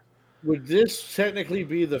voiceover. Would this technically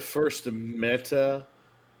be the first meta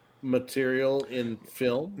material in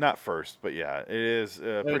film? Not first, but yeah, it is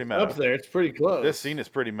pretty It's meta. up there. It's pretty close. This scene is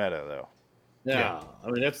pretty meta, though. Yeah. I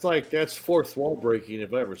mean, that's fourth wall breaking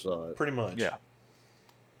if I ever saw it. Pretty much. Yeah.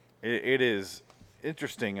 It is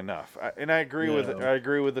interesting enough, I agree with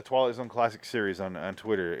the Twilight Zone Classic series on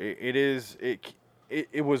Twitter.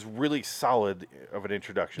 It was really solid of an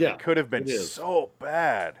introduction. Yeah, It could have been so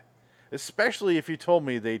bad, especially if you told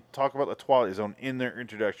me they talk about the Twilight Zone in their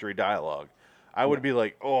introductory dialogue. I would be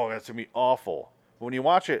like, oh, that's gonna be awful. But when you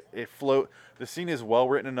watch it, the scene is well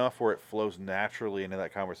written enough where it flows naturally into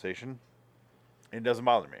that conversation. It doesn't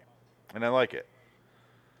bother me, and I like it.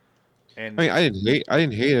 And I mean, I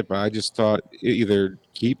didn't hate it, but I just thought either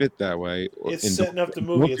keep it that way. It's setting up the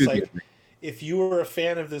movie. It's like, if you were a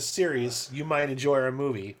fan of this series, you might enjoy our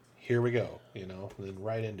movie. Here we go, then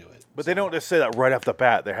right into it. But they don't just say that right off the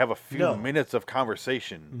bat. They have a few minutes of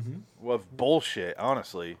conversation of bullshit,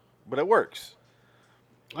 honestly, but it works.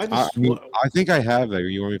 I think I have that.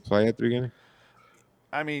 You want me to play at the beginning?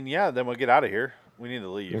 I mean, yeah. Then we'll get out of here. We need to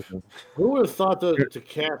leave. Okay. Who would have thought to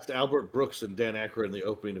cast Albert Brooks and Dan Aykroyd in the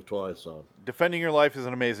opening of Twilight Zone? Defending Your Life is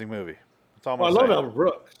an amazing movie. That's all I'm I gonna love say. Albert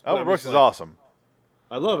Brooks. Albert Brooks is awesome.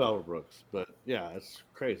 I love Albert Brooks, but yeah, it's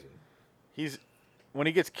crazy. When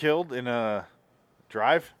he gets killed in a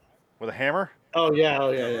Drive with a hammer. Oh yeah.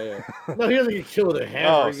 No, he doesn't get killed with a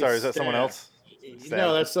hammer. Oh, He sorry, gets is that someone else? stabbed.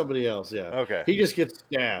 No, that's somebody else. Yeah. Okay. He just gets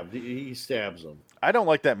stabbed. He stabs him. I don't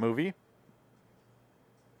like that movie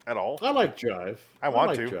at all. I like Drive. I want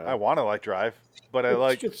like to. Drive. I want to like Drive, but I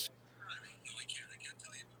like.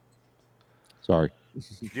 Sorry.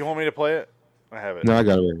 Do you want me to play it? I have it. No, I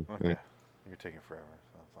got it ready. Okay. Yeah. You're taking forever.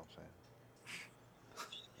 That's all I'm saying.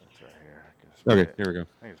 It's right here. I can just play Okay, it. here we go.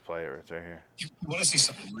 I can just play it right here. You want to see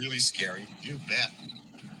something really scary? You bet.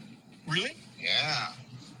 Really? Yeah.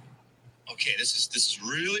 Okay, this is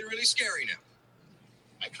really, really scary now.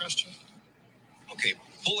 I trust you. Okay,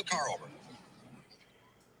 pull the car over.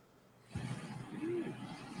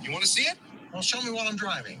 You want to see it? Well, show me while I'm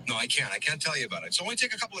driving. No, I can't. I can't tell you about it. It's only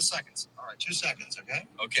take a couple of seconds. All right, 2 seconds, okay?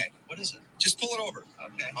 Okay. What is it? Just pull it over.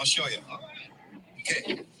 Okay. I'll show you. All right.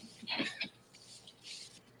 Okay.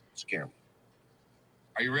 Scare me.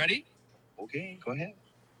 Are you ready? Okay, go ahead.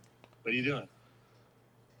 What are you doing?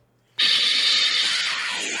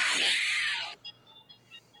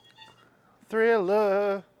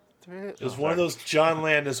 Thriller. It was one of those John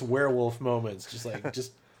Landis werewolf moments,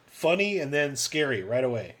 just funny and then scary right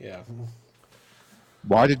away. Yeah.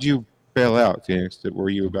 Why did you bail out, Phoenix? Were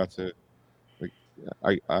you about to? Did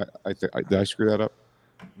I screw that up?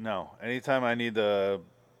 No. Anytime I need to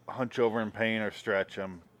hunch over in pain or stretch,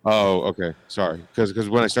 I'm. Oh, okay. Sorry, because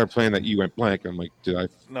when I started playing that, you went blank. I'm like, did I?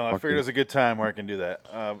 No, I figured it was a good time where I can do that.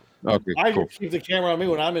 Okay, I cool. can keep the camera on me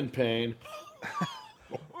when I'm in pain.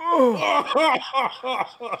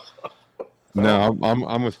 No,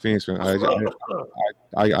 I'm with Phoenix. Man.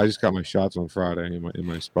 I just got my shots on Friday in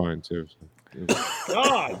my spine too. So.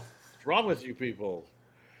 God, what's wrong with you people?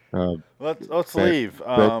 Let's leave.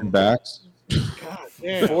 Broken backs. God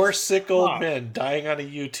damn. 4 sick old men dying on a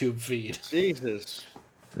YouTube feed. Jesus.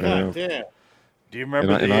 Yeah. God damn. Do you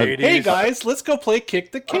remember the Hey 80s? guys, let's go play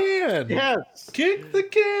Kick the Can. Yes. Kick the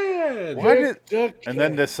Can. Why and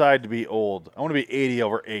then decide to be old. I want to be 80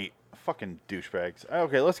 over 8. Fucking douchebags.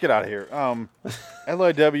 Okay, let's get out of here.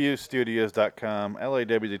 LIWstudios.com,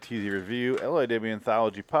 LIW the TZ Review, LIW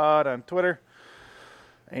Anthology Pod on Twitter.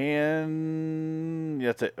 And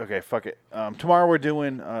that's it. Okay, fuck it. Tomorrow we're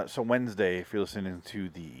doing, so Wednesday, if you're listening to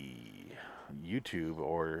the YouTube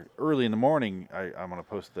or early in the morning, I'm going to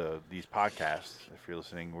post these podcasts. If you're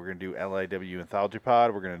listening, we're going to do LIW Anthology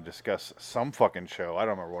Pod. We're going to discuss some fucking show. I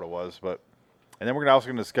don't remember what it was, and then we're also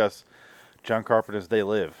going to discuss John Carpenter's They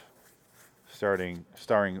Live, starring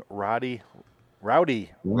Rowdy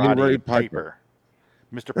Piper.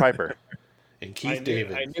 Mr. Piper. And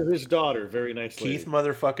David. I knew his daughter very nicely. Keith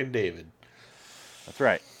motherfucking David. That's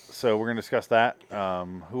right. So we're going to discuss that.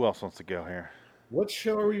 Who else wants to go here? What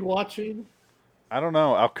show are we watching? I don't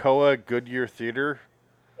know. Alcoa Goodyear Theater.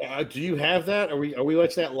 Do you have that? Are we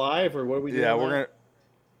watching that live or what are we doing? Yeah, we're gonna.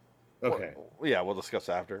 Okay. Yeah, we'll discuss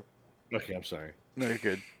after. Okay, I'm sorry. No, you're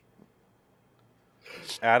good.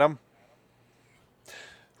 Adam.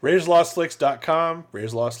 RaidersLostFlicks.com,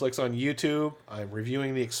 Raiders Lost Flicks on YouTube. I'm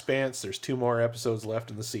reviewing The Expanse. There's 2 more episodes left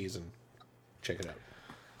in the season. Check it out.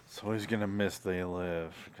 So he's gonna miss They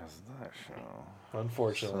Live because of that show.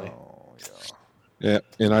 Unfortunately. So, yeah. Yeah,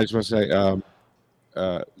 and I just want to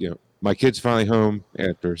say, my kid's finally home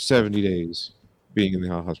after 70 days being in the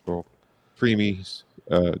hospital. Preemies,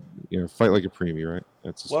 fight like a preemie, right?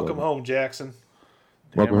 That's the Welcome slogan. home, Jackson.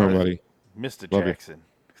 Welcome home, buddy. Mr. Love you. Jackson,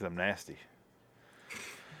 because I'm nasty.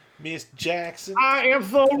 Miss Jackson. I am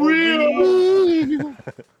for real.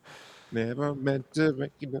 Never meant to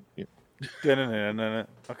make you know. Yeah. Da-na-na-na-na.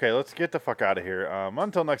 Okay, let's get the fuck out of here.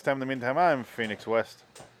 Until next time, in the meantime, I'm Phoenix West.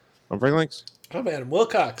 I'm Frank Links. I'm Adam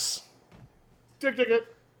Wilcox. Tick, tick, tick.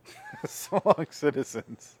 So long,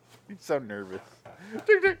 citizens. He's so nervous.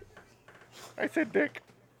 Dick, dick. I said dick.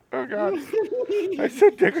 Oh, God. I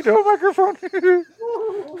said dick into a microphone.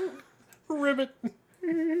 Ribbit.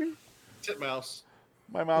 Titmouse.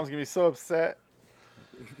 My mom's going to be so upset.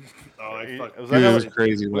 Oh, I fuck. Was Dude, that it was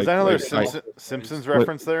crazy. Was Like- that another like, Simpsons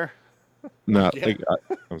reference there? No, Yeah.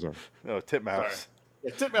 I'm sorry. No, Titmouse.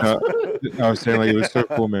 Yeah, Titmouse. I was saying like it was so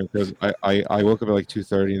cool, man, because I woke up at like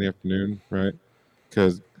 2:30 in the afternoon, right?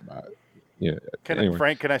 Because anyway.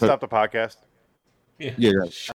 Frank, can I But- stop the podcast? Yeah. Yeah, right.